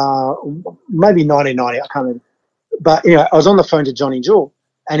 maybe 1990, I can't remember. But, I was on the phone to Johnny Jewell,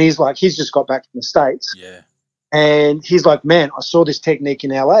 and he's just got back from the States. Yeah. And he's like, man, I saw this technique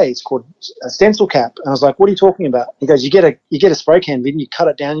in LA. It's called a stencil cap. And I was like, what are you talking about? He goes, you get a spray can, you cut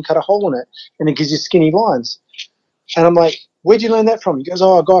it down, you cut a hole in it, and it gives you skinny lines. And I'm like, where'd you learn that from? He goes,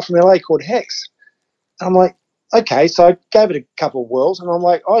 a guy from LA called Hex. And I'm like, okay. So I gave it a couple of whirls, and I'm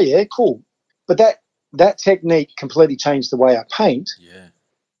like, oh, yeah, cool. But that technique completely changed the way I paint. Yeah.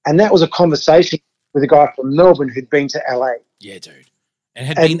 And that was a conversation with a guy from Melbourne who'd been to LA. Yeah, dude.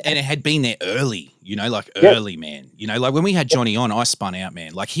 And it had been there early, early, man. Like when we had Johnny on, I spun out,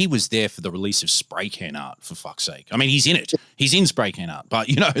 man. Like he was there for the release of Spray Can Art, for fuck's sake. I mean, he's in it. He's in Spray Can Art, but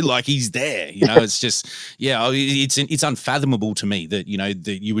like he's there. It's just, it's unfathomable to me that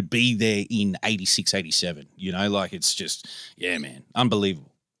that you would be there in 86, 87. Like it's just, yeah, man,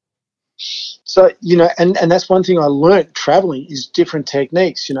 unbelievable. So, and that's one thing I learned traveling is different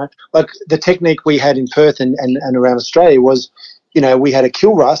techniques. Like the technique we had in Perth and around Australia was, we had a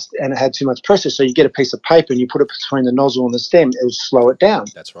kill rust and it had too much pressure. So you get a piece of paper and you put it between the nozzle and the stem, it would slow it down.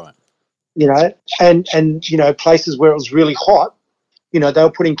 That's right. And places where it was really hot, they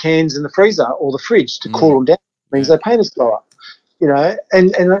were putting cans in the freezer or the fridge to cool them down. It means they painted slower,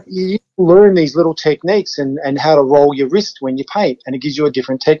 and you learn these little techniques and how to roll your wrist when you paint, and it gives you a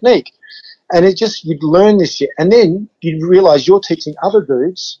different technique. And you'd learn this shit. And then you'd realize you're teaching other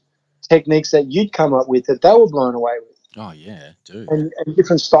dudes techniques that you'd come up with that they were blown away with. Oh yeah, dude. And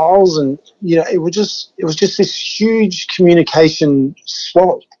different styles, and it was just this huge communication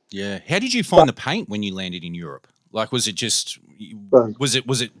swallow. Yeah. How did you find the paint when you landed in Europe? Like, was it just was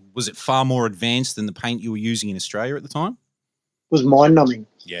it far more advanced than the paint you were using in Australia at the time? It was mind numbing.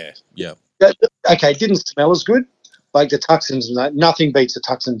 Yeah. Yeah. Okay, it didn't smell as good. Like the Tucson's, nothing beats the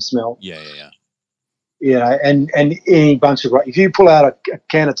Tucson smell. Yeah. And any bunch of, if you pull out a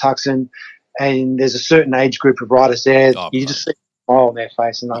can of Tucson and there's a certain age group of writers there, you just see a smile on their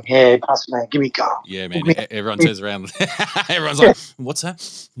face and like, hey, pass man, give me a car. Yeah, man. Everyone says around, everyone's like, what's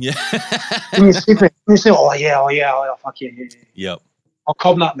that? Yeah. And you say, oh, fuck yeah. Yep. Oh,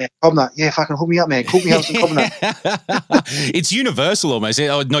 cob nut, man. Cob nut. Yeah, fucking hook me up, man. Hook me up with some cob nut. It's universal almost.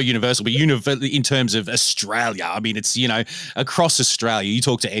 Oh, not universal, but in terms of Australia. I mean, it's, across Australia, you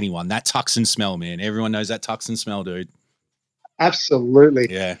talk to anyone, that Tucson smell, man. Everyone knows that Tucson smell, dude. Absolutely.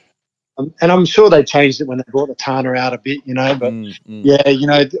 Yeah. And I'm sure they changed it when they brought the Tana out a bit, but yeah,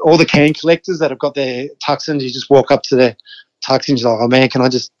 all the can collectors that have got their Tucsons, you just walk up to their Tucsons, you're like, oh man, can I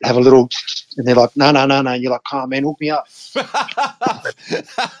just have a little, and they're like, no. You're like, come on, man, hook me up. It's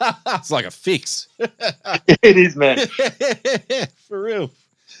like a fix. It is, man. For real.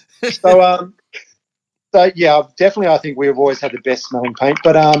 So yeah, definitely I think we've always had the best smelling paint.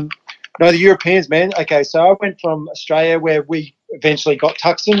 But no, the Europeans, man. Okay, so I went from Australia where we eventually got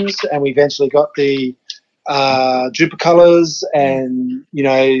Tucsons and we eventually got the Drupa colours and,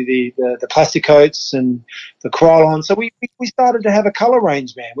 the plastic coats and the Krylon. So we started to have a colour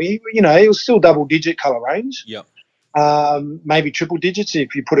range, man. It was still double-digit colour range. Yep. Maybe triple digits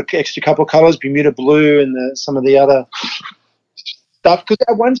if you put an extra couple of colours, Bermuda blue and some of the other stuff. Because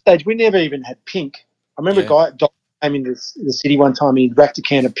at one stage we never even had pink. I remember a guy came into the city one time and he racked a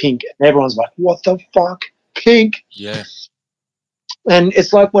can of pink and everyone's like, what the fuck? Pink? Yeah. And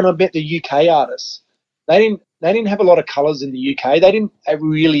it's like when I met the UK artists. They didn't have a lot of colours in the UK. They didn't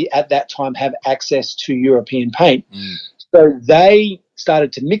really at that time have access to European paint. So they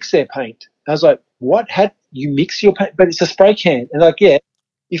started to mix their paint. I was like, what? How you mix your paint? But it's a spray can. And like, yeah,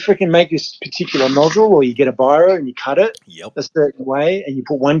 you freaking make this particular nozzle or you get a biro and you cut it a certain way and you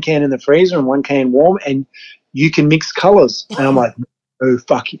put one can in the freezer and one can warm and you can mix colours. And I'm like, oh,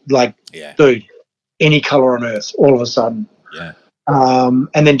 fuck. Like, dude, any colour on earth all of a sudden. Yeah.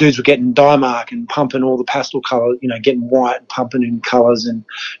 And then dudes were getting Dymark and pumping all the pastel colour, getting white and pumping in colours, and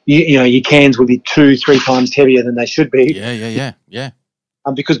your cans would be 2-3 times heavier than they should be. Yeah.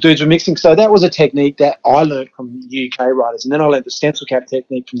 Because dudes were mixing. So that was a technique that I learned from UK writers, and then I learned the stencil cap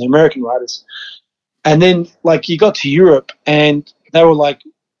technique from the American writers. And then, like, you got to Europe, and they were like,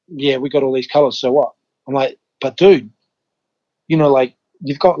 "Yeah, we got all these colours. So what?" I'm like, "But dude, like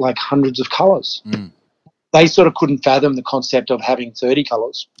you've got like hundreds of colours." They sort of couldn't fathom the concept of having 30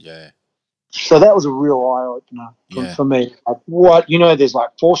 colours. Yeah. So that was a real eye-opener for me. Like, what? There's like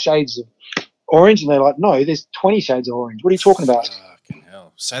 4 shades of orange, and they're like, no, there's 20 shades of orange. What are you talking about? Fucking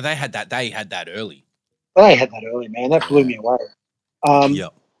hell. So they had that early. They had that early, man. That blew me away.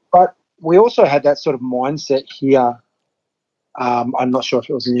 But we also had that sort of mindset here. I'm not sure if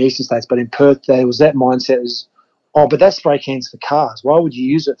it was in the eastern states, but in Perth, there was that mindset is, but that spray can's for cars. Why would you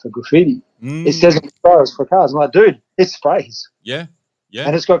use it for graffiti? It says on the tires for cars. I'm like, dude, it sprays. Yeah. Yeah.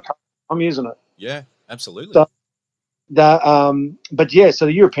 And it's got. I'm using it. Yeah. Absolutely. So but yeah, so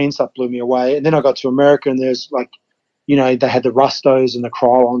the European stuff blew me away, and then I got to America, and there's like, you know, they had the Rustos and the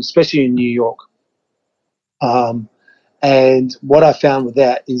Krylons, especially in New York. And what I found with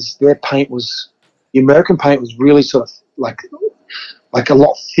that is their paint was, the American paint was really sort of like a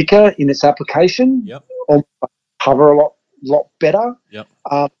lot thicker in its application. Yep. Or cover a lot better. Yep.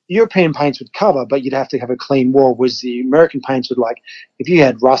 European paints would cover, but you'd have to have a clean wall. Whereas the American paints would, like, if you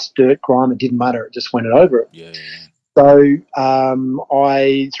had rust, dirt, grime, it didn't matter. It just went over it. Yeah. So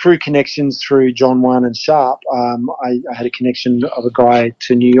I, through connections through John One and Sharp, I had a connection of a guy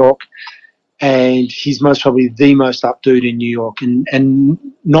to New York, and he's most probably the most up dude in New York, and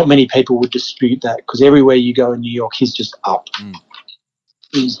not many people would dispute that, because everywhere you go in New York, he's just up.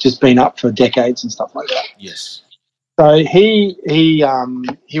 He's just been up for decades and stuff like that. Yes. So he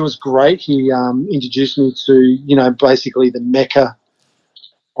was great. He introduced me to, you know, basically the mecca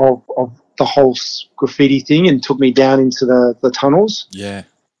of the whole graffiti thing, and took me down into the tunnels. Yeah.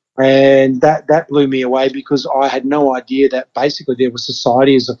 And that blew me away, because I had no idea that basically there were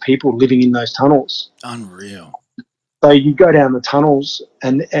societies of people living in those tunnels. Unreal. So you go down the tunnels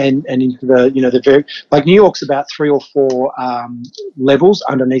and into the, you know, the very, like, New York's about 3 or 4 levels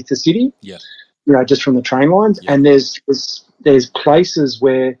underneath the city. Yeah. You know, just from the train lines. Yeah. And there's places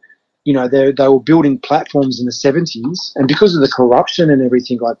where, you know, they were building platforms in the 70s, and because of the corruption and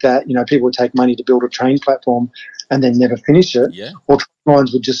everything like that, you know, people would take money to build a train platform and then never finish it. Yeah. Or train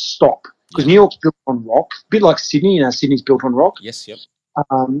lines would just stop, because New York's built on rock, a bit like Sydney. You know, Sydney's built on rock. Yes. Yep.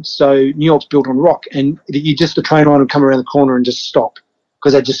 So New York's built on rock, and the train line would come around the corner and just stop,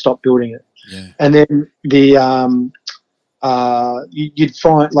 because they just stopped building it. Yeah. And then you'd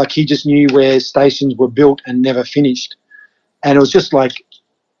find, like, he just knew where stations were built and never finished, and it was just like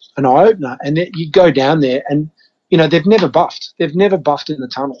an eye opener. And then you go down there, and, you know, they've never buffed in the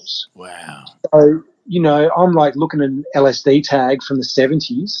tunnels. Wow. So, you know, I'm like looking at an LSD tag from the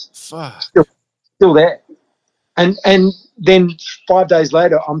 70s. Fuck. Still there. And then 5 days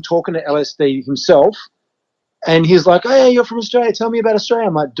later, I'm talking to LSD himself, and he's like, "Hey, you're from Australia. Tell me about Australia."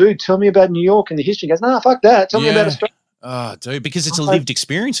 I'm like, "Dude, tell me about New York and the history." He goes, "Nah, fuck that. Tell me about Australia." Oh, dude, because it's a lived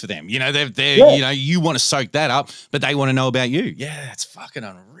experience for them. You know, they're Yeah. you know, you want to soak that up, but they want to know about you. Yeah, it's fucking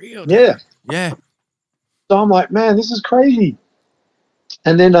unreal. Dude. Yeah. Yeah. So I'm like, man, this is crazy.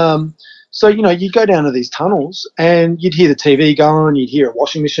 And then, so, you know, you go down to these tunnels, and you'd hear the TV going, you'd hear a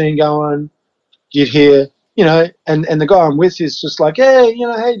washing machine going, you'd hear, you know, and the guy I'm with is just like, "Hey, you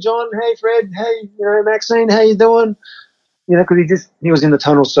know, hey, John, hey, Fred, hey, you know, Maxine, how you doing?" You know, because he was in the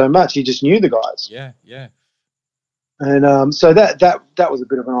tunnels so much, he just knew the guys. Yeah. Yeah. And so that was a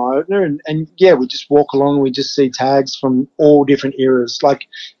bit of an eye opener, and yeah, we just walk along, and we just see tags from all different eras. Like,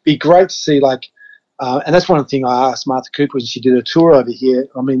 be great to see, like, and that's one thing I asked Martha Cooper when she did a tour over here.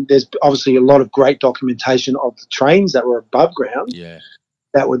 I mean, there's obviously a lot of great documentation of the trains that were above ground, Yeah.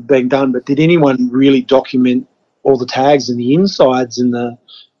 that were being done, but did anyone really document all the tags and the insides and the,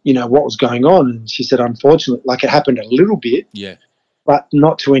 you know, what was going on? And she said, unfortunately, like, it happened a little bit, Yeah. but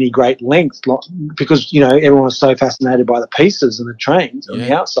not to any great length, because, you know, everyone was so fascinated by the pieces and the trains on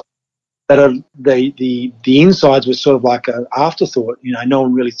the outside, that the insides were sort of like an afterthought. You know, no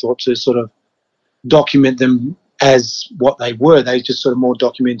one really thought to sort of document them as what they were. They just sort of more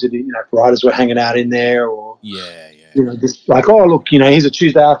documented, you know, if riders were hanging out in there, or you know, just like, "Oh, look, you know, here's a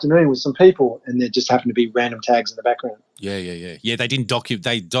Tuesday afternoon with some people," and there just happened to be random tags in the background. Yeah, they didn't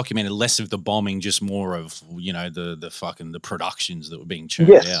they documented less of the bombing, just more of, you know, the fucking the productions that were being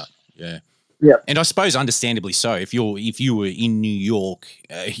churned out. Yeah. Yeah. And I suppose understandably so. If you were in New York,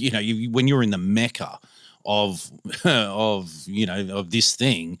 you know, when you're in the mecca of you know, of this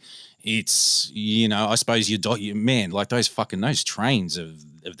thing, it's, you know, I suppose man, like those trains of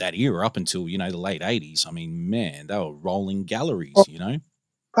that era up until, you know, the late 80s. I mean, man, they were rolling galleries, you know.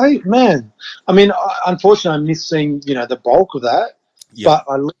 Hey, man. I mean, unfortunately, I missed seeing, you know, the bulk of that. Yeah.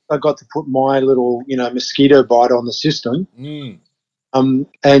 But I got to put my little, you know, mosquito bite on the system.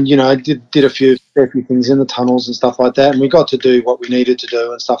 And, you know, I did a few things in the tunnels and stuff like that, and we got to do what we needed to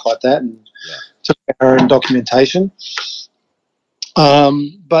do and stuff like that, and took our own documentation.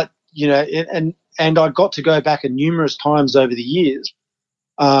 But, you know, and I got to go back numerous times over the years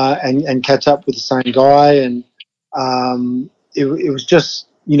and catch up with the same guy, and it was just,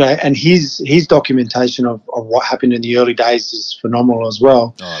 you know, and his documentation of what happened in the early days is phenomenal as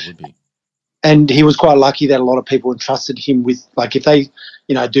well. Oh, it would be. And he was quite lucky that a lot of people entrusted him with, like, if they,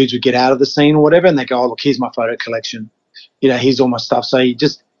 you know, dudes would get out of the scene or whatever, and they go, "Oh, look, here's my photo collection. You know, here's all my stuff." So he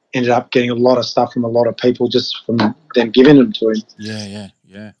just ended up getting a lot of stuff from a lot of people just from them giving them to him.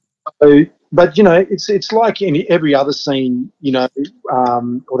 Yeah. So, but it's like in every other scene, or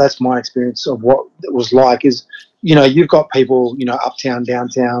that's my experience of what it was like. Is you've got people, uptown,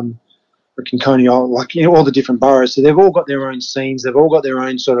 downtown, freaking Coney Island, like all the different boroughs. So they've all got their own scenes. They've all got their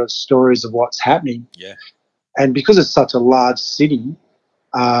own sort of stories of what's happening. Yeah. And because it's such a large city,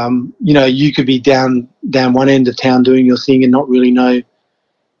 you could be down one end of town doing your thing and not really know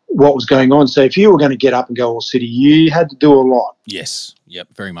what was going on. So if you were going to get up and go all city, you had to do a lot. Yes.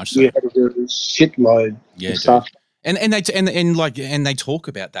 Yep. Very much so. You had to do a shitload of stuff. And they talk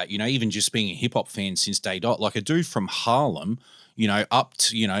about that, even just being a hip hop fan since day dot, like a dude from Harlem, up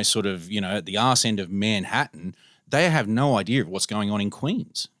to, sort of, at the arse end of Manhattan, they have no idea of what's going on in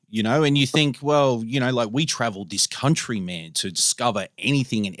Queens. And you think, well, like we traveled this country, man, to discover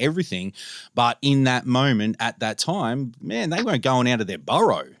anything and everything. But in that moment, at that time, man, they weren't going out of their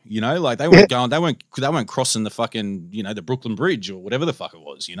borough, like they weren't going, they weren't crossing the fucking, the Brooklyn Bridge or whatever the fuck it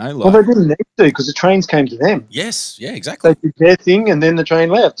was, like. Well, they didn't need to because the trains came to them. Yes. Yeah, exactly. They did their thing and then the train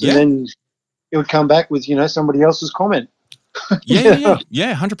left. And then it would come back with, somebody else's comment. Yeah,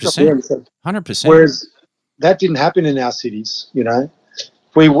 100%. 100%. Whereas that didn't happen in our cities,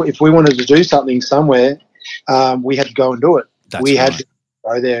 If we wanted to do something somewhere, we had to go and do it. We had to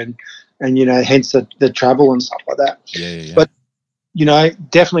go there and hence the travel and stuff like that. Yeah. But,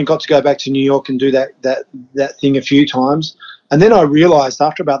 definitely got to go back to New York and do that thing a few times. And then I realised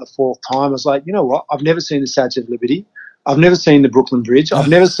after about the fourth time, I was like, you know what? I've never seen the Statue of Liberty. I've never seen the Brooklyn Bridge. I've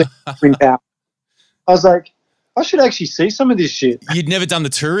never seen Twin Towers. I was like, I should actually see some of this shit. You'd never done the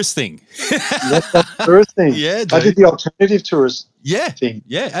tourist thing. Yes, that's the tourist thing. Yeah, dude. I did the alternative tourist thing.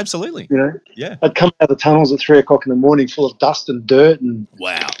 Yeah, absolutely. Yeah. I'd come out of the tunnels at 3 o'clock in the morning full of dust and dirt and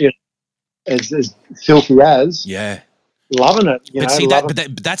as filthy as. Yeah. Loving it.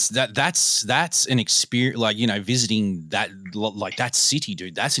 That's an experience, like, visiting that, like that city,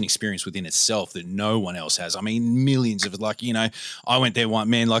 dude, that's an experience within itself that no one else has. I mean, millions of, like, I went there one,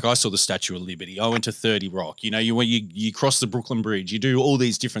 man, like I saw the Statue of Liberty. I went to 30 Rock, you cross the Brooklyn Bridge, you do all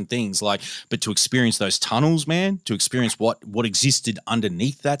these different things, like, but to experience those tunnels, man, to experience what existed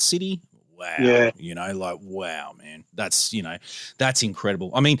underneath that city. Wow. Yeah. Wow, man. That's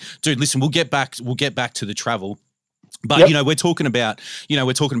incredible. I mean, dude, listen, we'll get back to the travel. But, we're talking about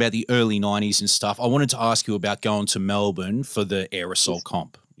the early 90s and stuff. I wanted to ask you about going to Melbourne for the aerosol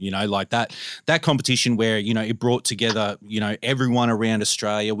comp, like that competition where, it brought together, everyone around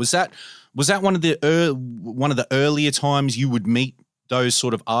Australia. Was that one of the earlier times you would meet those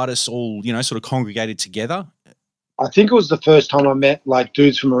sort of artists all, sort of congregated together? I think it was the first time I met like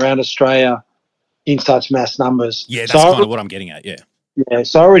dudes from around Australia in such mass numbers. Yeah, that's kind of what I'm getting at. Yeah. Yeah.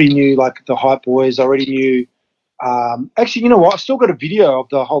 So I already knew like the Hype Boys. I already knew. Actually, you know what? I've still got a video of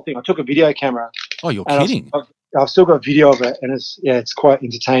the whole thing. I took a video camera. Oh, you're kidding! I've still got a video of it, and it's quite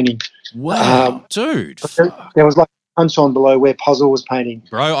entertaining. Wow, dude! There was like a punch on below where Puzzle was painting.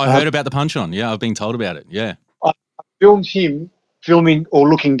 Bro, I heard about the punch on. Yeah, I've been told about it. Yeah, I filmed him filming or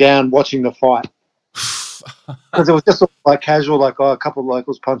looking down, watching the fight. Because it was just like casual, like a couple of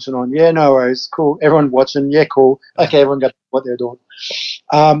locals punching on. Yeah, no worries, cool. Everyone watching. Yeah, cool. Okay, everyone got what they're doing.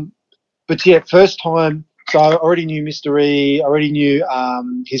 But yeah, first time. So I already knew Mr. E. I already knew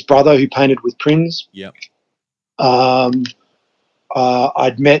his brother who painted with Prinz. Yep. I'd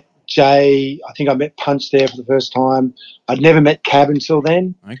met Jay. I think I met Punch there for the first time. I'd never met Cab until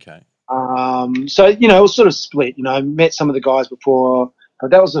then. Okay. So, it was sort of split. I met some of the guys before,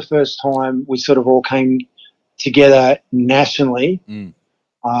 but that was the first time we sort of all came together nationally. Mm.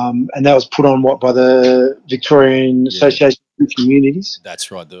 And that was put on by the Victorian Association of Communities.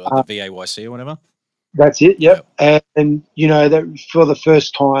 That's right, the VAYC or whatever. That's it, yep. And that for the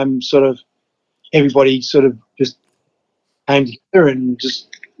first time, sort of everybody sort of just came together and just,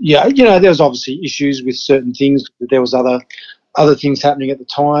 there was obviously issues with certain things. But there was other things happening at the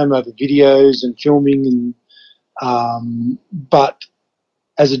time over videos and filming, and but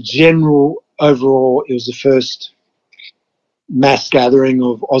as a general overall, it was the first mass gathering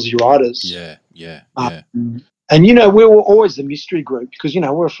of Aussie writers. Yeah. And, we were always the mystery group because,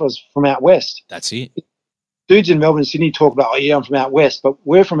 we're from out west. That's it. Dudes in Melbourne and Sydney talk about, I'm from out west, but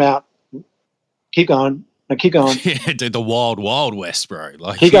we're from out. Keep going. No, keep going. Yeah, dude, the wild, wild west, bro.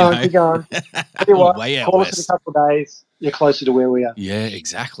 Like, keep going. Tell you what, way out call west. us in a couple of days. You're closer to where we are. Yeah,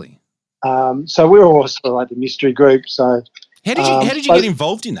 exactly. So we were always sort of like the mystery group. So how did you get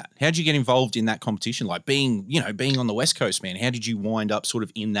involved in that? How did you get involved in that competition? Like being on the West Coast, man. How did you wind up sort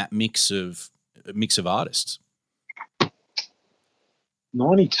of in that mix of artists?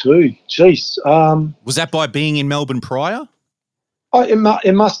 92. Jeez. Was that by being in Melbourne prior? Oh, it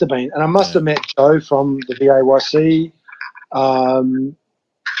must have been. And I must have met Joe from the VAYC.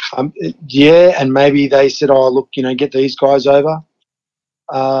 Yeah, and maybe they said, "Oh, look, get these guys over."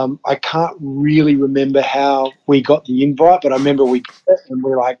 I can't really remember how we got the invite, but I remember we got it and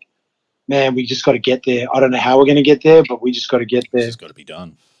we're like, "Man, we just got to get there. I don't know how we're going to get there, but we just got to get there. It's just got to be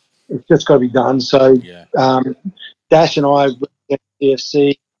done." It's just got to be done." So, Yeah. Dash and I went to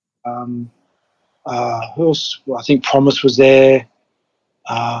TFC. Who else? Well, I think Promise was there.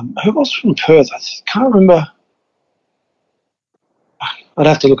 Who else from Perth? I can't remember. I'd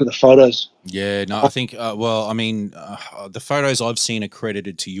have to look at the photos. Yeah, no, I think, the photos I've seen are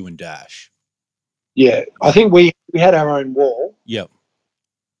credited to you and Dash. Yeah, I think we had our own wall. Yep.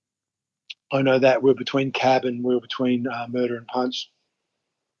 I know that we were between Cab and we were between Murder and Punch.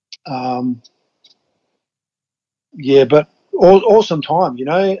 Yeah, but awesome time,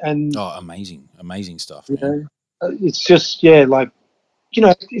 and amazing stuff, you man. it's just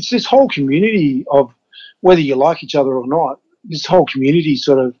it's this whole community of whether you like each other or not. This whole community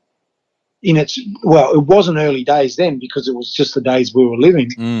sort of it wasn't early days then because it was just the days we were living.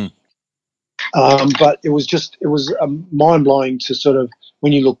 Mm. But it was mind blowing to sort of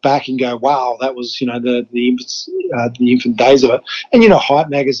when you look back and go, wow, that was the infant days of it. And Hype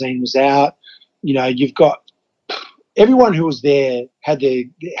magazine was out. You've got everyone who was there had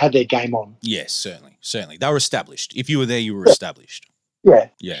their game on. Yes, certainly. They were established. If you were there, you were established. Yeah.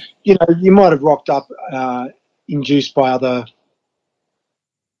 Yeah. You might have rocked up induced by other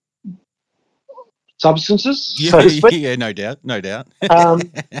substances, so to speak. Yeah, no doubt.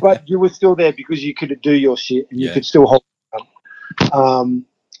 But you were still there because you could do your shit and you could still hold on.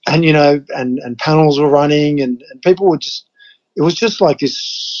 And panels were running and people were it was just like this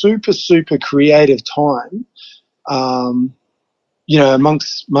super, super creative time,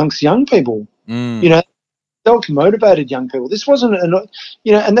 amongst young people, self-motivated young people. This wasn't,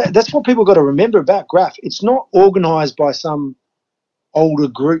 and that's what people got to remember about Graph. It's not organised by some older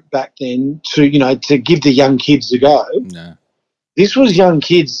group back then to give the young kids a go. No. This was young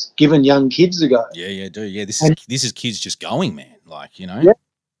kids giving young kids a go. Yeah, dude. Yeah, this is kids just going, man. Yeah.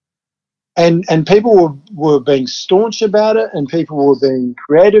 And people were being staunch about it, and people were being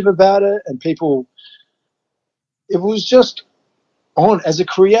creative about it, and it was just on as a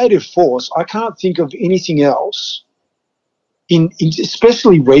creative force. I can't think of anything else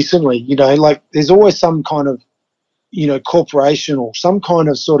especially recently, there's always some kind of, corporation or some kind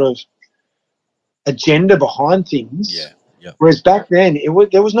of sort of agenda behind things. Yeah. Yeah. Whereas back then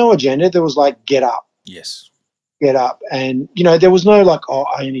there was no agenda. There was like, get up. Yes. Get up. And, there was no like, oh,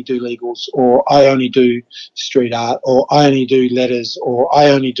 I only do legals, or I only do street art, or I only do letters, or I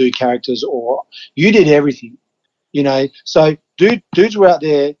only do characters, or you did everything, So dudes were out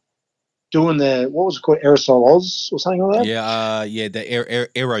there doing what was it called, Aerosol Oz or something like that? Yeah, the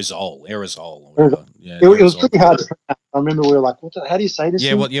aerosol. Yeah, it was pretty hard to pronounce. I remember we were like, how do you say this?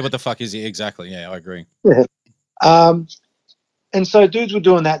 Yeah, what the fuck is it exactly? Yeah, I agree. Yeah. And so dudes were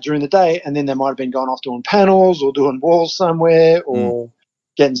doing that during the day, and then they might have been going off doing panels or doing walls somewhere or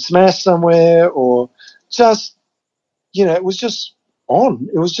getting smashed somewhere, or just, it was just on.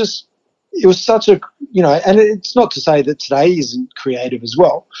 It was such a, and it's not to say that today isn't creative as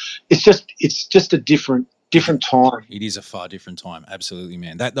well. It's just a different time. It is a far different time. Absolutely,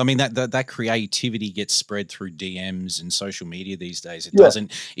 man. That creativity gets spread through DMs and social media these days.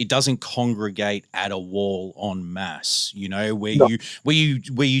 It doesn't congregate at a wall en masse, where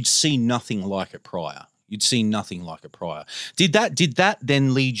you'd see nothing like it prior. You'd seen nothing like it prior. Did that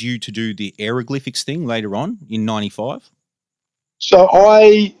then lead you to do the hieroglyphics thing later on in 95? So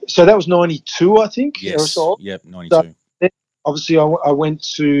that was 92, I think. Yes. Yep, 92. So obviously,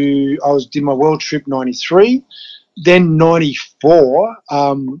 I did my world trip 93. Then 94,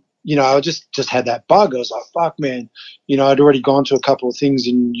 I just had that bug. I was like, fuck, man. I'd already gone to a couple of things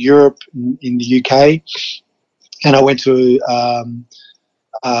in Europe, in the UK, and I went to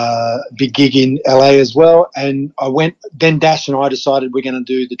a big gig in LA as well. And then Dash and I decided we're going to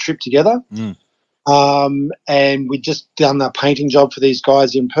do the trip together. And we'd just done that painting job for these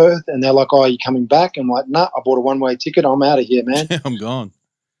guys in Perth, and they're like, oh, are you coming back? I'm like, nah, I bought a one-way ticket. I'm out of here, man. I'm gone.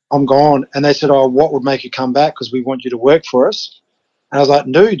 And they said, oh, what would make you come back? Because we want you to work for us. And I was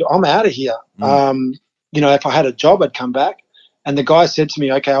like, dude, I'm out of here. If I had a job, I'd come back. And the guy said to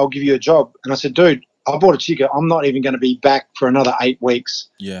me, okay, I'll give you a job. And I said, dude, I bought a ticket. I'm not even going to be back for another 8 weeks.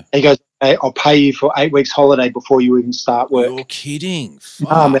 Yeah. And he goes, hey, I'll pay you for 8 weeks holiday before you even start work. You're kidding.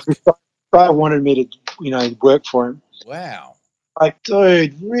 Fuck. Guy wanted me to, work for him. Wow. Like,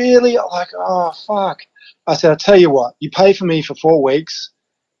 dude, really? Like, oh, fuck. I said, I'll tell you what, you pay for me for 4 weeks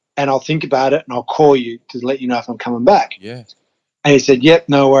and I'll think about it and I'll call you to let you know if I'm coming back. Yeah. And he said, yep,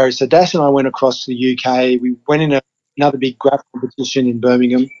 no worries. So Dash and I went across to the UK. We went in another big graph competition in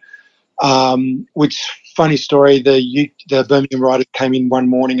Birmingham. Which, funny story, the Birmingham Riders came in one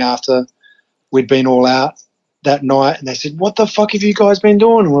morning after we'd been all out that night, and they said, "What the fuck have you guys been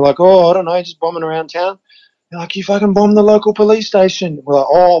doing?" And we're like, "Oh, I don't know, just bombing around town." They're like, "You fucking bombed the local police station." We're like,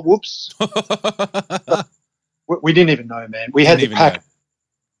 "Oh, whoops." We didn't even know, man. We had to pack.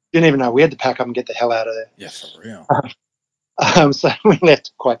 Didn't even know. We had to pack up and get the hell out of there. Yeah, for real. So we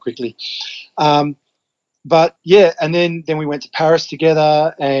left quite quickly. But yeah, and then we went to Paris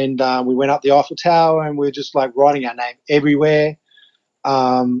together, and we went up the Eiffel Tower, and we were just like writing our name everywhere.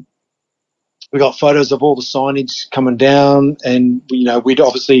 We got photos of all the signage coming down, and we'd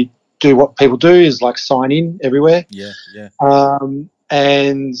obviously do what people do, is like sign in everywhere. Yeah, yeah.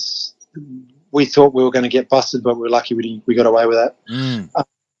 And we thought we were going to get busted, but we were lucky we got away with that.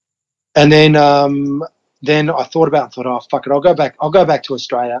 And then I thought, oh fuck it, I'll go back to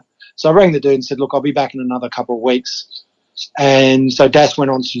Australia. So I rang the dude and said, look, I'll be back in another couple of weeks. And so Das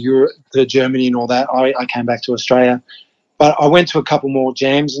went on to Europe, to Germany and all that. I came back to Australia, but I went to a couple more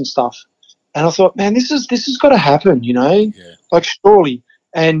jams and stuff. And I thought, man, this has got to happen, like surely.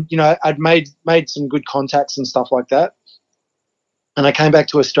 And, I'd made some good contacts and stuff like that. And I came back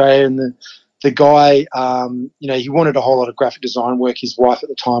to Australia, and the guy, he wanted a whole lot of graphic design work. His wife at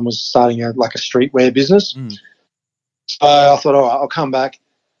the time was starting a streetwear business. So I thought, all right, I'll come back.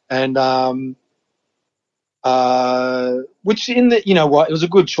 And which it was a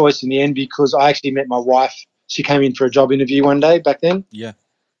good choice in the end, because I actually met my wife. She came in for a job interview one day back then. Yeah.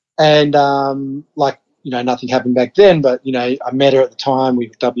 And nothing happened back then, but I met her at the time. We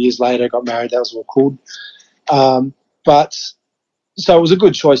hooked up years later, got married. That was all cool. But so it was a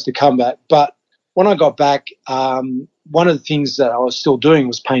good choice to come back. But when I got back, one of the things that I was still doing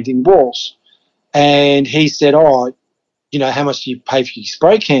was painting walls. And he said, "Oh, how much do you pay for your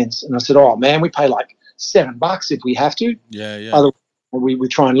spray cans?" And I said, "Oh man, we pay like $7 if we have to. Yeah, yeah. Otherwise, we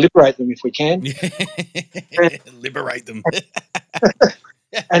try and liberate them if we can." Liberate them.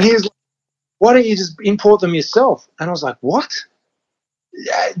 And he was like, "Why don't you just import them yourself?" And I was like, "What?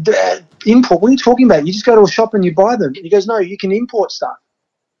 Import? What are you talking about? You just go to a shop and you buy them." And he goes, "No, you can import stuff."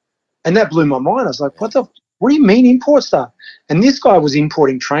 And that blew my mind. I was like, what do you mean import stuff? And this guy was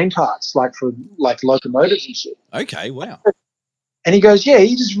importing train parts, for locomotives and shit. Okay, wow. And he goes, "Yeah,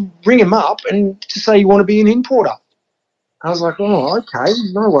 you just ring him up and just say you want to be an importer." I was like, "Oh, okay,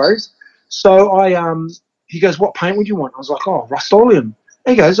 no worries." So he goes, "What paint would you want?" I was like, "Oh, Rust-Oleum."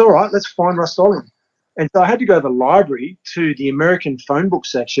 He goes, "All right, let's find Rust-Oleum." And so I had to go to the library, to the American phone book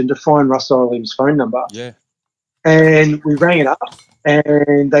section, to find Rust-Oleum's phone number. Yeah. And we rang it up,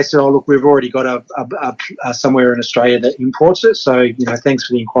 and they said, "Oh, look, we've already got a somewhere in Australia that imports it. So, thanks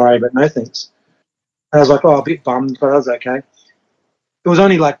for the inquiry, but no thanks." And I was like, "Oh, a bit bummed, but that was okay." It was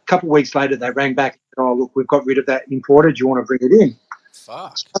only like a couple of weeks later they rang back and said, "Oh, look, we've got rid of that importer. Do you want to bring it in?"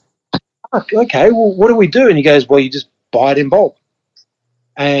 Fuck. Okay, well, what do we do? And he goes, "Well, you just buy it in bulk."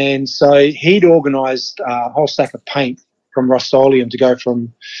 And so he'd organised a whole stack of paint from Rust-Oleum to go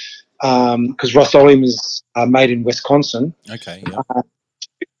from, because Rust-Oleum is made in Wisconsin. Okay, yeah.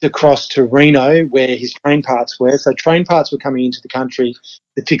 Across to Reno, where his train parts were. So train parts were coming into the country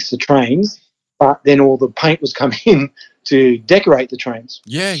to fix the trains, but then all the paint was coming in to decorate the trains.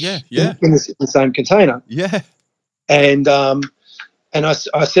 Yeah. In the same container. Yeah. And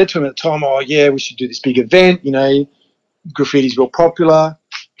I said to him at the time, "Oh, yeah, we should do this big event. Graffiti's real popular.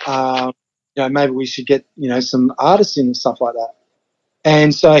 Maybe we should get, some artists in and stuff like that."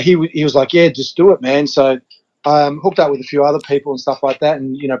 And so he was like, "Yeah, just do it, man." So hooked up with a few other people and stuff like that,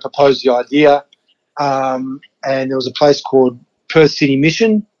 and, proposed the idea. And there was a place called Perth City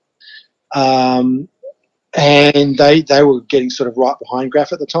Mission. And they were getting sort of right behind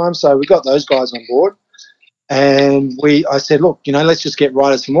Graph at the time. So we got those guys on board. And I said, "Look, let's just get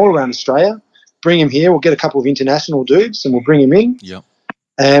writers from all around Australia, bring them here. We'll get a couple of international dudes and we'll bring them in. Yep.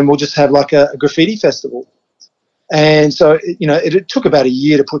 And we'll just have like a graffiti festival." And so, it took about a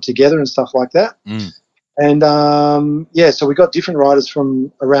year to put together and stuff like that. And, so we got different writers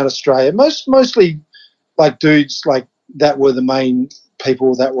from around Australia, mostly like dudes like that were the main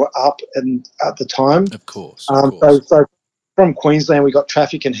people that were up and at the time. Of course. So from Queensland, we got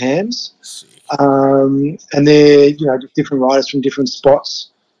Traffic and Hams. And they're, just different writers from different spots.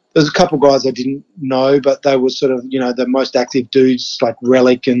 There's a couple of guys I didn't know, but they were sort of, the most active dudes like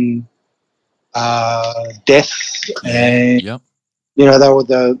Relic and Death. And, they were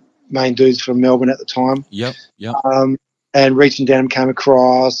the main dudes from Melbourne at the time. Yep. And Reach and Down came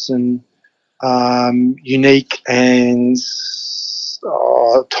across, and Unique and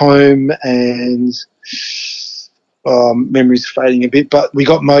Tome, and memories fading a bit. But we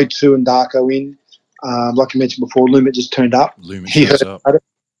got Mode 2 and Darko in. Like I mentioned before, Lumet just turned up. Lumet shows up. About it.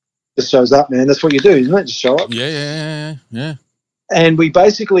 just shows up, man. That's what you do, isn't it? Just show up. Yeah. And we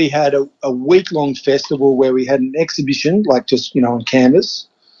basically had a week-long festival where we had an exhibition, like just, on canvas.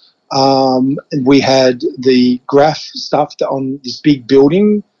 And we had the graph stuff on this big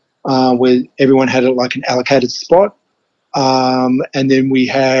building where everyone had like an allocated spot. And then we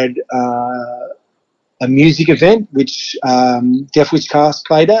had a music event, which Death Wish Cast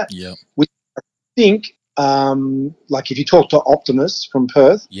played at. Yeah. Which I think, like if you talk to Optimus from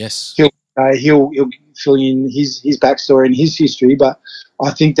Perth, Yes. He'll fill in his backstory and his history, but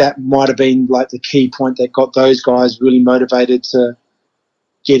I think that might have been like the key point that got those guys really motivated to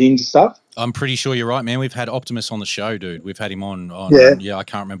get into stuff. I'm pretty sure you're right, man. We've had Optimus on the show, dude. We've had him on I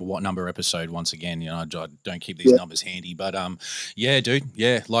can't remember what number episode once again. I don't keep these numbers handy. But dude.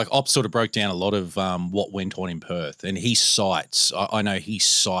 Yeah. Like Ops sort of broke down a lot of what went on in Perth. And he cites, I know he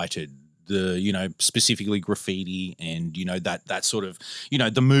cited the, specifically graffiti and, that sort of,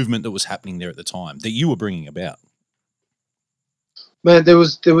 the movement that was happening there at the time that you were bringing about. Man, there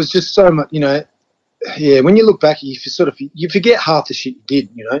was just so much, when you look back, you forget half the shit you did,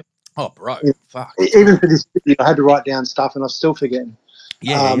 Oh, bro, fuck. Even for this, I had to write down stuff and I'm still forgetting.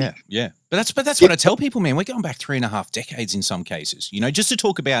 Yeah. But that's what I tell people, man. We're going back 3.5 decades in some cases, just to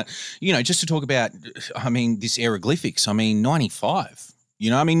talk about, I mean, this hieroglyphics. I mean, 95.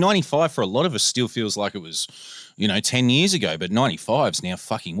 95 for a lot of us still feels like it was, 10 years ago, but 95's now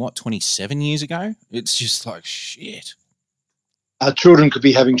fucking 27 years ago? It's just like, shit. Our children could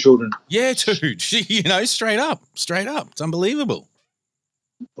be having children. Yeah, dude. Straight up. It's unbelievable.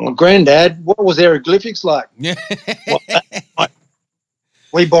 Well, Granddad, what was hieroglyphics like? Yeah.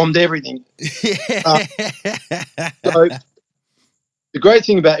 We bombed everything. Yeah. So the great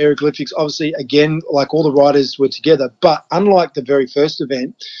thing about hieroglyphics, obviously, again, like all the writers were together, but unlike the very first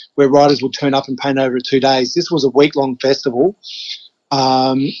event where writers would turn up and paint over 2 days, this was a week-long festival.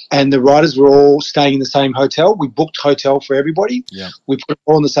 And the writers were all staying in the same hotel. We booked hotel for everybody. Yeah. We put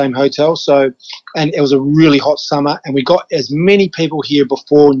all in the same hotel. And it was a really hot summer, and we got as many people here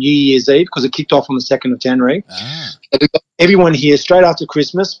before New Year's Eve because it kicked off on the 2nd of January. And we got everyone here straight after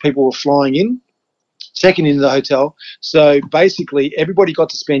Christmas. People were flying in, checking into the hotel. So basically, everybody got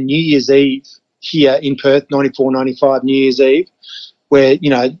to spend New Year's Eve here in Perth, 94, 95 New Year's Eve, where,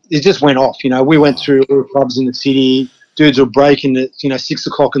 it just went off. We went through all the clubs in the city. Dudes were breaking at 6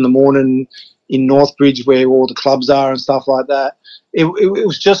 o'clock in the morning in Northbridge where all the clubs are and stuff like that. It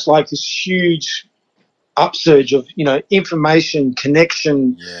was just like this huge upsurge of information,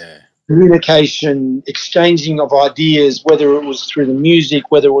 connection, communication, exchanging of ideas, whether it was through the music,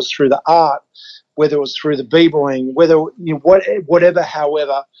 whether it was through the art, whether it was through the b-boying, whatever,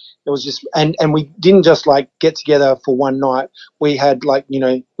 however. It was just, and we didn't just like get together for one night. We had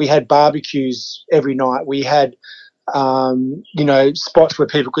we had barbecues every night. We had spots where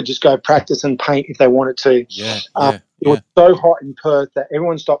people could just go practice and paint if they wanted to. It was so hot in Perth that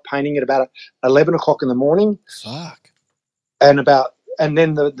everyone stopped painting at about 11 o'clock in the morning. Fuck. And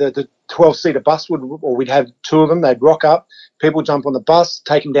then the 12-seater bus we'd have 2 of them. They'd rock up. People jump on the bus,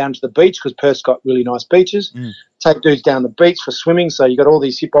 take them down to the beach because Perth's got really nice beaches. Take dudes down the beach for swimming. So you got all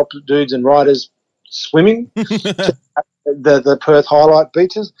these hip hop dudes and riders swimming. the Perth highlight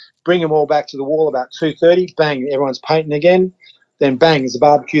beaches. Bring them all back to the wall about 2:30. Bang, everyone's painting again. Then bang, there's a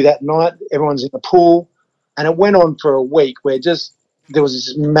barbecue that night. Everyone's in the pool, and it went on for a week where there was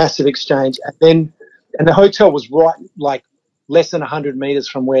this massive exchange. And the hotel was right like less than 100 meters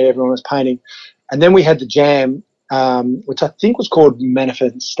from where everyone was painting. And then we had the jam, which I think was called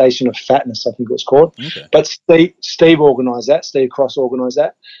Manifestation of Fatness. I think it was called. Okay. But Steve organised that. Steve Cross organised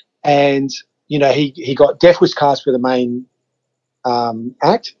that, and he got Death Wish Cast for the main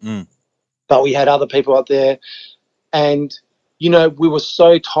act, but we had other people out there, and we were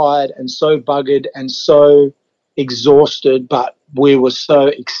so tired and so buggered and so exhausted, but we were so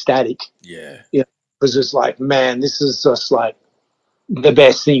ecstatic. It was just like, man, this is just like the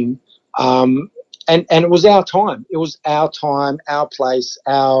best thing. And it was our time. It was our time, our place,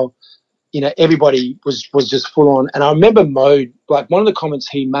 everybody was just full on. And I remember Mode, like one of the comments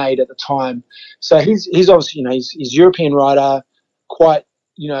he made at the time. So he's obviously, he's European writer, quite,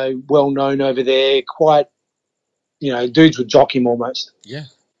 well known over there, quite, dudes would jock him almost. Yeah.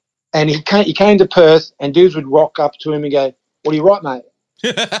 And he came to Perth and dudes would rock up to him and go, "What do you write, mate?"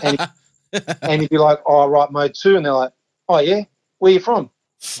 and he'd be like, "Oh, I write Mode too." And they're like, "Oh yeah, where you from?"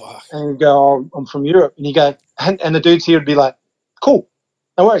 Fuck. And he'd go, "Oh, I'm from Europe." And he'd go, and the dudes here would be like, "Cool.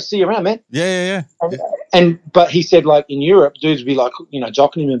 No worries, see you around, man." Yeah. But he said, like, in Europe, dudes would be like,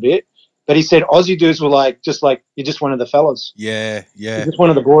 jocking him a bit. But he said Aussie dudes were like, you're just one of the fellas. Yeah. You're just one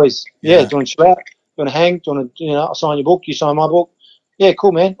of the boys. Yeah. Do you want to chill out? Do you want to hang? Do you want to, I'll sign your book, you sign my book. Yeah,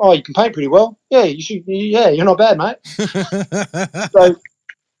 cool, man. Oh, you can paint pretty well. Yeah, you should. Yeah, you're not bad, mate. So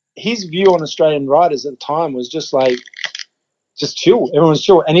his view on Australian riders at the time was just like, just chill. Everyone's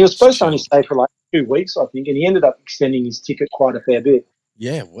chill. And he was supposed to only stay for like 2 weeks, I think, and he ended up extending his ticket quite a fair bit.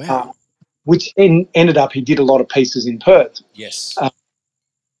 Yeah, wow. Which ended up, he did a lot of pieces in Perth. Yes. And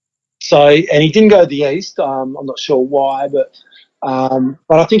he didn't go to the East. I'm not sure why, but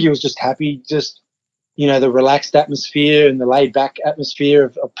I think he was just happy, just, the relaxed atmosphere and the laid back atmosphere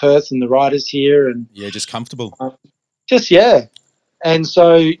of Perth and the riders here. And yeah, just comfortable. Yeah. And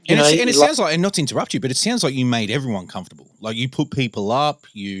so, it sounds like, and not to interrupt you, but it sounds like you made everyone comfortable. Like you put people up,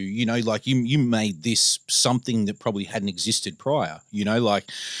 you made this something that probably hadn't existed prior. You're not like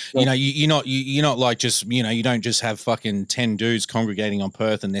just, you don't just have fucking 10 dudes congregating on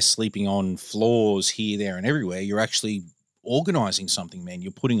Perth and they're sleeping on floors here, there, and everywhere. You're actually organising something, man.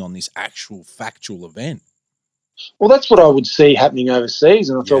 You're putting on this actual factual event. Well, that's what I would see happening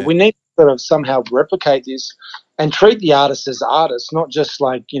overseas, and I thought we need to sort of somehow replicate this and treat the artists as artists, not just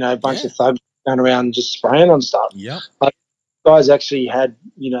like, a bunch of thugs going around and just spraying on stuff. Yeah. Like, guys actually had,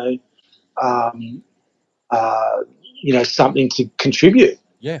 something to contribute.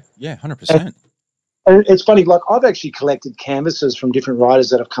 Yeah, 100%. And it's funny, like I've actually collected canvases from different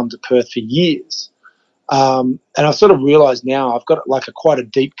writers that have come to Perth for years. And I've sort of realised now I've got like quite a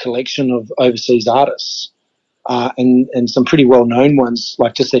deep collection of overseas artists. And some pretty well-known ones,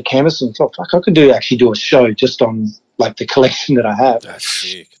 like just their canvases. And thought, fuck, I could actually do a show just on like the collection that I have. That's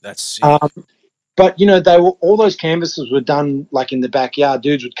sick. But all those canvases were done like in the backyard.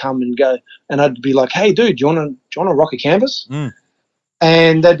 Dudes would come and go, and I'd be like, "Hey, dude, do you want to rock a canvas?" Mm.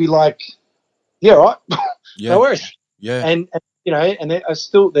 And they'd be like, "Yeah, right, yeah. no worries." Yeah, and they're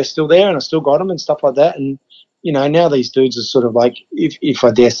still there, and I still got them and stuff like that. And now these dudes are sort of like, if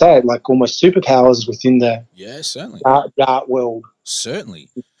I dare say it, like almost superpowers within the certainly art world. Certainly.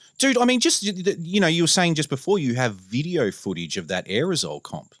 Dude, I mean, just, you were saying just before you have video footage of that aerosol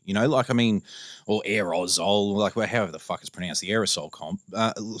comp, or aerosol, like however the fuck it's pronounced, the aerosol comp.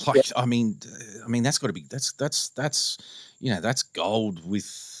 I mean, that's got to be, that's gold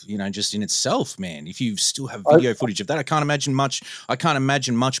with, just in itself, man. If you still have video footage of that, I can't imagine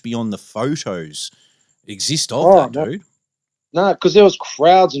much beyond the photos exist of that, dude. No, because there was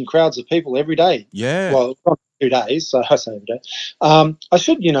crowds and crowds of people every day. Yeah. Well, not 2 days, so I say every day. I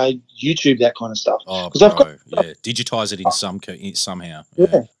should, YouTube that kind of stuff. Oh, bro, digitize it somehow.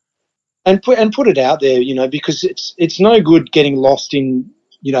 Yeah. And put it out there, because it's no good getting lost in,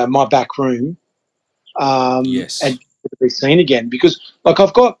 my back room. Yes. And be seen again, because like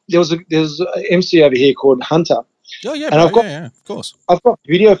there's an MC over here called Hunter. Oh yeah, and bro, of course. I've got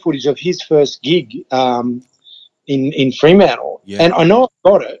video footage of his first gig in Fremantle, and I know I've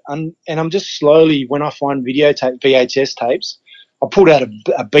got it, and I'm just slowly, when I find VHS tapes, I pulled out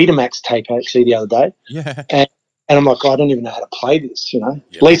a Betamax tape actually the other day, and I'm like, I don't even know how to play this,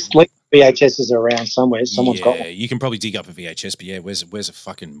 At least VHSs are around somewhere. Someone's got one. You can probably dig up a VHS, but where's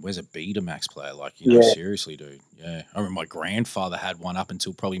a Betamax player? Like, seriously, dude. Yeah, I remember my grandfather had one up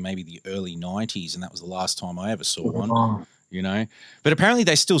until probably maybe the early 90s, and that was the last time I ever saw one. But apparently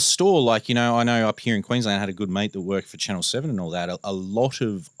they still store, like, I know up here in Queensland I had a good mate that worked for Channel 7 and all that. A lot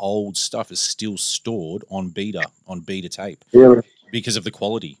of old stuff is still stored on beta tape because of the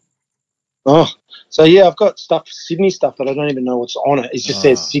quality. Oh, so I've got Sydney stuff that I don't even know what's on it. It just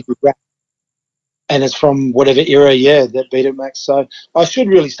says Secret Rap, and it's from whatever era, that Betamax. So I should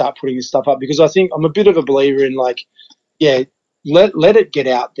really start putting this stuff up, because I think I'm a bit of a believer in like, let it get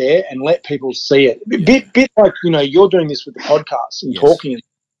out there and let people see it. Bit like, you're doing this with the podcast and talking,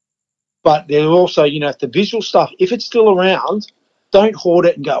 but there's also, if the visual stuff, if it's still around, don't hoard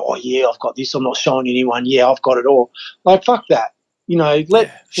it and go, oh yeah, I've got this, I'm not showing anyone. Yeah, I've got it all. Like, fuck that.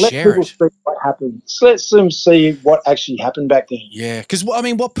 Let people see what happened. Let them see what actually happened back then. Yeah, because,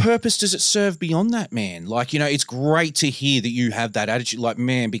 what purpose does it serve beyond that, man? Like, it's great to hear that you have that attitude, like,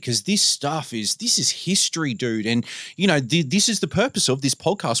 man, because this is history, dude. And, this is the purpose of this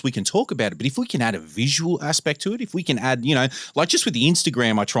podcast. We can talk about it, but if we can add a visual aspect to it, if we can add, like just with the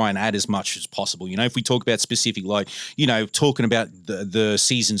Instagram, I try and add as much as possible. If we talk about specific, like, talking about the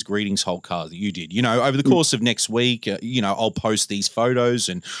season's greetings whole card that you did, over the course of next week, I'll post these photos,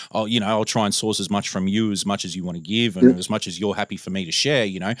 and I'll try and source as much from you as much as you want to give, and as much as you're happy for me to share,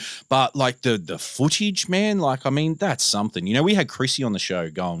 but like the footage, man, like, that's something. We had Chrissy on the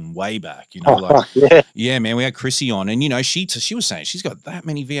show going way back, man, we had Chrissy on, and she was saying she's got that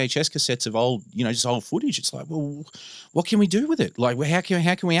many VHS cassettes of old, just old footage. It's like, well, what can we do with it? Like, how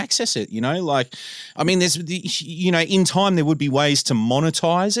can we access it? There's in time there would be ways to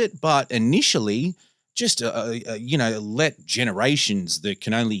monetize it, but initially, let generations that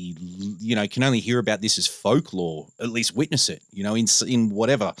can only hear about this as folklore at least witness it, in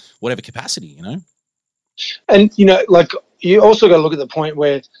whatever capacity, And, like, you also got to look at the point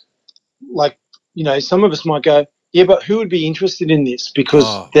where, like, some of us might go, yeah, but who would be interested in this?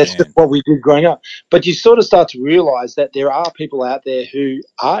 Because that's just what we did growing up. But you sort of start to realize that there are people out there who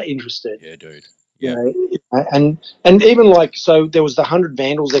are interested. Yeah, dude. Yeah. And even like, so there was the 100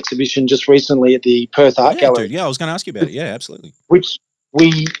 Vandals exhibition just recently at the Perth Art Gallery. Dude, I was going to ask you about it. Yeah, absolutely. Which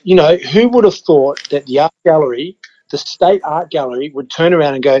who would have thought that the art gallery, the State Art Gallery, would turn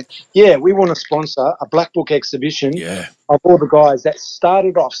around and go, yeah, we want to sponsor a Black Book exhibition of all the guys that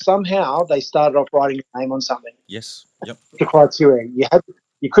started off, somehow they started off writing a name on something. Yes. Yep. The criteria.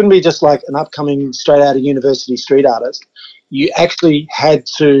 You couldn't be just like an upcoming straight out of university street artist. You actually had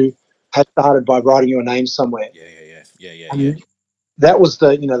to have started by writing your name somewhere. Yeah. That was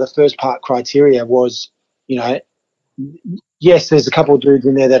the first part criteria was, yes, there's a couple of dudes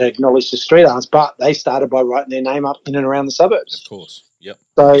in there that acknowledge the street arts, but they started by writing their name up in and around the suburbs. Of course. Yep.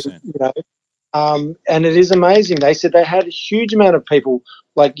 100%. So, and it is amazing. They said they had a huge amount of people,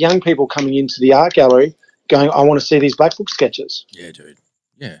 like young people coming into the art gallery going, I want to see these Black Book sketches. Yeah, dude.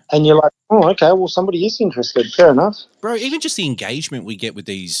 Yeah. And you're like, oh, okay, well, somebody is interested. Fair enough. Bro, even just the engagement we get with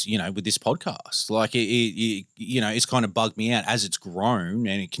these, with this podcast, like it's kind of bugged me out as it's grown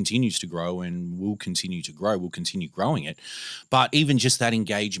and it continues to grow and will continue to grow. We'll continue growing it. But even just that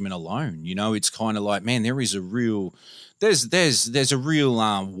engagement alone, it's kind of like, man, there's a real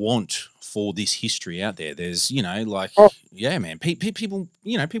want for this history out there. There's, yeah, man, people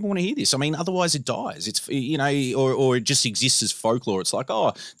want to hear this. I mean, otherwise it dies. It's, or it just exists as folklore. It's like,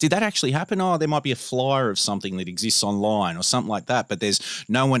 oh, did that actually happen? Oh, there might be a flyer of something that exists online or something like that. But there's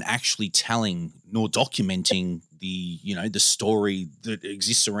no one actually telling nor documenting the story that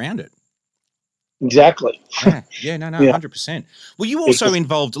exists around it. Exactly. Yeah, no, 100%. Well, you also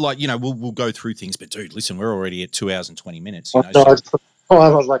involved, like, we'll go through things, but dude, listen, we're already at 2 hours and 20 minutes. I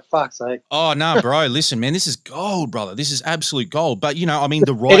was like, fuck's sake. Oh, no, bro, listen, man, this is gold, brother. This is absolute gold. But, I mean,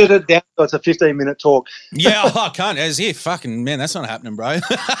 the right... Edit it down so it's a 15-minute talk. Yeah, I can't. As if, fucking, man, that's not happening, bro.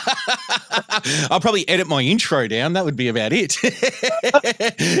 I'll probably edit my intro down. That would be about it.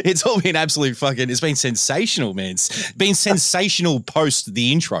 It's all been absolute fucking... It's been sensational, man. It's been sensational post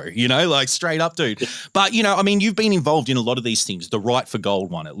the intro, like straight up, dude. But, I mean, you've been involved in a lot of these things. The Right for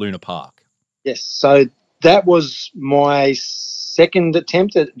Gold one at Luna Park. Yes, so that was my second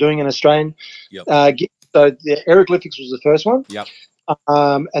attempt at doing an Australian gig. So the hieroglyphics was the first one. Yep.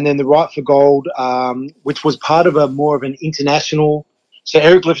 And then the Right for Gold, which was part of a more of an international. So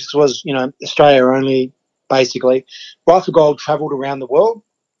hieroglyphics was, Australia only, basically. Right for Gold travelled around the world.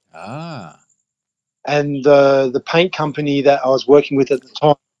 Ah. And the paint company that I was working with at the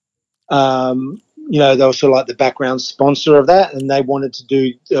time, they were sort of like the background sponsor of that, and they wanted to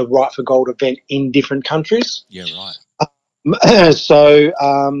do a Right for Gold event in different countries. Yeah, right. So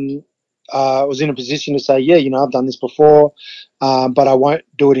I was in a position to say, yeah, I've done this before, but I won't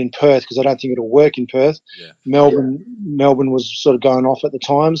do it in Perth because I don't think it'll work in Perth. Yeah. Melbourne was sort of going off at the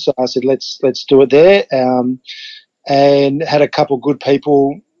time, so I said, let's do it there, and had a couple of good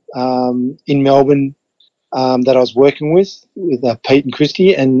people in Melbourne that I was working with Pete and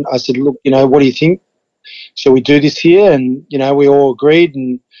Christy, and I said, look, what do you think? Shall we do this here? And we all agreed,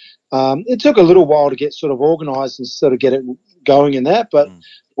 and it took a little while to get sort of organised and sort of get it going in that, but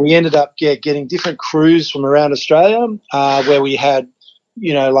we ended up getting different crews from around Australia where we had,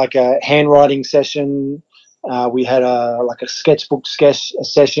 like a handwriting session. We had a sketchbook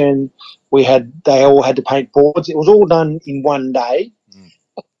session. They all had to paint boards. It was all done in one day,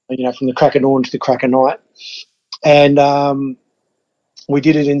 from the crack of dawn to the crack of night. And we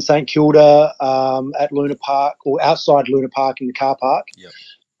did it in St Kilda at Luna Park, or outside Luna Park in the car park. Yep.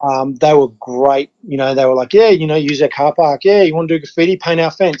 They were great. They were like, yeah, use our car park. Yeah, you want to do graffiti, paint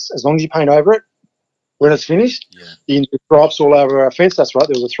our fence. As long as you paint over it when it's finished. Yeah. You can do throw-ups all over our fence. That's right,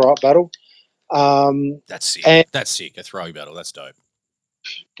 there was a throw-up battle. That's sick. That's sick, a throw battle. That's dope.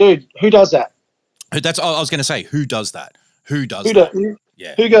 Dude, who does that? I was going to say, who does that? Who does that?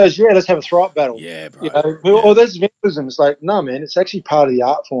 Yeah. Who goes, yeah, let's have a throw-up battle? Yeah, bro. Or there's vandalism. It's like, no, man, it's actually part of the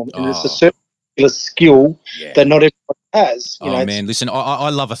art form. And it's a certain skill that not everybody has. Man, listen, I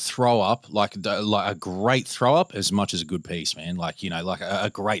love a throw up, like a great throw up as much as a good piece, man. Like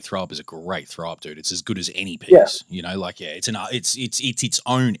a great throw up is a great throw up, dude. It's as good as any piece. It's its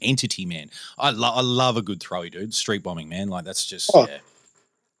own entity, man. I love a good throwy, dude. Street bombing, man. Like that's just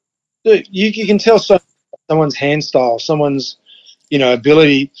Dude, you can tell someone's hand style, someone's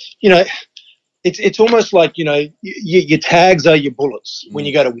ability. It's almost like your tags are your bullets when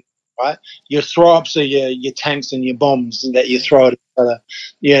you go to win. right? Your throbs are your tanks and your bombs that you throw at each other.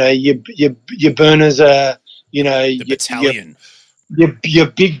 You know, your burners are, you know, The battalion. Your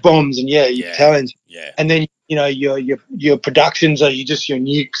big bombs and your battalions. Yeah. And then, you know, your productions are just your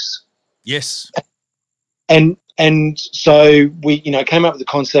nukes. Yes. And so we, you know, came up with the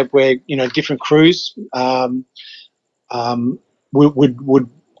concept where, you know, different crews would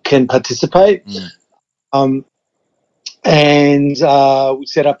can participate. And we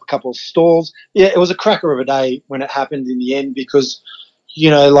set up a couple of stalls. Yeah, it was a cracker of a day when it happened in the end because, you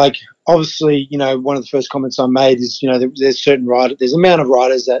know, like obviously, you know, one of the first comments I made is, you know, there's certain riders, there's an amount of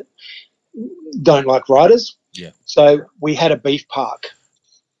riders that don't like riders. Yeah. So we had a beef park,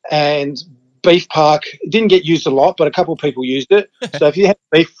 and beef park didn't get used a lot, but a couple of people used it. So if you had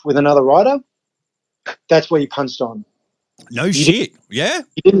beef with another rider, that's where you punched on. No shit. Yeah.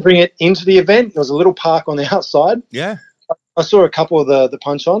 You didn't bring it into the event. There was a little park on the outside. Yeah. I saw a couple of the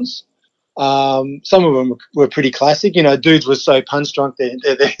punch-ons. Some of them were pretty classic. You know, dudes were so punch drunk they're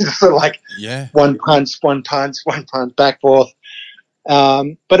sort of like one punch, back forth.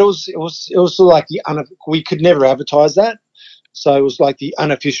 But it was sort of like we could never advertise that, so it was like the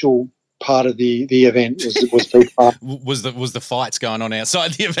unofficial part of the event was beef park. Was the fights going on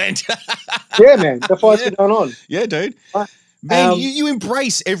outside the event? Yeah, man, the fights were going on. Yeah, dude. Man, you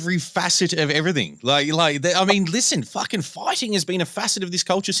embrace every facet of everything. I mean, listen, fucking fighting has been a facet of this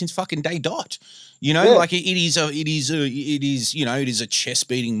culture since fucking day dot. You know, like it is a chest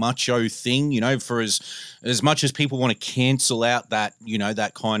beating macho thing. You know, for as much as people want to cancel out that, you know,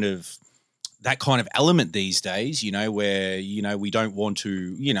 that kind of element these days, you know, where, you know, we don't want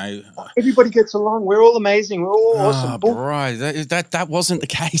to, you know, everybody gets along. We're all amazing. We're all awesome. Bro, that wasn't the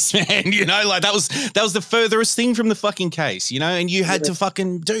case, man. You know, like that was the furthest thing from the fucking case, you know, and you had to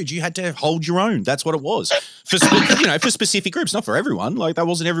fucking, dude, you had to hold your own. That's what it was for, you know, for specific groups, not for everyone. Like that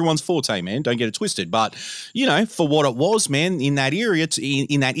wasn't everyone's forte, man. Don't get it twisted. But, you know, for what it was, man, in that era,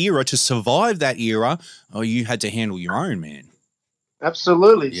 to survive that era, you had to handle your own, man.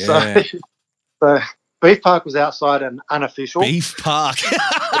 Absolutely. Yeah. So beef park was outside and unofficial. Beef park.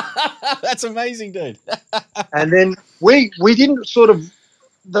 That's amazing, dude. And then we didn't sort of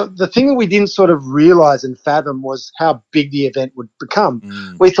the thing that we didn't sort of realize and fathom was how big the event would become.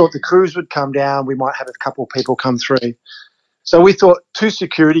 We thought the crews would come down. We might have a couple of people come through. So we thought 2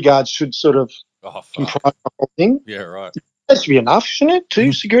 security guards should sort of comprise the whole thing. Yeah, right. That should be enough, shouldn't it?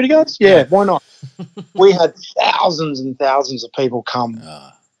 2 security guards? Yeah, why not? We had thousands and thousands of people come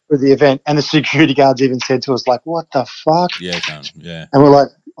for the event, and the security guards even said to us, like, what the fuck? Yeah, yeah. And we're like,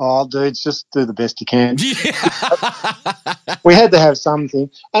 oh, dudes, just do the best you can. Yeah. We had to have something.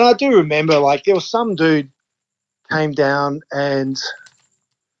 And I do remember, like, there was some dude came down and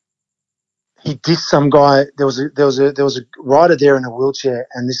he dissed some guy. There was a rider there in a wheelchair,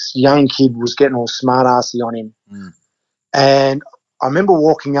 and this young kid was getting all smart-assy on him. And I remember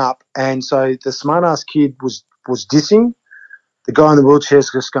walking up, and so the smart-ass kid was dissing. The guy in the wheelchair is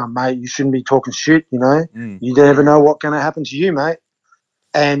just going, mate, you shouldn't be talking shit, you know. You never know what's going to happen to you, mate.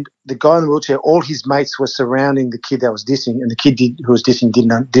 And the guy in the wheelchair, all his mates were surrounding the kid that was dissing, and the kid who was dissing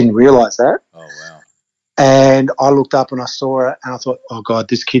didn't realise that. Oh, wow. And I looked up and I saw it, and I thought, oh, God,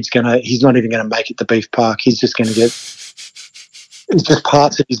 this kid's he's not even going to make it to Beef Park. He's just going to get – it's just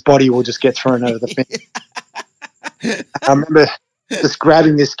parts of his body will just get thrown over the fence. I remember just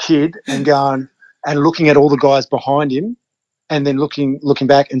grabbing this kid and going and looking at all the guys behind him, and then looking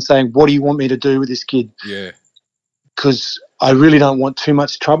back and saying, what do you want me to do with this kid? Yeah. Because I really don't want too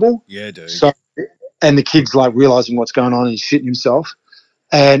much trouble. Yeah, dude. So, and the kid's like realising what's going on and he's shitting himself.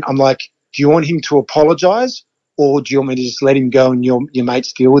 And I'm like, do you want him to apologise, or do you want me to just let him go and your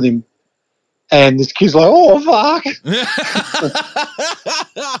mates deal with him? And this kid's like, oh, fuck.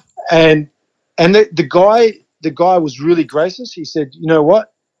 and the guy was really gracious. He said, you know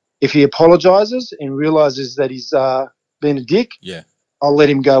what? If he apologises and realises that he's been a dick, I'll let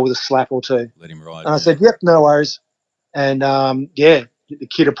him go with a slap or 2. Let him ride. And I said, yep, no worries. And, the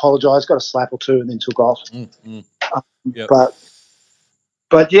kid apologised, got a slap or 2, and then took off. Yep.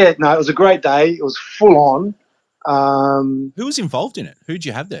 But, yeah, no, it was a great day. It was full on. Who was involved in it? Who'd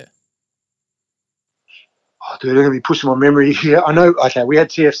you have there? Oh, dude, I'm going to be pushing my memory here. I know, okay, we had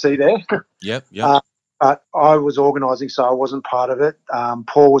TFC there. Yep. But I was organising, so I wasn't part of it.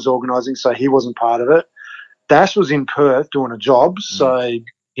 Paul was organising, so he wasn't part of it. Dash was in Perth doing a job, so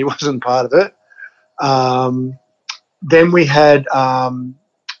he wasn't part of it. Then we had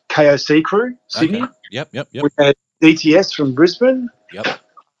KOC crew, Sydney. Okay. Yep. We had DTS from Brisbane. Yep.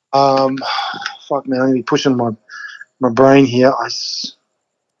 Fuck, man, I'm going to be pushing my brain here.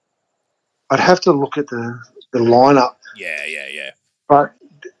 I'd have to look at the lineup. Yeah. But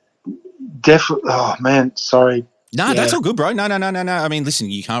definitely. Oh man, sorry. No, that's all good, bro. No. I mean, listen,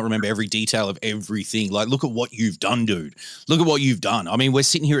 you can't remember every detail of everything. Like, look at what you've done, dude. Look at what you've done. I mean, we're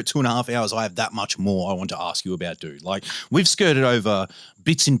sitting here at 2.5 hours. I have that much more I want to ask you about, dude. Like, we've skirted over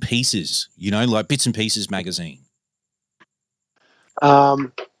Bits and Pieces, like Bits and Pieces magazine. Yeah,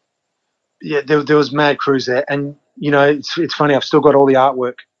 there was mad crews there, and it's funny. I've still got all the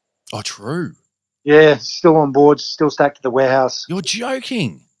artwork. Oh, true. Yeah, still on board, still stacked at the warehouse. You're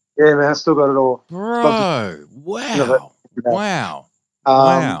joking. Yeah, man, I still got it all. Bro, wow.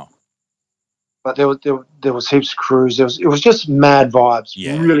 Wow. But there was heaps of crews. It was just mad vibes.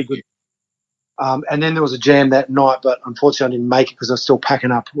 Yeah. Really good. And then there was a jam that night, but unfortunately I didn't make it because I was still packing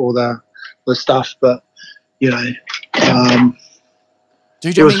up all the stuff. But dude,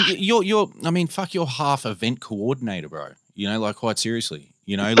 you're fuck, you're half event coordinator, bro. Like, quite seriously.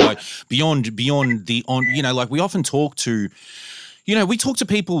 Like beyond the like, we often talk to. We talk to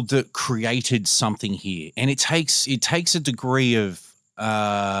people that created something here, and it takes a degree of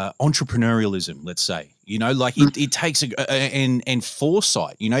entrepreneurialism, let's say. Like it takes and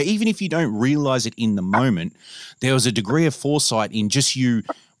foresight. Even if you don't realize it in the moment, there was a degree of foresight in just you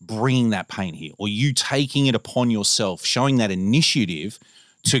bringing that pain here, or you taking it upon yourself, showing that initiative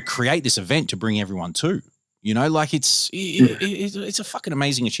to create this event to bring everyone to. Like it's a fucking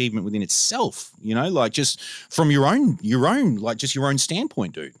amazing achievement within itself, like just from your own, like just your own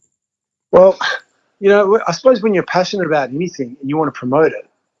standpoint, dude. Well, I suppose when you're passionate about anything and you want to promote it,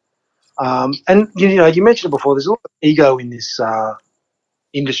 and you mentioned it before, there's a lot of ego in this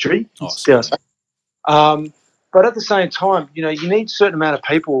industry. But at the same time, you need a certain amount of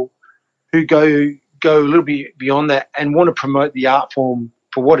people who go a little bit beyond that and want to promote the art form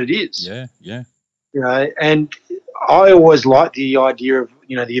for what it is. Yeah. And I always liked the idea of,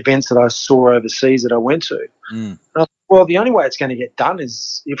 the events that I saw overseas that I went to. And I thought, well, the only way it's going to get done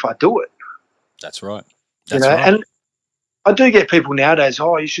is if I do it. That's right. Right. And I do get people nowadays,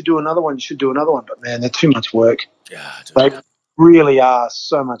 you should do another one, but man, they're too much work. Yeah, dude. They really are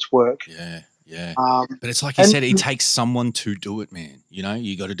so much work. Yeah. But it's like you said, it takes someone to do it, man.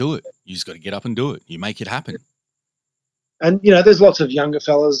 You got to do it. You just got to get up and do it. You make it happen. And, there's lots of younger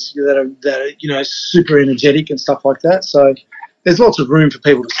fellas that are super energetic and stuff like that. So there's lots of room for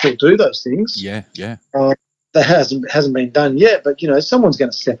people to still do those things. Yeah. That hasn't been done yet, but, someone's going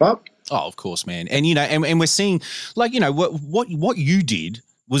to step up. Oh, of course, man. And, and we're seeing, like, what you did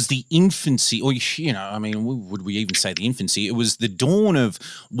was the infancy, or, would we even say the infancy? It was the dawn of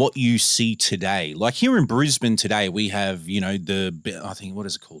what you see today. Like here in Brisbane today, we have, I think, what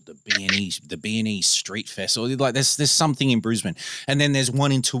is it called? The B&E Street Festival. Like there's something in Brisbane. And then there's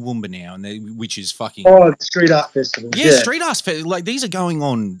one in Toowoomba now, which is fucking. Oh, Street Art Festival. Yeah, Street Art Festival. Like these are going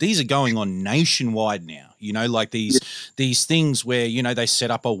on nationwide now. Like these things where, they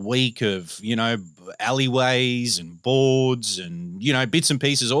set up a week of, alleyways and boards and, bits and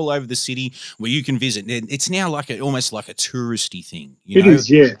pieces all over the city where you can visit. It's now almost like a touristy thing. It is,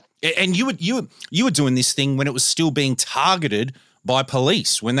 yeah. And you were doing this thing when it was still being targeted by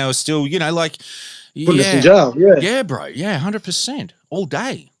police, when they were still, putting us in jail, yeah. Yeah, bro. Yeah, 100%. All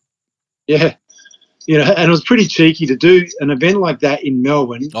day. Yeah. And it was pretty cheeky to do an event like that in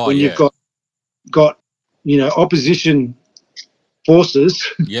Melbourne you've got opposition forces.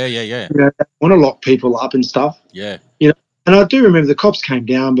 Yeah. Want to lock people up and stuff. Yeah. And I do remember the cops came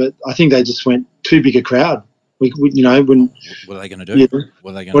down, but I think they just went too big a crowd. When what are they going to do? Yeah.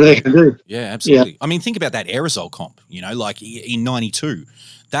 What are they going to do? Yeah, absolutely. Yeah. I mean, think about that aerosol comp. Like in '92,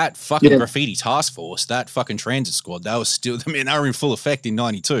 that fucking graffiti task force, that fucking transit squad, they were still. I mean, they were in full effect in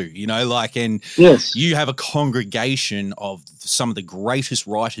 '92. And yes. You have a congregation of some of the greatest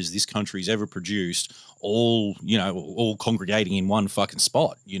writers this country's ever produced, all congregating in one fucking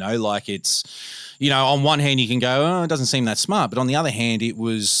spot. Like it's. On one hand you can go, it doesn't seem that smart, but on the other hand, it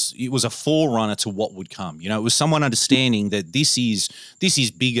was a forerunner to what would come. It was someone understanding that this is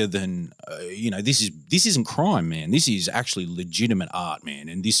bigger than, this isn't crime, man. This is actually legitimate art, man,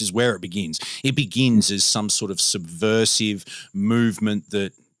 and this is where it begins. It begins as some sort of subversive movement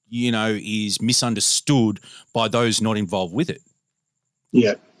that is misunderstood by those not involved with it.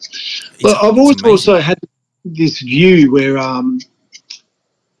 Yeah, but I've always also had this view where,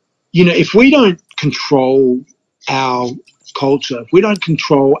 if we don't control our culture, if we don't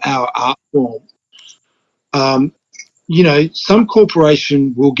control our art form, some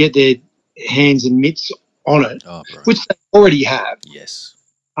corporation will get their hands and mitts on it, which they already have. Yes.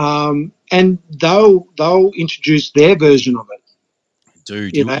 And they'll introduce their version of it.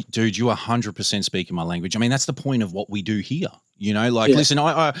 Dude, you 100% speaking my language. I mean, that's the point of what we do here. Listen,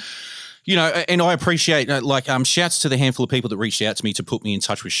 You know, and I appreciate, shouts to the handful of people that reached out to me to put me in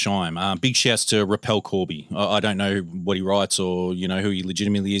touch with Shime. Big shouts to Rappel Corby. I don't know what he writes or, you know, who he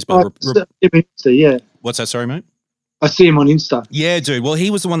legitimately is. But yeah. What's that? Sorry, mate? I see him on Insta. Yeah, dude. Well, he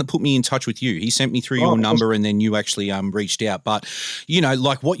was the one that put me in touch with you. He sent me through your number, awesome. and then you actually reached out. But, you know,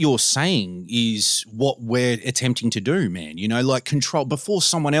 like what you're saying is what we're attempting to do, man. You know, like control before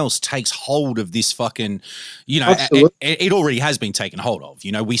someone else takes hold of this fucking, you know, it already has been taken hold of.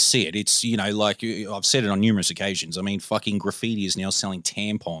 You know, we see it. It's, you know, like I've said it on numerous occasions. I mean, fucking graffiti is now selling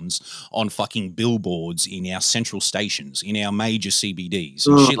tampons on fucking billboards in our central stations, in our major CBDs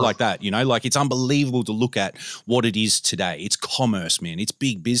and shit like that. You know, like it's unbelievable to look at what it is today. It's commerce, man. It's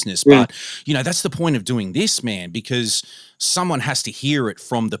big business. Yeah. But, you know, that's the point of doing this, man, because someone has to hear it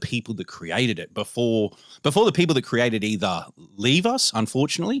from the people that created it before the people that created either leave us,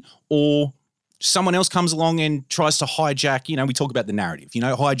 unfortunately, or someone else comes along and tries to hijack, you know, we talk about the narrative, you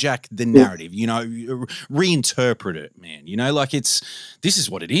know, hijack the narrative, you know, reinterpret it, man. You know, like this is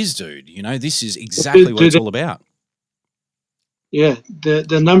what it is, dude. You know, this is exactly what it's all about. Yeah.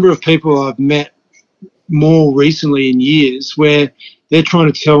 The number of people I've met more recently in years where they're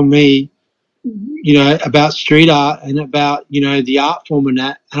trying to tell me, you know, about street art and about, you know, the art form and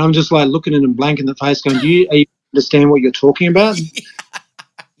that. And I'm just like looking at them blank in the face going, do you understand what you're talking about?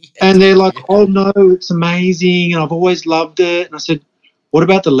 And they're like, oh, no, it's amazing. And I've always loved it. And I said, what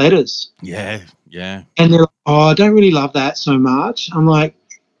about the letters? Yeah, yeah. And they're like, oh, I don't really love that so much. I'm like,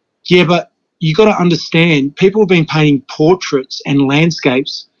 yeah, but you got to understand, people have been painting portraits and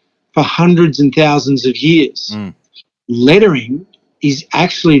landscapes for hundreds and thousands of years. Lettering is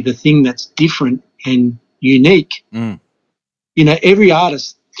actually the thing that's different and unique. You know, every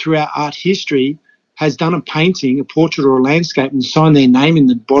artist throughout art history has done a painting, a portrait or a landscape and signed their name in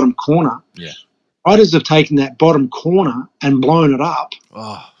the bottom corner. Yeah. Writers have taken that bottom corner and blown it up.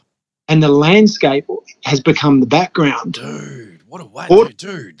 And the landscape has become the background. Dude, what a way,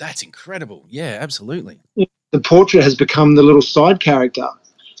 dude. That's incredible. Yeah, absolutely. The portrait has become the little side character.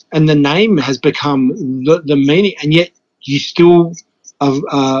 And the name has become the meaning, and yet you still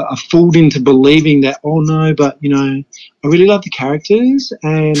are fooled into believing that, oh, no, but, you know, I really love the characters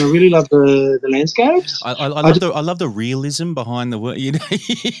and I really love the landscapes. I love the realism behind the word, you know,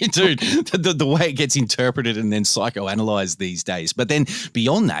 dude, the way it gets interpreted and then psychoanalyzed these days. But then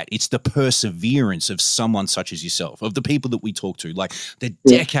beyond that, it's the perseverance of someone such as yourself, of the people that we talk to, like the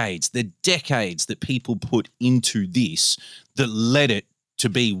decades that people put into this that led it to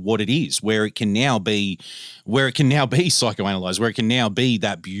be what it is, where it can now be psychoanalyzed, where it can now be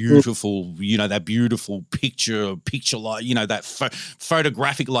that beautiful, you know, that beautiful picture like, you know, that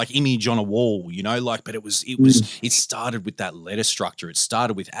photographic like image on a wall, you know, like, but it started with that letter structure. It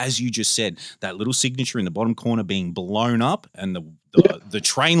started with, as you just said, that little signature in the bottom corner being blown up and the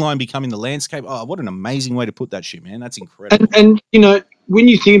train line becoming the landscape. Oh, what an amazing way to put that shit, man. That's incredible. And you know, when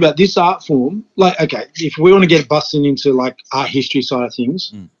you think about this art form, like, okay, if we want to get busting into like art history side of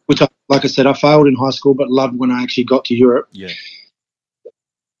things, which, like I said, I failed in high school, but loved when I actually got to Europe. Yeah.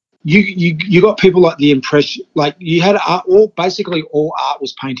 You got people like the Impression, like you had art, basically all art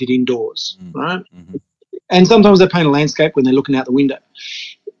was painted indoors, right? And sometimes they paint a landscape when they're looking out the window.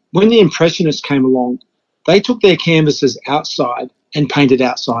 When the Impressionists came along, they took their canvases outside and painted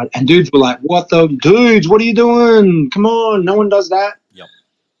outside, and dudes were like, what are you doing? Come on, no one does that. Yep.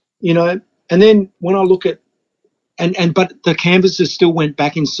 You know, and then when I look at, but the canvases still went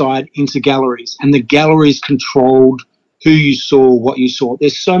back inside into galleries, and the galleries controlled who you saw, what you saw.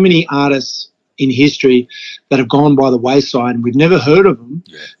 There's so many artists in history that have gone by the wayside, and we've never heard of them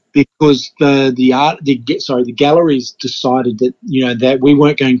because the galleries decided that, you know, that we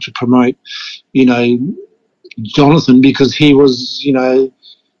weren't going to promote, you know, Jonathan because he was, you know,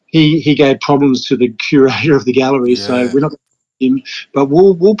 he gave problems to the curator of the gallery, so we're not him, but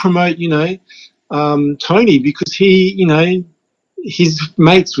we'll promote, you know, Tony because he, you know, he's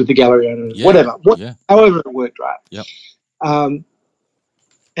mates with the gallery owner, however it worked, right? Yep.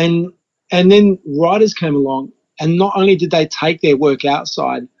 And then writers came along, and not only did they take their work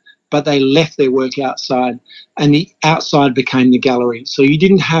outside, but they left their work outside, and the outside became the gallery. So you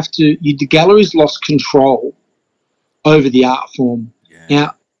didn't have to. The galleries lost control over the art form. Yeah.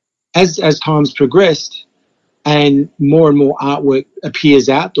 Now, as times progressed, and more artwork appears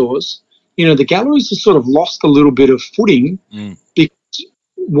outdoors, you know, the galleries have sort of lost a little bit of footing. Because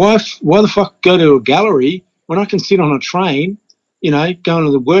why the fuck go to a gallery when I can sit on a train, you know, going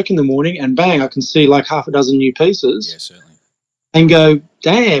to the work in the morning and bang, I can see like half a dozen new pieces. Yeah, certainly. And go,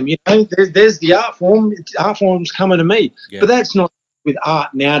 damn, you know, there's the art form. Art form's coming to me. Yeah. But that's not with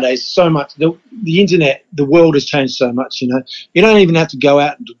art nowadays, so much. The internet, the world has changed so much. You don't even have to go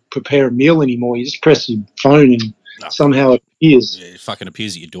out and prepare a meal anymore. You just press your phone and somehow it appears. Yeah, it fucking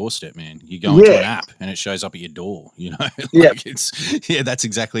appears at your doorstep, man. You go into an app and it shows up at your door. That's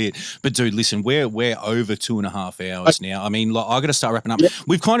exactly it. But dude, listen, we're over 2.5 hours now. I mean, like, I got to start wrapping up.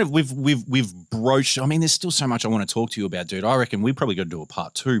 We've broached. I mean, there's still so much I want to talk to you about, dude. I reckon we probably got to do a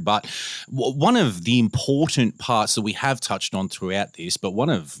part 2. But one of the important parts that we have touched on throughout this, but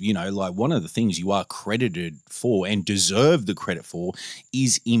one of the things you are credited for and deserve the credit for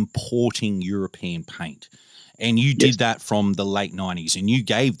is importing European paint. And you did that from the late 90s, and you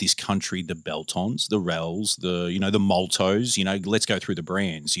gave this country the Beltons, the Rels, the Moltos. Let's go through the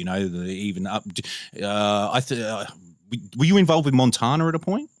brands. Were you involved with Montana at a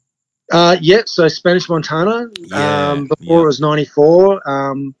point? So Spanish Montana. Before it was 94,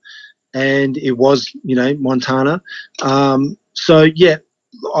 and it was Montana. I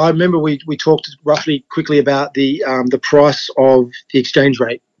remember we talked roughly quickly about the price of the exchange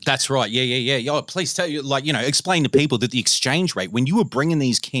rate. That's right. Yeah. Oh, please explain to people that the exchange rate, when you were bringing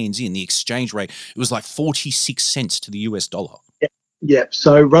these cans in, the exchange rate, it was like 46 cents to the US dollar. Yeah.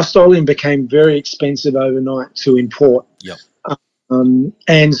 So Rust-Oleum became very expensive overnight to import. Yep.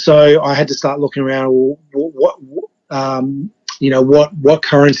 And so I had to start looking around. What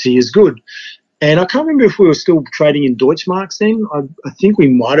currency is good? And I can't remember if we were still trading in Deutschmarks then. I think we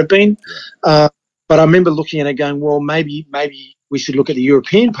might have been. Yeah. But I remember looking at it going, well, maybe we should look at the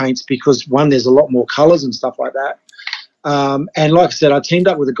European paints because, one, there's a lot more colours and stuff like that. And like I said, I teamed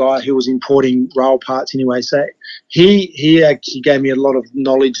up with a guy who was importing rail parts anyway. So he actually gave me a lot of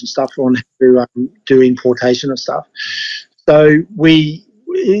knowledge and stuff on how to do importation of stuff. So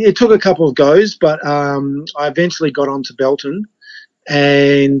it took a couple of goes, but I eventually got onto Belton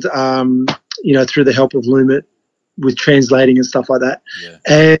and, through the help of Lumet with translating and stuff like that. Yeah.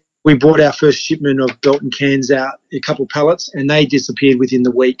 And we bought our first shipment of Belton cans out, a couple of pallets, and they disappeared within the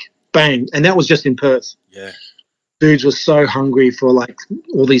week. Bang. And that was just in Perth. Yeah. Dudes were so hungry for, like,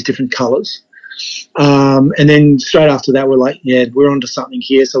 all these different colours. And then straight after that, we're like, yeah, we're onto something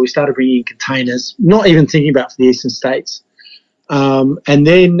here. So we started bringing in containers, not even thinking about for the eastern states. And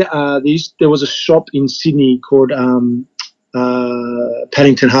then there was a shop in Sydney called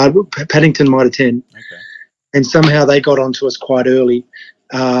Paddington Mitre 10. Okay. And somehow they got onto us quite early.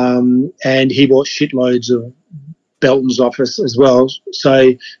 And he bought shitloads of Beltons off us as well.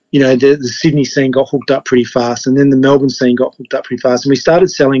 So, the Sydney scene got hooked up pretty fast, and then the Melbourne scene got hooked up pretty fast. And we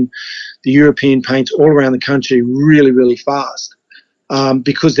started selling the European paints all around the country really, really fast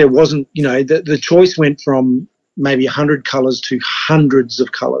because there wasn't, the choice went from maybe 100 colours to hundreds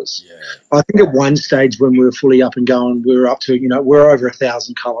of colours. Yeah. I think at one stage when we were fully up and going, we were up to, we're over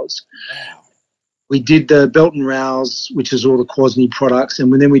 1,000 colours. Wow. We did the Belton Rouse, which is all the Quasney products,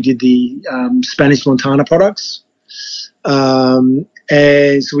 and then we did the Spanish Montana products. And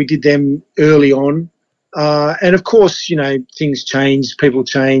so we did them early on. And, of course, things change, people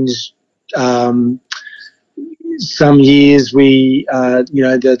change. Some years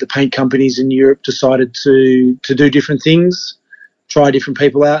the paint companies in Europe decided to do different things, try different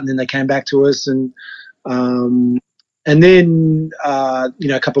people out, and then they came back to us and then, a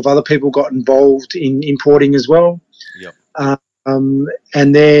couple of other people got involved in importing as well. Yep. And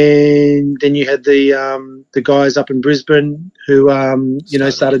then you had the guys up in Brisbane who,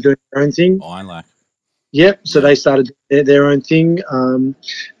 started doing their own thing. Ironlac. Yep. So they started their own thing. And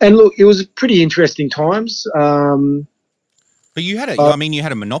look, it was pretty interesting times. But you had you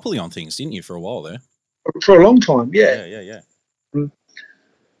had a monopoly on things, didn't you, for a while there? For a long time, yeah. Yeah.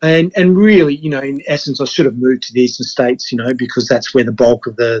 And really, in essence, I should have moved to the eastern states, because that's where the bulk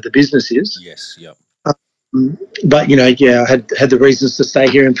of the business is. Yes, yep. But, I had the reasons to stay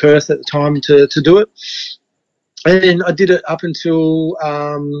here in Perth at the time to do it. And I did it up until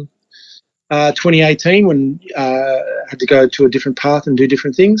 2018 when I had to go to a different path and do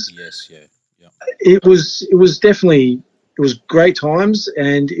different things. Yes, yeah. It was definitely, it was great times,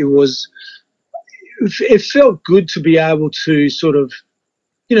 and it felt good to be able to sort of,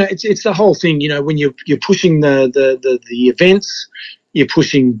 it's the whole thing, when you're pushing the events, you're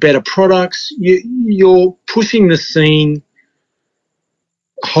pushing better products, you're pushing the scene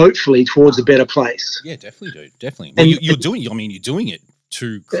hopefully towards a better place. Yeah, definitely, dude. Definitely. Well, you're doing it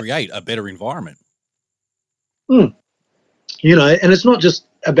to create a better environment. And it's not just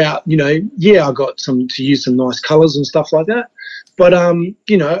about, I got to use some nice colours and stuff like that, but I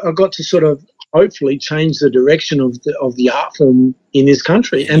got to sort of hopefully change the direction of the art form in this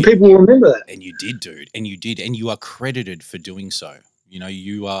country, and people will remember that. And you did, dude. And you did, and you are credited for doing so. You know,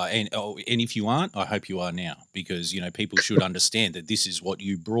 you are, and if you aren't, I hope you are now, because people should understand that this is what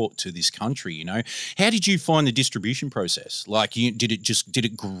you brought to this country. How did you find the distribution process? Like, did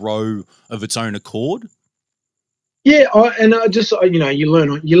it grow of its own accord? Yeah, you learn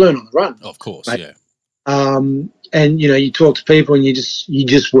on the run. Of course, right? yeah. And you talk to people and you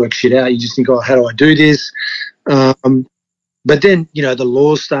just work shit out. You just think, oh, how do I do this? But then the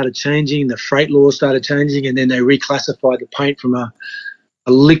laws started changing, the freight laws started changing, and then they reclassified the paint from a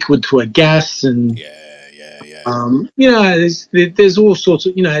liquid to a gas, and there's all sorts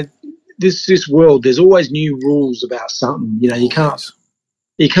of this world. There's always new rules about something. You can't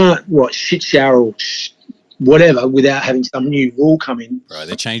shit shower or whatever without having some new rule come in. Right,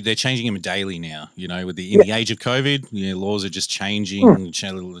 they're changing them daily now. With the age of COVID, laws are just changing,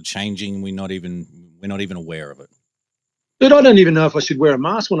 changing. We're not even aware of it. Dude, I don't even know if I should wear a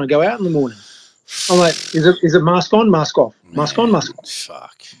mask when I go out in the morning. I'm like, is it mask on, mask off? Mask on, mask off.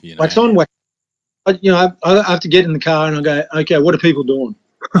 Fuck. Wax on, wax. I have to get in the car and I go, okay, what are people doing?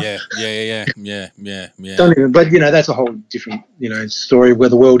 Yeah. Don't even, but that's a whole different, story where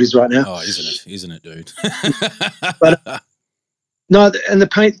the world is right now. Oh, isn't it, dude? But no, and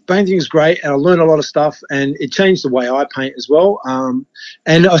the painting is great, and I learned a lot of stuff, and it changed the way I paint as well.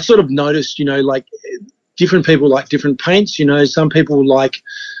 And I sort of noticed, like, different people like different paints. Some people like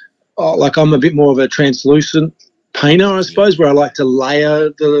I'm a bit more of a translucent painter, I suppose, where I like to layer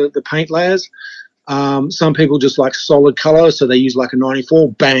the paint layers. Some people just like solid color, so they use like a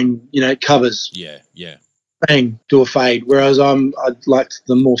 94, bang, covers. Yeah. Bang, do a fade. Whereas I like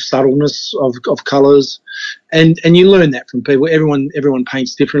the more subtleness of colors, and you learn that from people. Everyone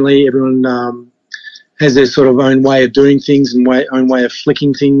paints differently. Everyone has their sort of own way of doing things and own way of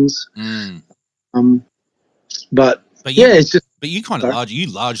flicking things. But it's just. But you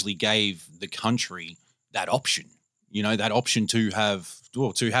largely gave the country that option. That option to have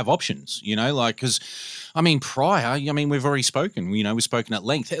options. Because prior. We've already spoken. We've spoken at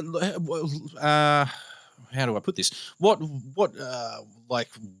length. How do I put this? What were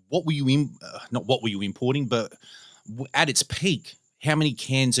you not what were you importing, but at its peak, how many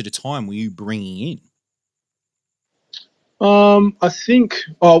cans at a time were you bringing in? I think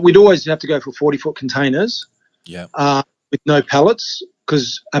we'd always have to go for 40-foot containers. Yeah. With no pallets,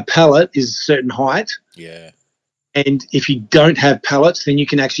 because a pallet is a certain height. Yeah. And if you don't have pallets, then you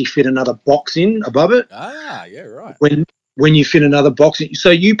can actually fit another box in above it. Ah, yeah, right. When you fit another box in, so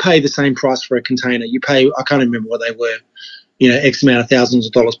you pay the same price for a container. You pay, I can't remember what they were, X amount of thousands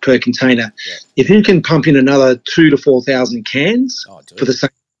of dollars per container. Yeah. If you can pump in another 2,000 to 4,000 cans for the same,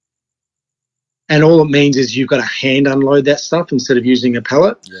 and all it means is you've got to hand unload that stuff instead of using a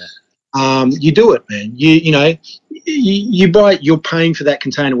pallet. Yeah. You do it, man. You buy it, you're paying for that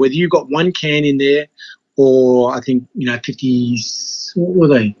container, whether you've got one can in there or I think, 50, what were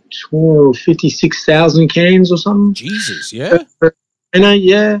they, 56,000 cans or something. Jesus, yeah.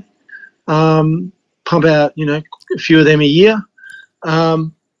 Yeah. Pump out, a few of them a year.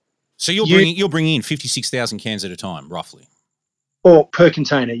 So you're bringing in 56,000 cans at a time, roughly? Or per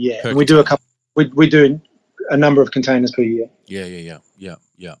container, yeah. And we do a couple. We do a number of containers per year. Yeah.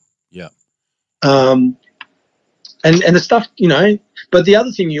 And the stuff, but the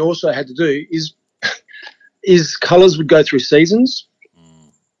other thing you also had to do is colours would go through seasons,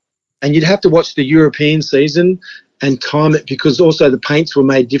 and you'd have to watch the European season and time it, because also the paints were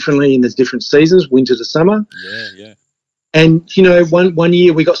made differently in the different seasons, winter to summer. Yeah. And, one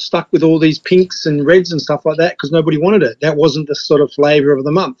year we got stuck with all these pinks and reds and stuff like that because nobody wanted it. That wasn't the sort of flavour of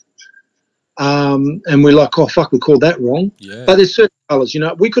the month. And we're like, oh, fuck, we called that wrong. Yeah. But there's certain colours,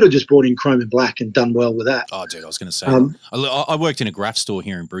 we could have just brought in chrome and black and done well with that. Oh, dude, I was going to say, I worked in a graph store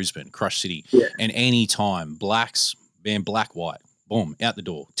here in Brisbane, Crush City, and any time blacks, black, white, boom, out the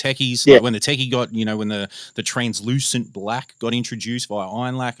door. Techies, like when the techie got, when the translucent black got introduced via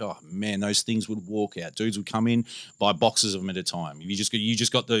iron lac, oh man, those things would walk out. Dudes would come in, buy boxes of them at a time. You just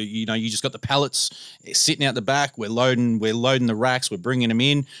got the pallets sitting out the back. We're loading the racks. We're bringing them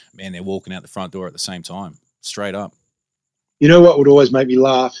in. Man, they're walking out the front door at the same time, straight up. What would always make me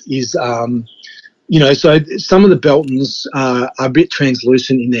laugh is, so some of the Beltons are a bit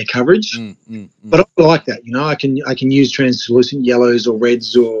translucent in their coverage, but I like that. I can use translucent yellows or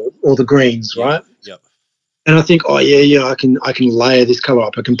reds or the greens, right? Yep. And I think, I can layer this color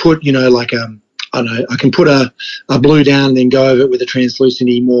up. I can put, I can put a blue down and then go over it with a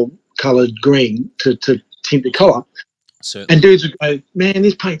translucent, more colored green to tint the color. Certainly. And dudes would go, man,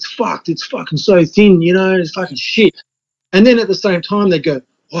 this paint's fucked. It's fucking so thin, it's fucking shit. And then at the same time they go,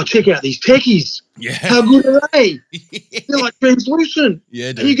 oh, check out these techies. Yeah. How good are they? They're like translucent. Yeah,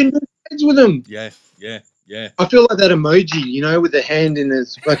 dude. And you can do heads with them. Yeah. Yeah. I feel like that emoji, you know, with the hand in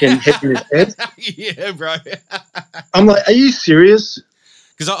his fucking head in his head. Yeah, bro. I'm like, are you serious?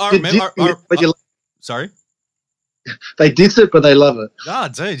 Because I remember. Sorry. They diss it, but they love it. Ah,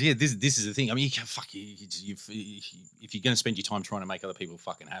 dude, yeah, this is the thing. I mean, you can if you're going to spend your time trying to make other people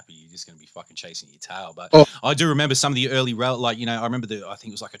fucking happy, you're just going to be fucking chasing your tail. But I do remember some of the early rail, like, you know, I remember I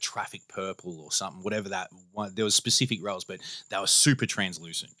think it was like a traffic purple or something, whatever that one. There was specific rails, but they were super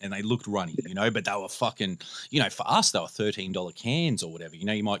translucent and they looked runny, you know. But they were fucking, you know, for us they were $13 cans or whatever. You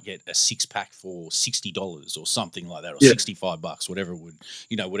know, you might get a 6-pack for $60 or something like that, or $65, whatever it would,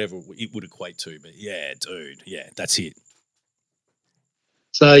 you know, whatever it would equate to. But yeah, dude, yeah, that's it.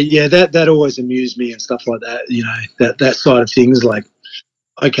 So yeah, that always amused me and stuff like that. You know, that side of things. Like,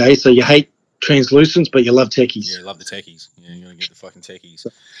 okay, so you hate translucents, but you love techies. Yeah, you love the techies. Yeah, you gotta get the fucking techies.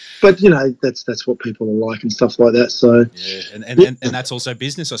 But you know, that's what people are like and stuff like that. So yeah, and that's also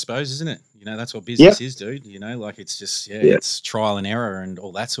business, I suppose, isn't it? You know, that's what business is, dude. You know, like it's just it's trial and error and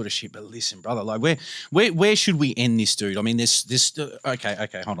all that sort of shit. But listen, brother, like where should we end this, dude? I mean, this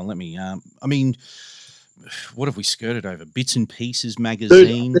okay, hold on, let me. I mean, what have we skirted over? Bits and Pieces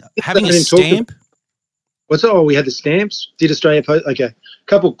magazine, dude, having a stamp. What's that? Oh, we had the stamps. Did Australia Post? Okay, a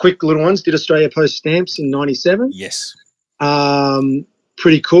couple quick little ones. Did Australia Post stamps in '97? Yes.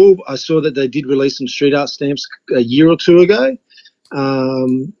 Pretty cool. I saw that they did release some street art stamps a year or two ago.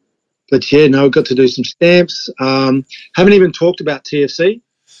 But yeah, no, got to do some stamps. Haven't even talked about TFC.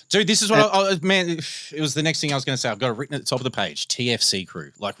 Dude, this is what man, it was the next thing I was going to say. I've got it written at the top of the page, TFC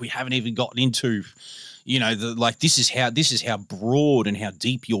crew. Like, we haven't even gotten into, you know, this is how broad and how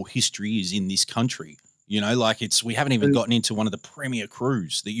deep your history is in this country. You know, like we haven't even gotten into one of the premier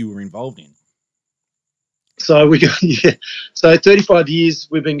crews that you were involved in. So we got, so 35 years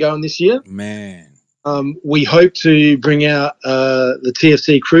we've been going this year. Man. We hope to bring out the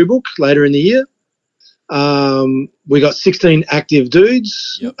TFC crew book later in the year. We got 16 active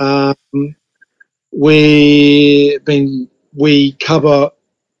dudes. Yep. We cover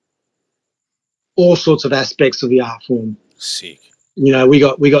all sorts of aspects of the art form. Sick. You know, we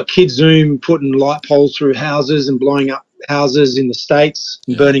got Kids Zoom putting light poles through houses and blowing up houses in the States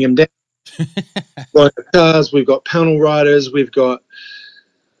and burning them down. Like cars, we've got panel riders, we've got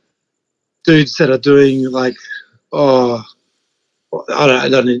dudes that are doing like, I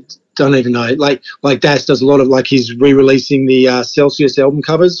don't even know. Like Dash does a lot of, like, he's re-releasing the Celsius album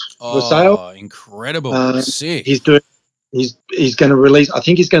covers for sale. Oh, incredible! Sick. He's going to release. I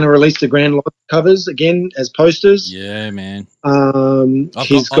think he's going to release the Grand Lodge covers again as posters. Yeah, man.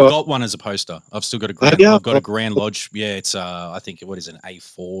 I've got one as a poster. I've still got a Grand. I've got a Grand Lodge. Yeah, it's I think what is it, an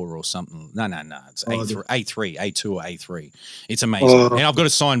A4 or something? No. It's A3, A2 or A3. It's amazing, and I've got it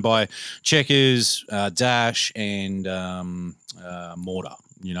signed by Checkers, Dash, and Mortar.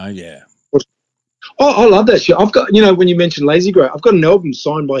 You know, yeah. Oh, I love that shit. I've got, you know, when you mentioned Lazy Grey, I've got an album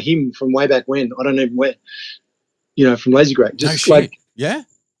signed by him from way back when. I don't even where. You know, from Lazy Grey. Just like, yeah.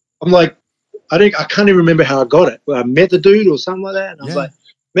 I'm like, I can't even remember how I got it. I met the dude or something like that, and I was like,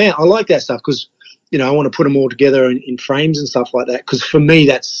 man, I like that stuff because, you know, I want to put them all together in frames and stuff like that. Because for me,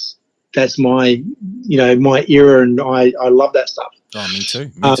 that's my, you know, my era, and I love that stuff. Oh, me too.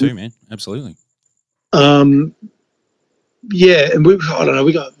 Me too, man. Absolutely. Yeah, and I don't know.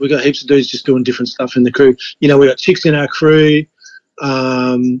 We got heaps of dudes just doing different stuff in the crew. You know, we got chicks in our crew.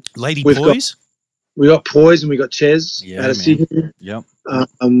 Lady boys. We got Poise and we got Ches out of Sydney. Yep.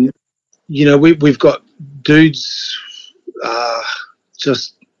 You know, we've got dudes.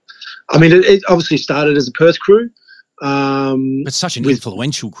 It obviously started as a Perth crew. But such an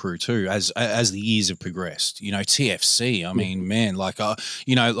influential crew too, as the years have progressed. You know, TFC. I mean, man, like,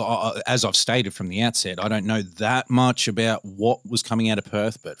 you know, as I've stated from the outset, I don't know that much about what was coming out of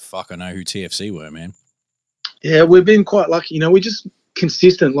Perth, but fuck, I know who TFC were, man. Yeah, we've been quite lucky. You know, we're just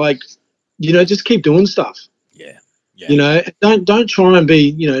consistent. Like, you know, just keep doing stuff. Yeah. You know, don't try and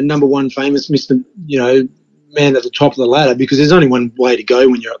be, you know, number one famous Mr., you know, man at the top of the ladder, because there's only one way to go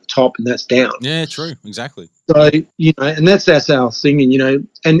when you're at the top, and that's down. Yeah, true. Exactly. So, you know, and that's our thing. And, you know,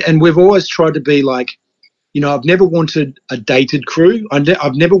 and we've always tried to be like, you know, I've never wanted a dated crew.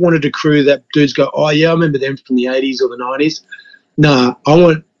 I've never wanted a crew that dudes go, oh, yeah, I remember them from the 80s or the 90s. Nah, I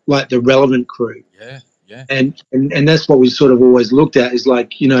want, like, the relevant crew. Yeah. And that's what we sort of always looked at, is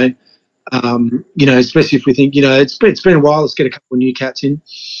like, you know, especially if we think, you know, it's been a while, let's get a couple of new cats in.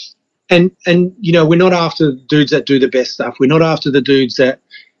 And you know, we're not after dudes that do the best stuff. We're not after the dudes that,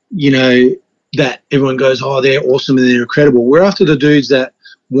 you know, that everyone goes, oh, they're awesome and they're incredible. We're after the dudes that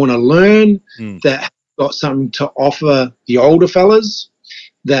want to learn, that have got something to offer the older fellas,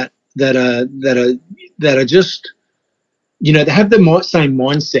 that are just, you know, they have the same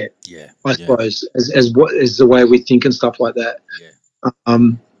mindset. Yeah. I suppose, as what is the way we think and stuff like that. Yeah.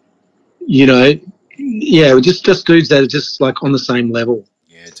 You know, yeah, just dudes that are just like on the same level.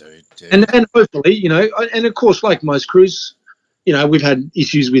 Yeah, dude. And hopefully, you know, and of course, like most crews, you know, we've had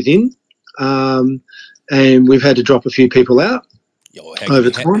issues within, and we've had to drop a few people out. Over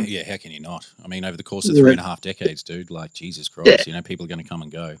time. How can you not? I mean, over the course of 3.5 decades, dude, like Jesus Christ, you know, people are going to come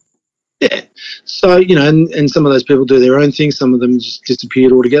and go. Yeah. So, you know, and some of those people do their own thing. Some of them just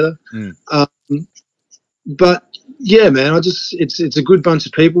disappeared altogether. But yeah, man, it's a good bunch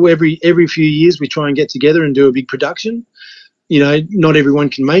of people. Every few years we try and get together and do a big production. You know, not everyone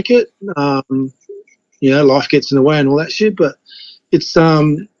can make it. You know, life gets in the way and all that shit. But it's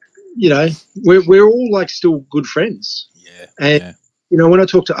you know, we're all like still good friends. Yeah. And you know, when I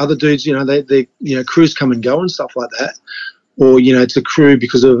talk to other dudes, you know, they you know, crews come and go and stuff like that. Or, you know, it's a crew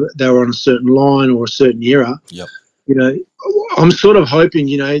because of they were on a certain line or a certain era. Yep. You know, I'm sort of hoping,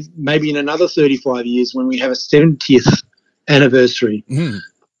 you know, maybe in another 35 years when we have a 70th anniversary, you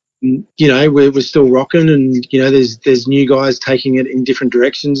know, we're still rocking, and you know, there's new guys taking it in different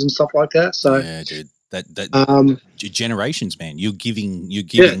directions and stuff like that. So yeah, dude, that generations, man, you're giving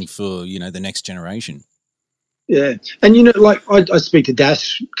for, you know, the next generation. Yeah, and you know, like I speak to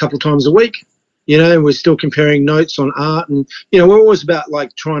Dash a couple of times a week. You know, and we're still comparing notes on art, and you know, we're always about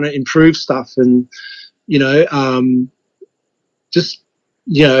like trying to improve stuff, and you know, just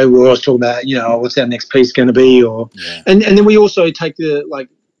you know, we're always talking about, you know, what's our next piece going to be, or and then we also take the, like,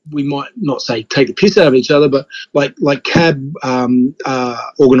 we might not say take the piss out of each other, but like Cab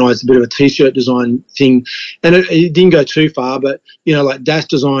organised a bit of a t-shirt design thing, and it didn't go too far, but you know, like Dash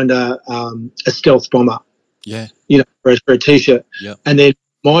designed a stealth bomber, you know, for a t-shirt, and then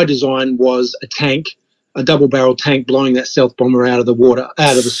my design was a tank, a double-barrel tank blowing that stealth bomber out of the water,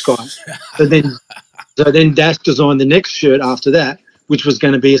 out of the sky. So then Dash designed the next shirt after that, which was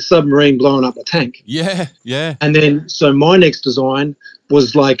going to be a submarine blowing up a tank. Yeah. And then so my next design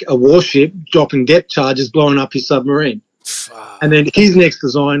was like a warship dropping depth charges blowing up his submarine. And then his next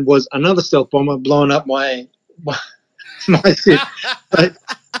design was another stealth bomber blowing up my ship. But,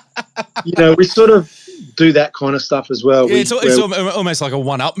 you know, we sort of do that kind of stuff as well. Yeah, it's almost like a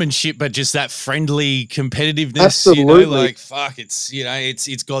one-upmanship, but just that friendly competitiveness. Absolutely. You know, like, fuck, it's, you know, it's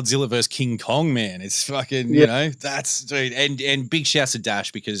Godzilla versus King Kong, man. It's fucking, you know, that's, dude. And big shouts to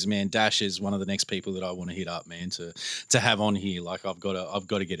Dash, because, man, Dash is one of the next people that I want to hit up, man, to have on here. Like, I've got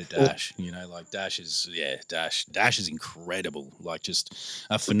to get a Dash. You know, like Dash is incredible. Like, just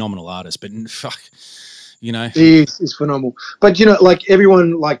a phenomenal artist. But fuck, you know, he's phenomenal. But you know, like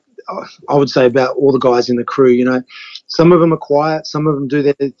everyone, like, I would say about all the guys in the crew, you know, some of them are quiet, some of them do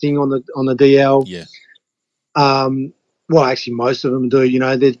their thing on the DL. Yeah. Well, actually, most of them do. You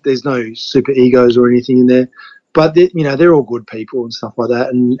know, there's no super egos or anything in there, but you know, they're all good people and stuff like that.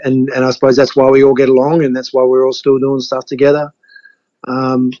 And I suppose that's why we all get along, and that's why we're all still doing stuff together.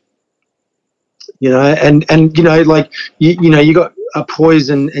 You know, and you know, like you know, you got Poise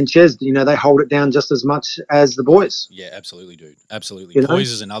and Ches, you know, they hold it down just as much as the boys. Yeah, absolutely, dude. Absolutely. You know?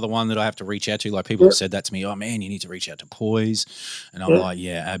 Poise is another one that I have to reach out to. Like, people have said that to me. Oh, man, you need to reach out to Poise. And I'm like,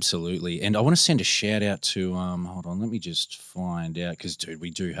 yeah, absolutely. And I want to send a shout out to, hold on, let me just find out. Because, dude, we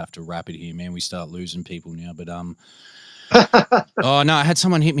do have to wrap it here, man. We start losing people now. But, oh, no, I had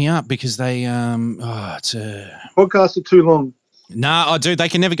someone hit me up because they, it's a... Podcasts are too long. Nah, dude, they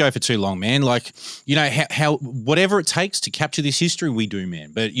can never go for too long, man. Like, you know, how whatever it takes to capture this history, we do,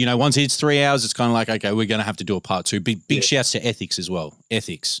 man. But, you know, once it's 3 hours, it's kind of like, okay, we're going to have to do a part two. Big shouts to Ethics as well.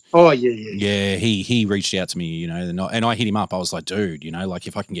 Ethics. Oh, yeah. Yeah, he reached out to me, you know, and I hit him up. I was like, dude, you know, like,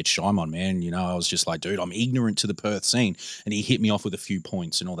 if I can get Shime on, man, you know, I was just like, dude, I'm ignorant to the Perth scene. And he hit me off with a few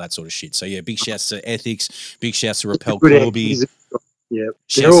points and all that sort of shit. So, yeah, big shouts to Ethics. Big shouts to Rappel Corby. Yeah,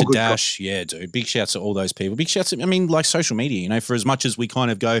 shouts to Dash, yeah, dude. Big shouts to all those people. Big shouts to, I mean, like, social media, you know, for as much as we kind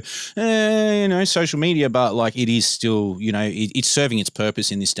of go, you know, social media, but like, it is still, you know, it's serving its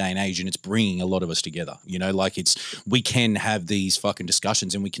purpose in this day and age, and it's bringing a lot of us together, you know, like, we can have these fucking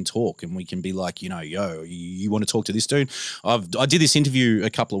discussions, and we can talk, and we can be like, you know, yo, you want to talk to this dude? I did this interview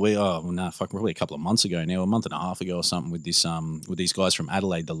probably a couple of months ago now, a month and a half ago or something, with these guys from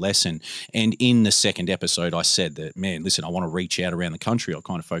Adelaide, The Lesson. And in the second episode, I said that, man, listen, I want to reach out around the country. I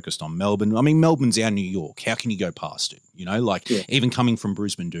kind of focused on Melbourne. I mean, Melbourne's our New York. How can you go past it? You know, like, even coming from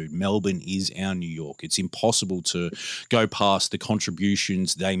Brisbane, dude, Melbourne is our New York. It's impossible to go past the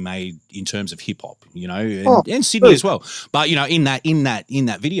contributions they made in terms of hip hop, you know, and Sydney as well. But, you know, in that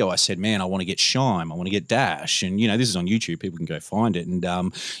video, I said, man, I want to get Shime, I want to get Dash, and, you know, this is on YouTube. People can go find it. And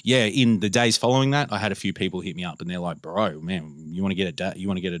yeah, in the days following that, I had a few people hit me up, and they're like, bro, man, you want to get a Shime, you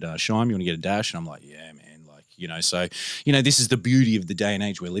want to get a Dash, and I'm like, yeah, man. you know. So, you know, this is the beauty of the day and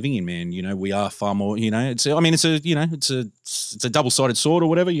age we're living in, man. You know, we are far more, you know, it's a double-sided sword or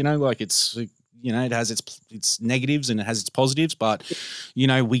whatever, you know, like it's, you know, it has its negatives and it has its positives, but, you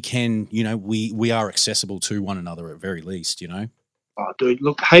know, we can, you know, we are accessible to one another at very least, you know. Oh, dude,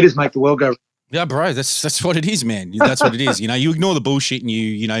 look, haters make the world go. Yeah, bro, that's what it is, man. That's what it is. You know, you ignore the bullshit and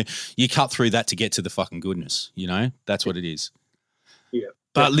you cut through that to get to the fucking goodness, you know. That's what it is. Yeah.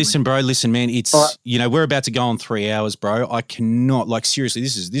 But definitely. listen, bro, man, it's, All right. you know, we're about to go on 3 hours, bro. I cannot, like, seriously,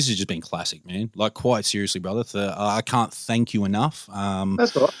 this has just been classic, man. Like, quite seriously, brother. I can't thank you enough.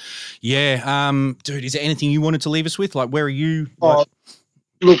 That's all right. Yeah. Dude, is there anything you wanted to leave us with? Like, where are you? Oh,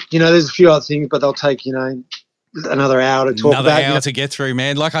 look, you know, there's a few other things, but they'll take, you know, another hour to talk Another about. hour You know, to get through,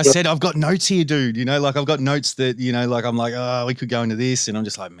 man. Like I said, I've got notes here, dude. You know, like I've got notes that, you know, like I'm like, oh, we could go into this. And I'm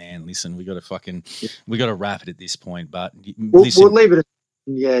just like, man, listen, we got to wrap it at this point. But listen. we'll leave it.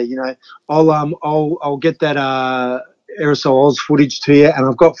 Yeah, you know, I'll get that Aerosol Oz footage to you, and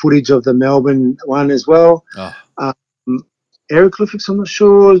I've got footage of the Melbourne one as well. Oh. Aeroglyphics, I'm not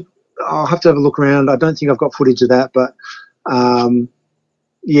sure. I'll have to have a look around. I don't think I've got footage of that, but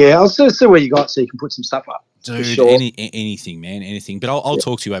yeah, I'll see what you got so you can put some stuff up. Dude, sure. anything, man, anything. But I'll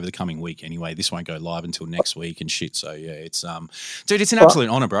talk to you over the coming week anyway. This won't go live until next week and shit. So yeah, it's dude, it's an absolute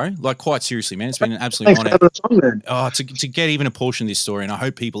honor, bro. Like quite seriously, man, it's been an absolute honor. To get even a portion of this story, and I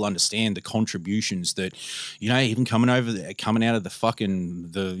hope people understand the contributions that, you know, even coming out of the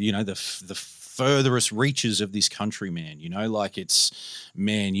furthest reaches of this country, man. You know, like it's,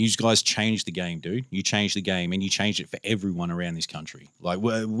 man, you guys changed the game, dude. You changed the game, and you changed it for everyone around this country. Like,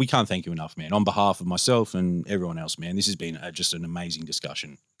 we can't thank you enough, man. On behalf of myself and everyone else, man, this has been just an amazing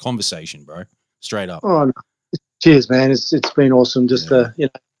conversation, bro. Straight up. Oh, no. Cheers, man. It's been awesome just to, you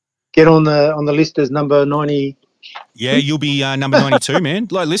know, get on the list as number 90. Yeah, you'll be number 92, man.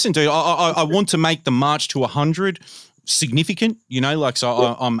 Like, listen, dude, I want to make the march to 100 significant, you know, like,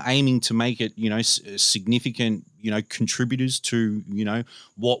 so I'm aiming to make it, you know, significant, you know, contributors to, you know,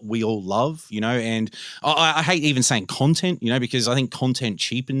 what we all love, you know, and I hate even saying content, you know, because I think content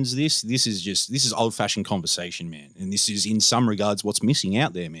cheapens this. This is old fashioned conversation, man. And this is in some regards what's missing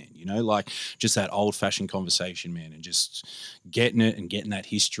out there, man, you know, like just that old fashioned conversation, man, and just getting it and getting that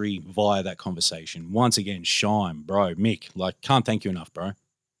history via that conversation. Once again, Shime, bro, Mick, like, can't thank you enough, bro.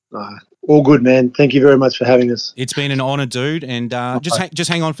 All good, man. Thank you very much for having us. It's been an honor, dude. And just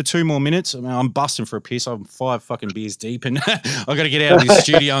hang on for 2 more minutes. I mean, I'm busting for a piss. I'm 5 fucking beers deep, and I've got to get out of this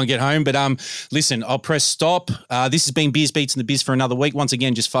studio and get home. But listen, I'll press stop. This has been Beers, Beats, and the Biz for another week. Once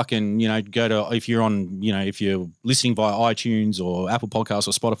again, just fucking, you know, go to, if you're listening via iTunes or Apple Podcasts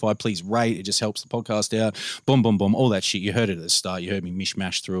or Spotify, please rate. It just helps the podcast out. Boom, boom, boom, all that shit. You heard it at the start. You heard me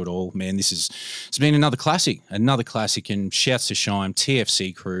mishmash through it all, man. It's been another classic, and shouts to Shime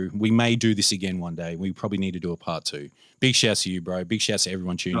TFC crew. We may do this again one day. We probably need to do a part 2. Big shouts to you, bro. Big shouts to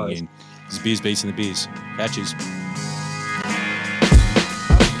everyone tuning in. This is Beers, Beats, and the Biz. Catches.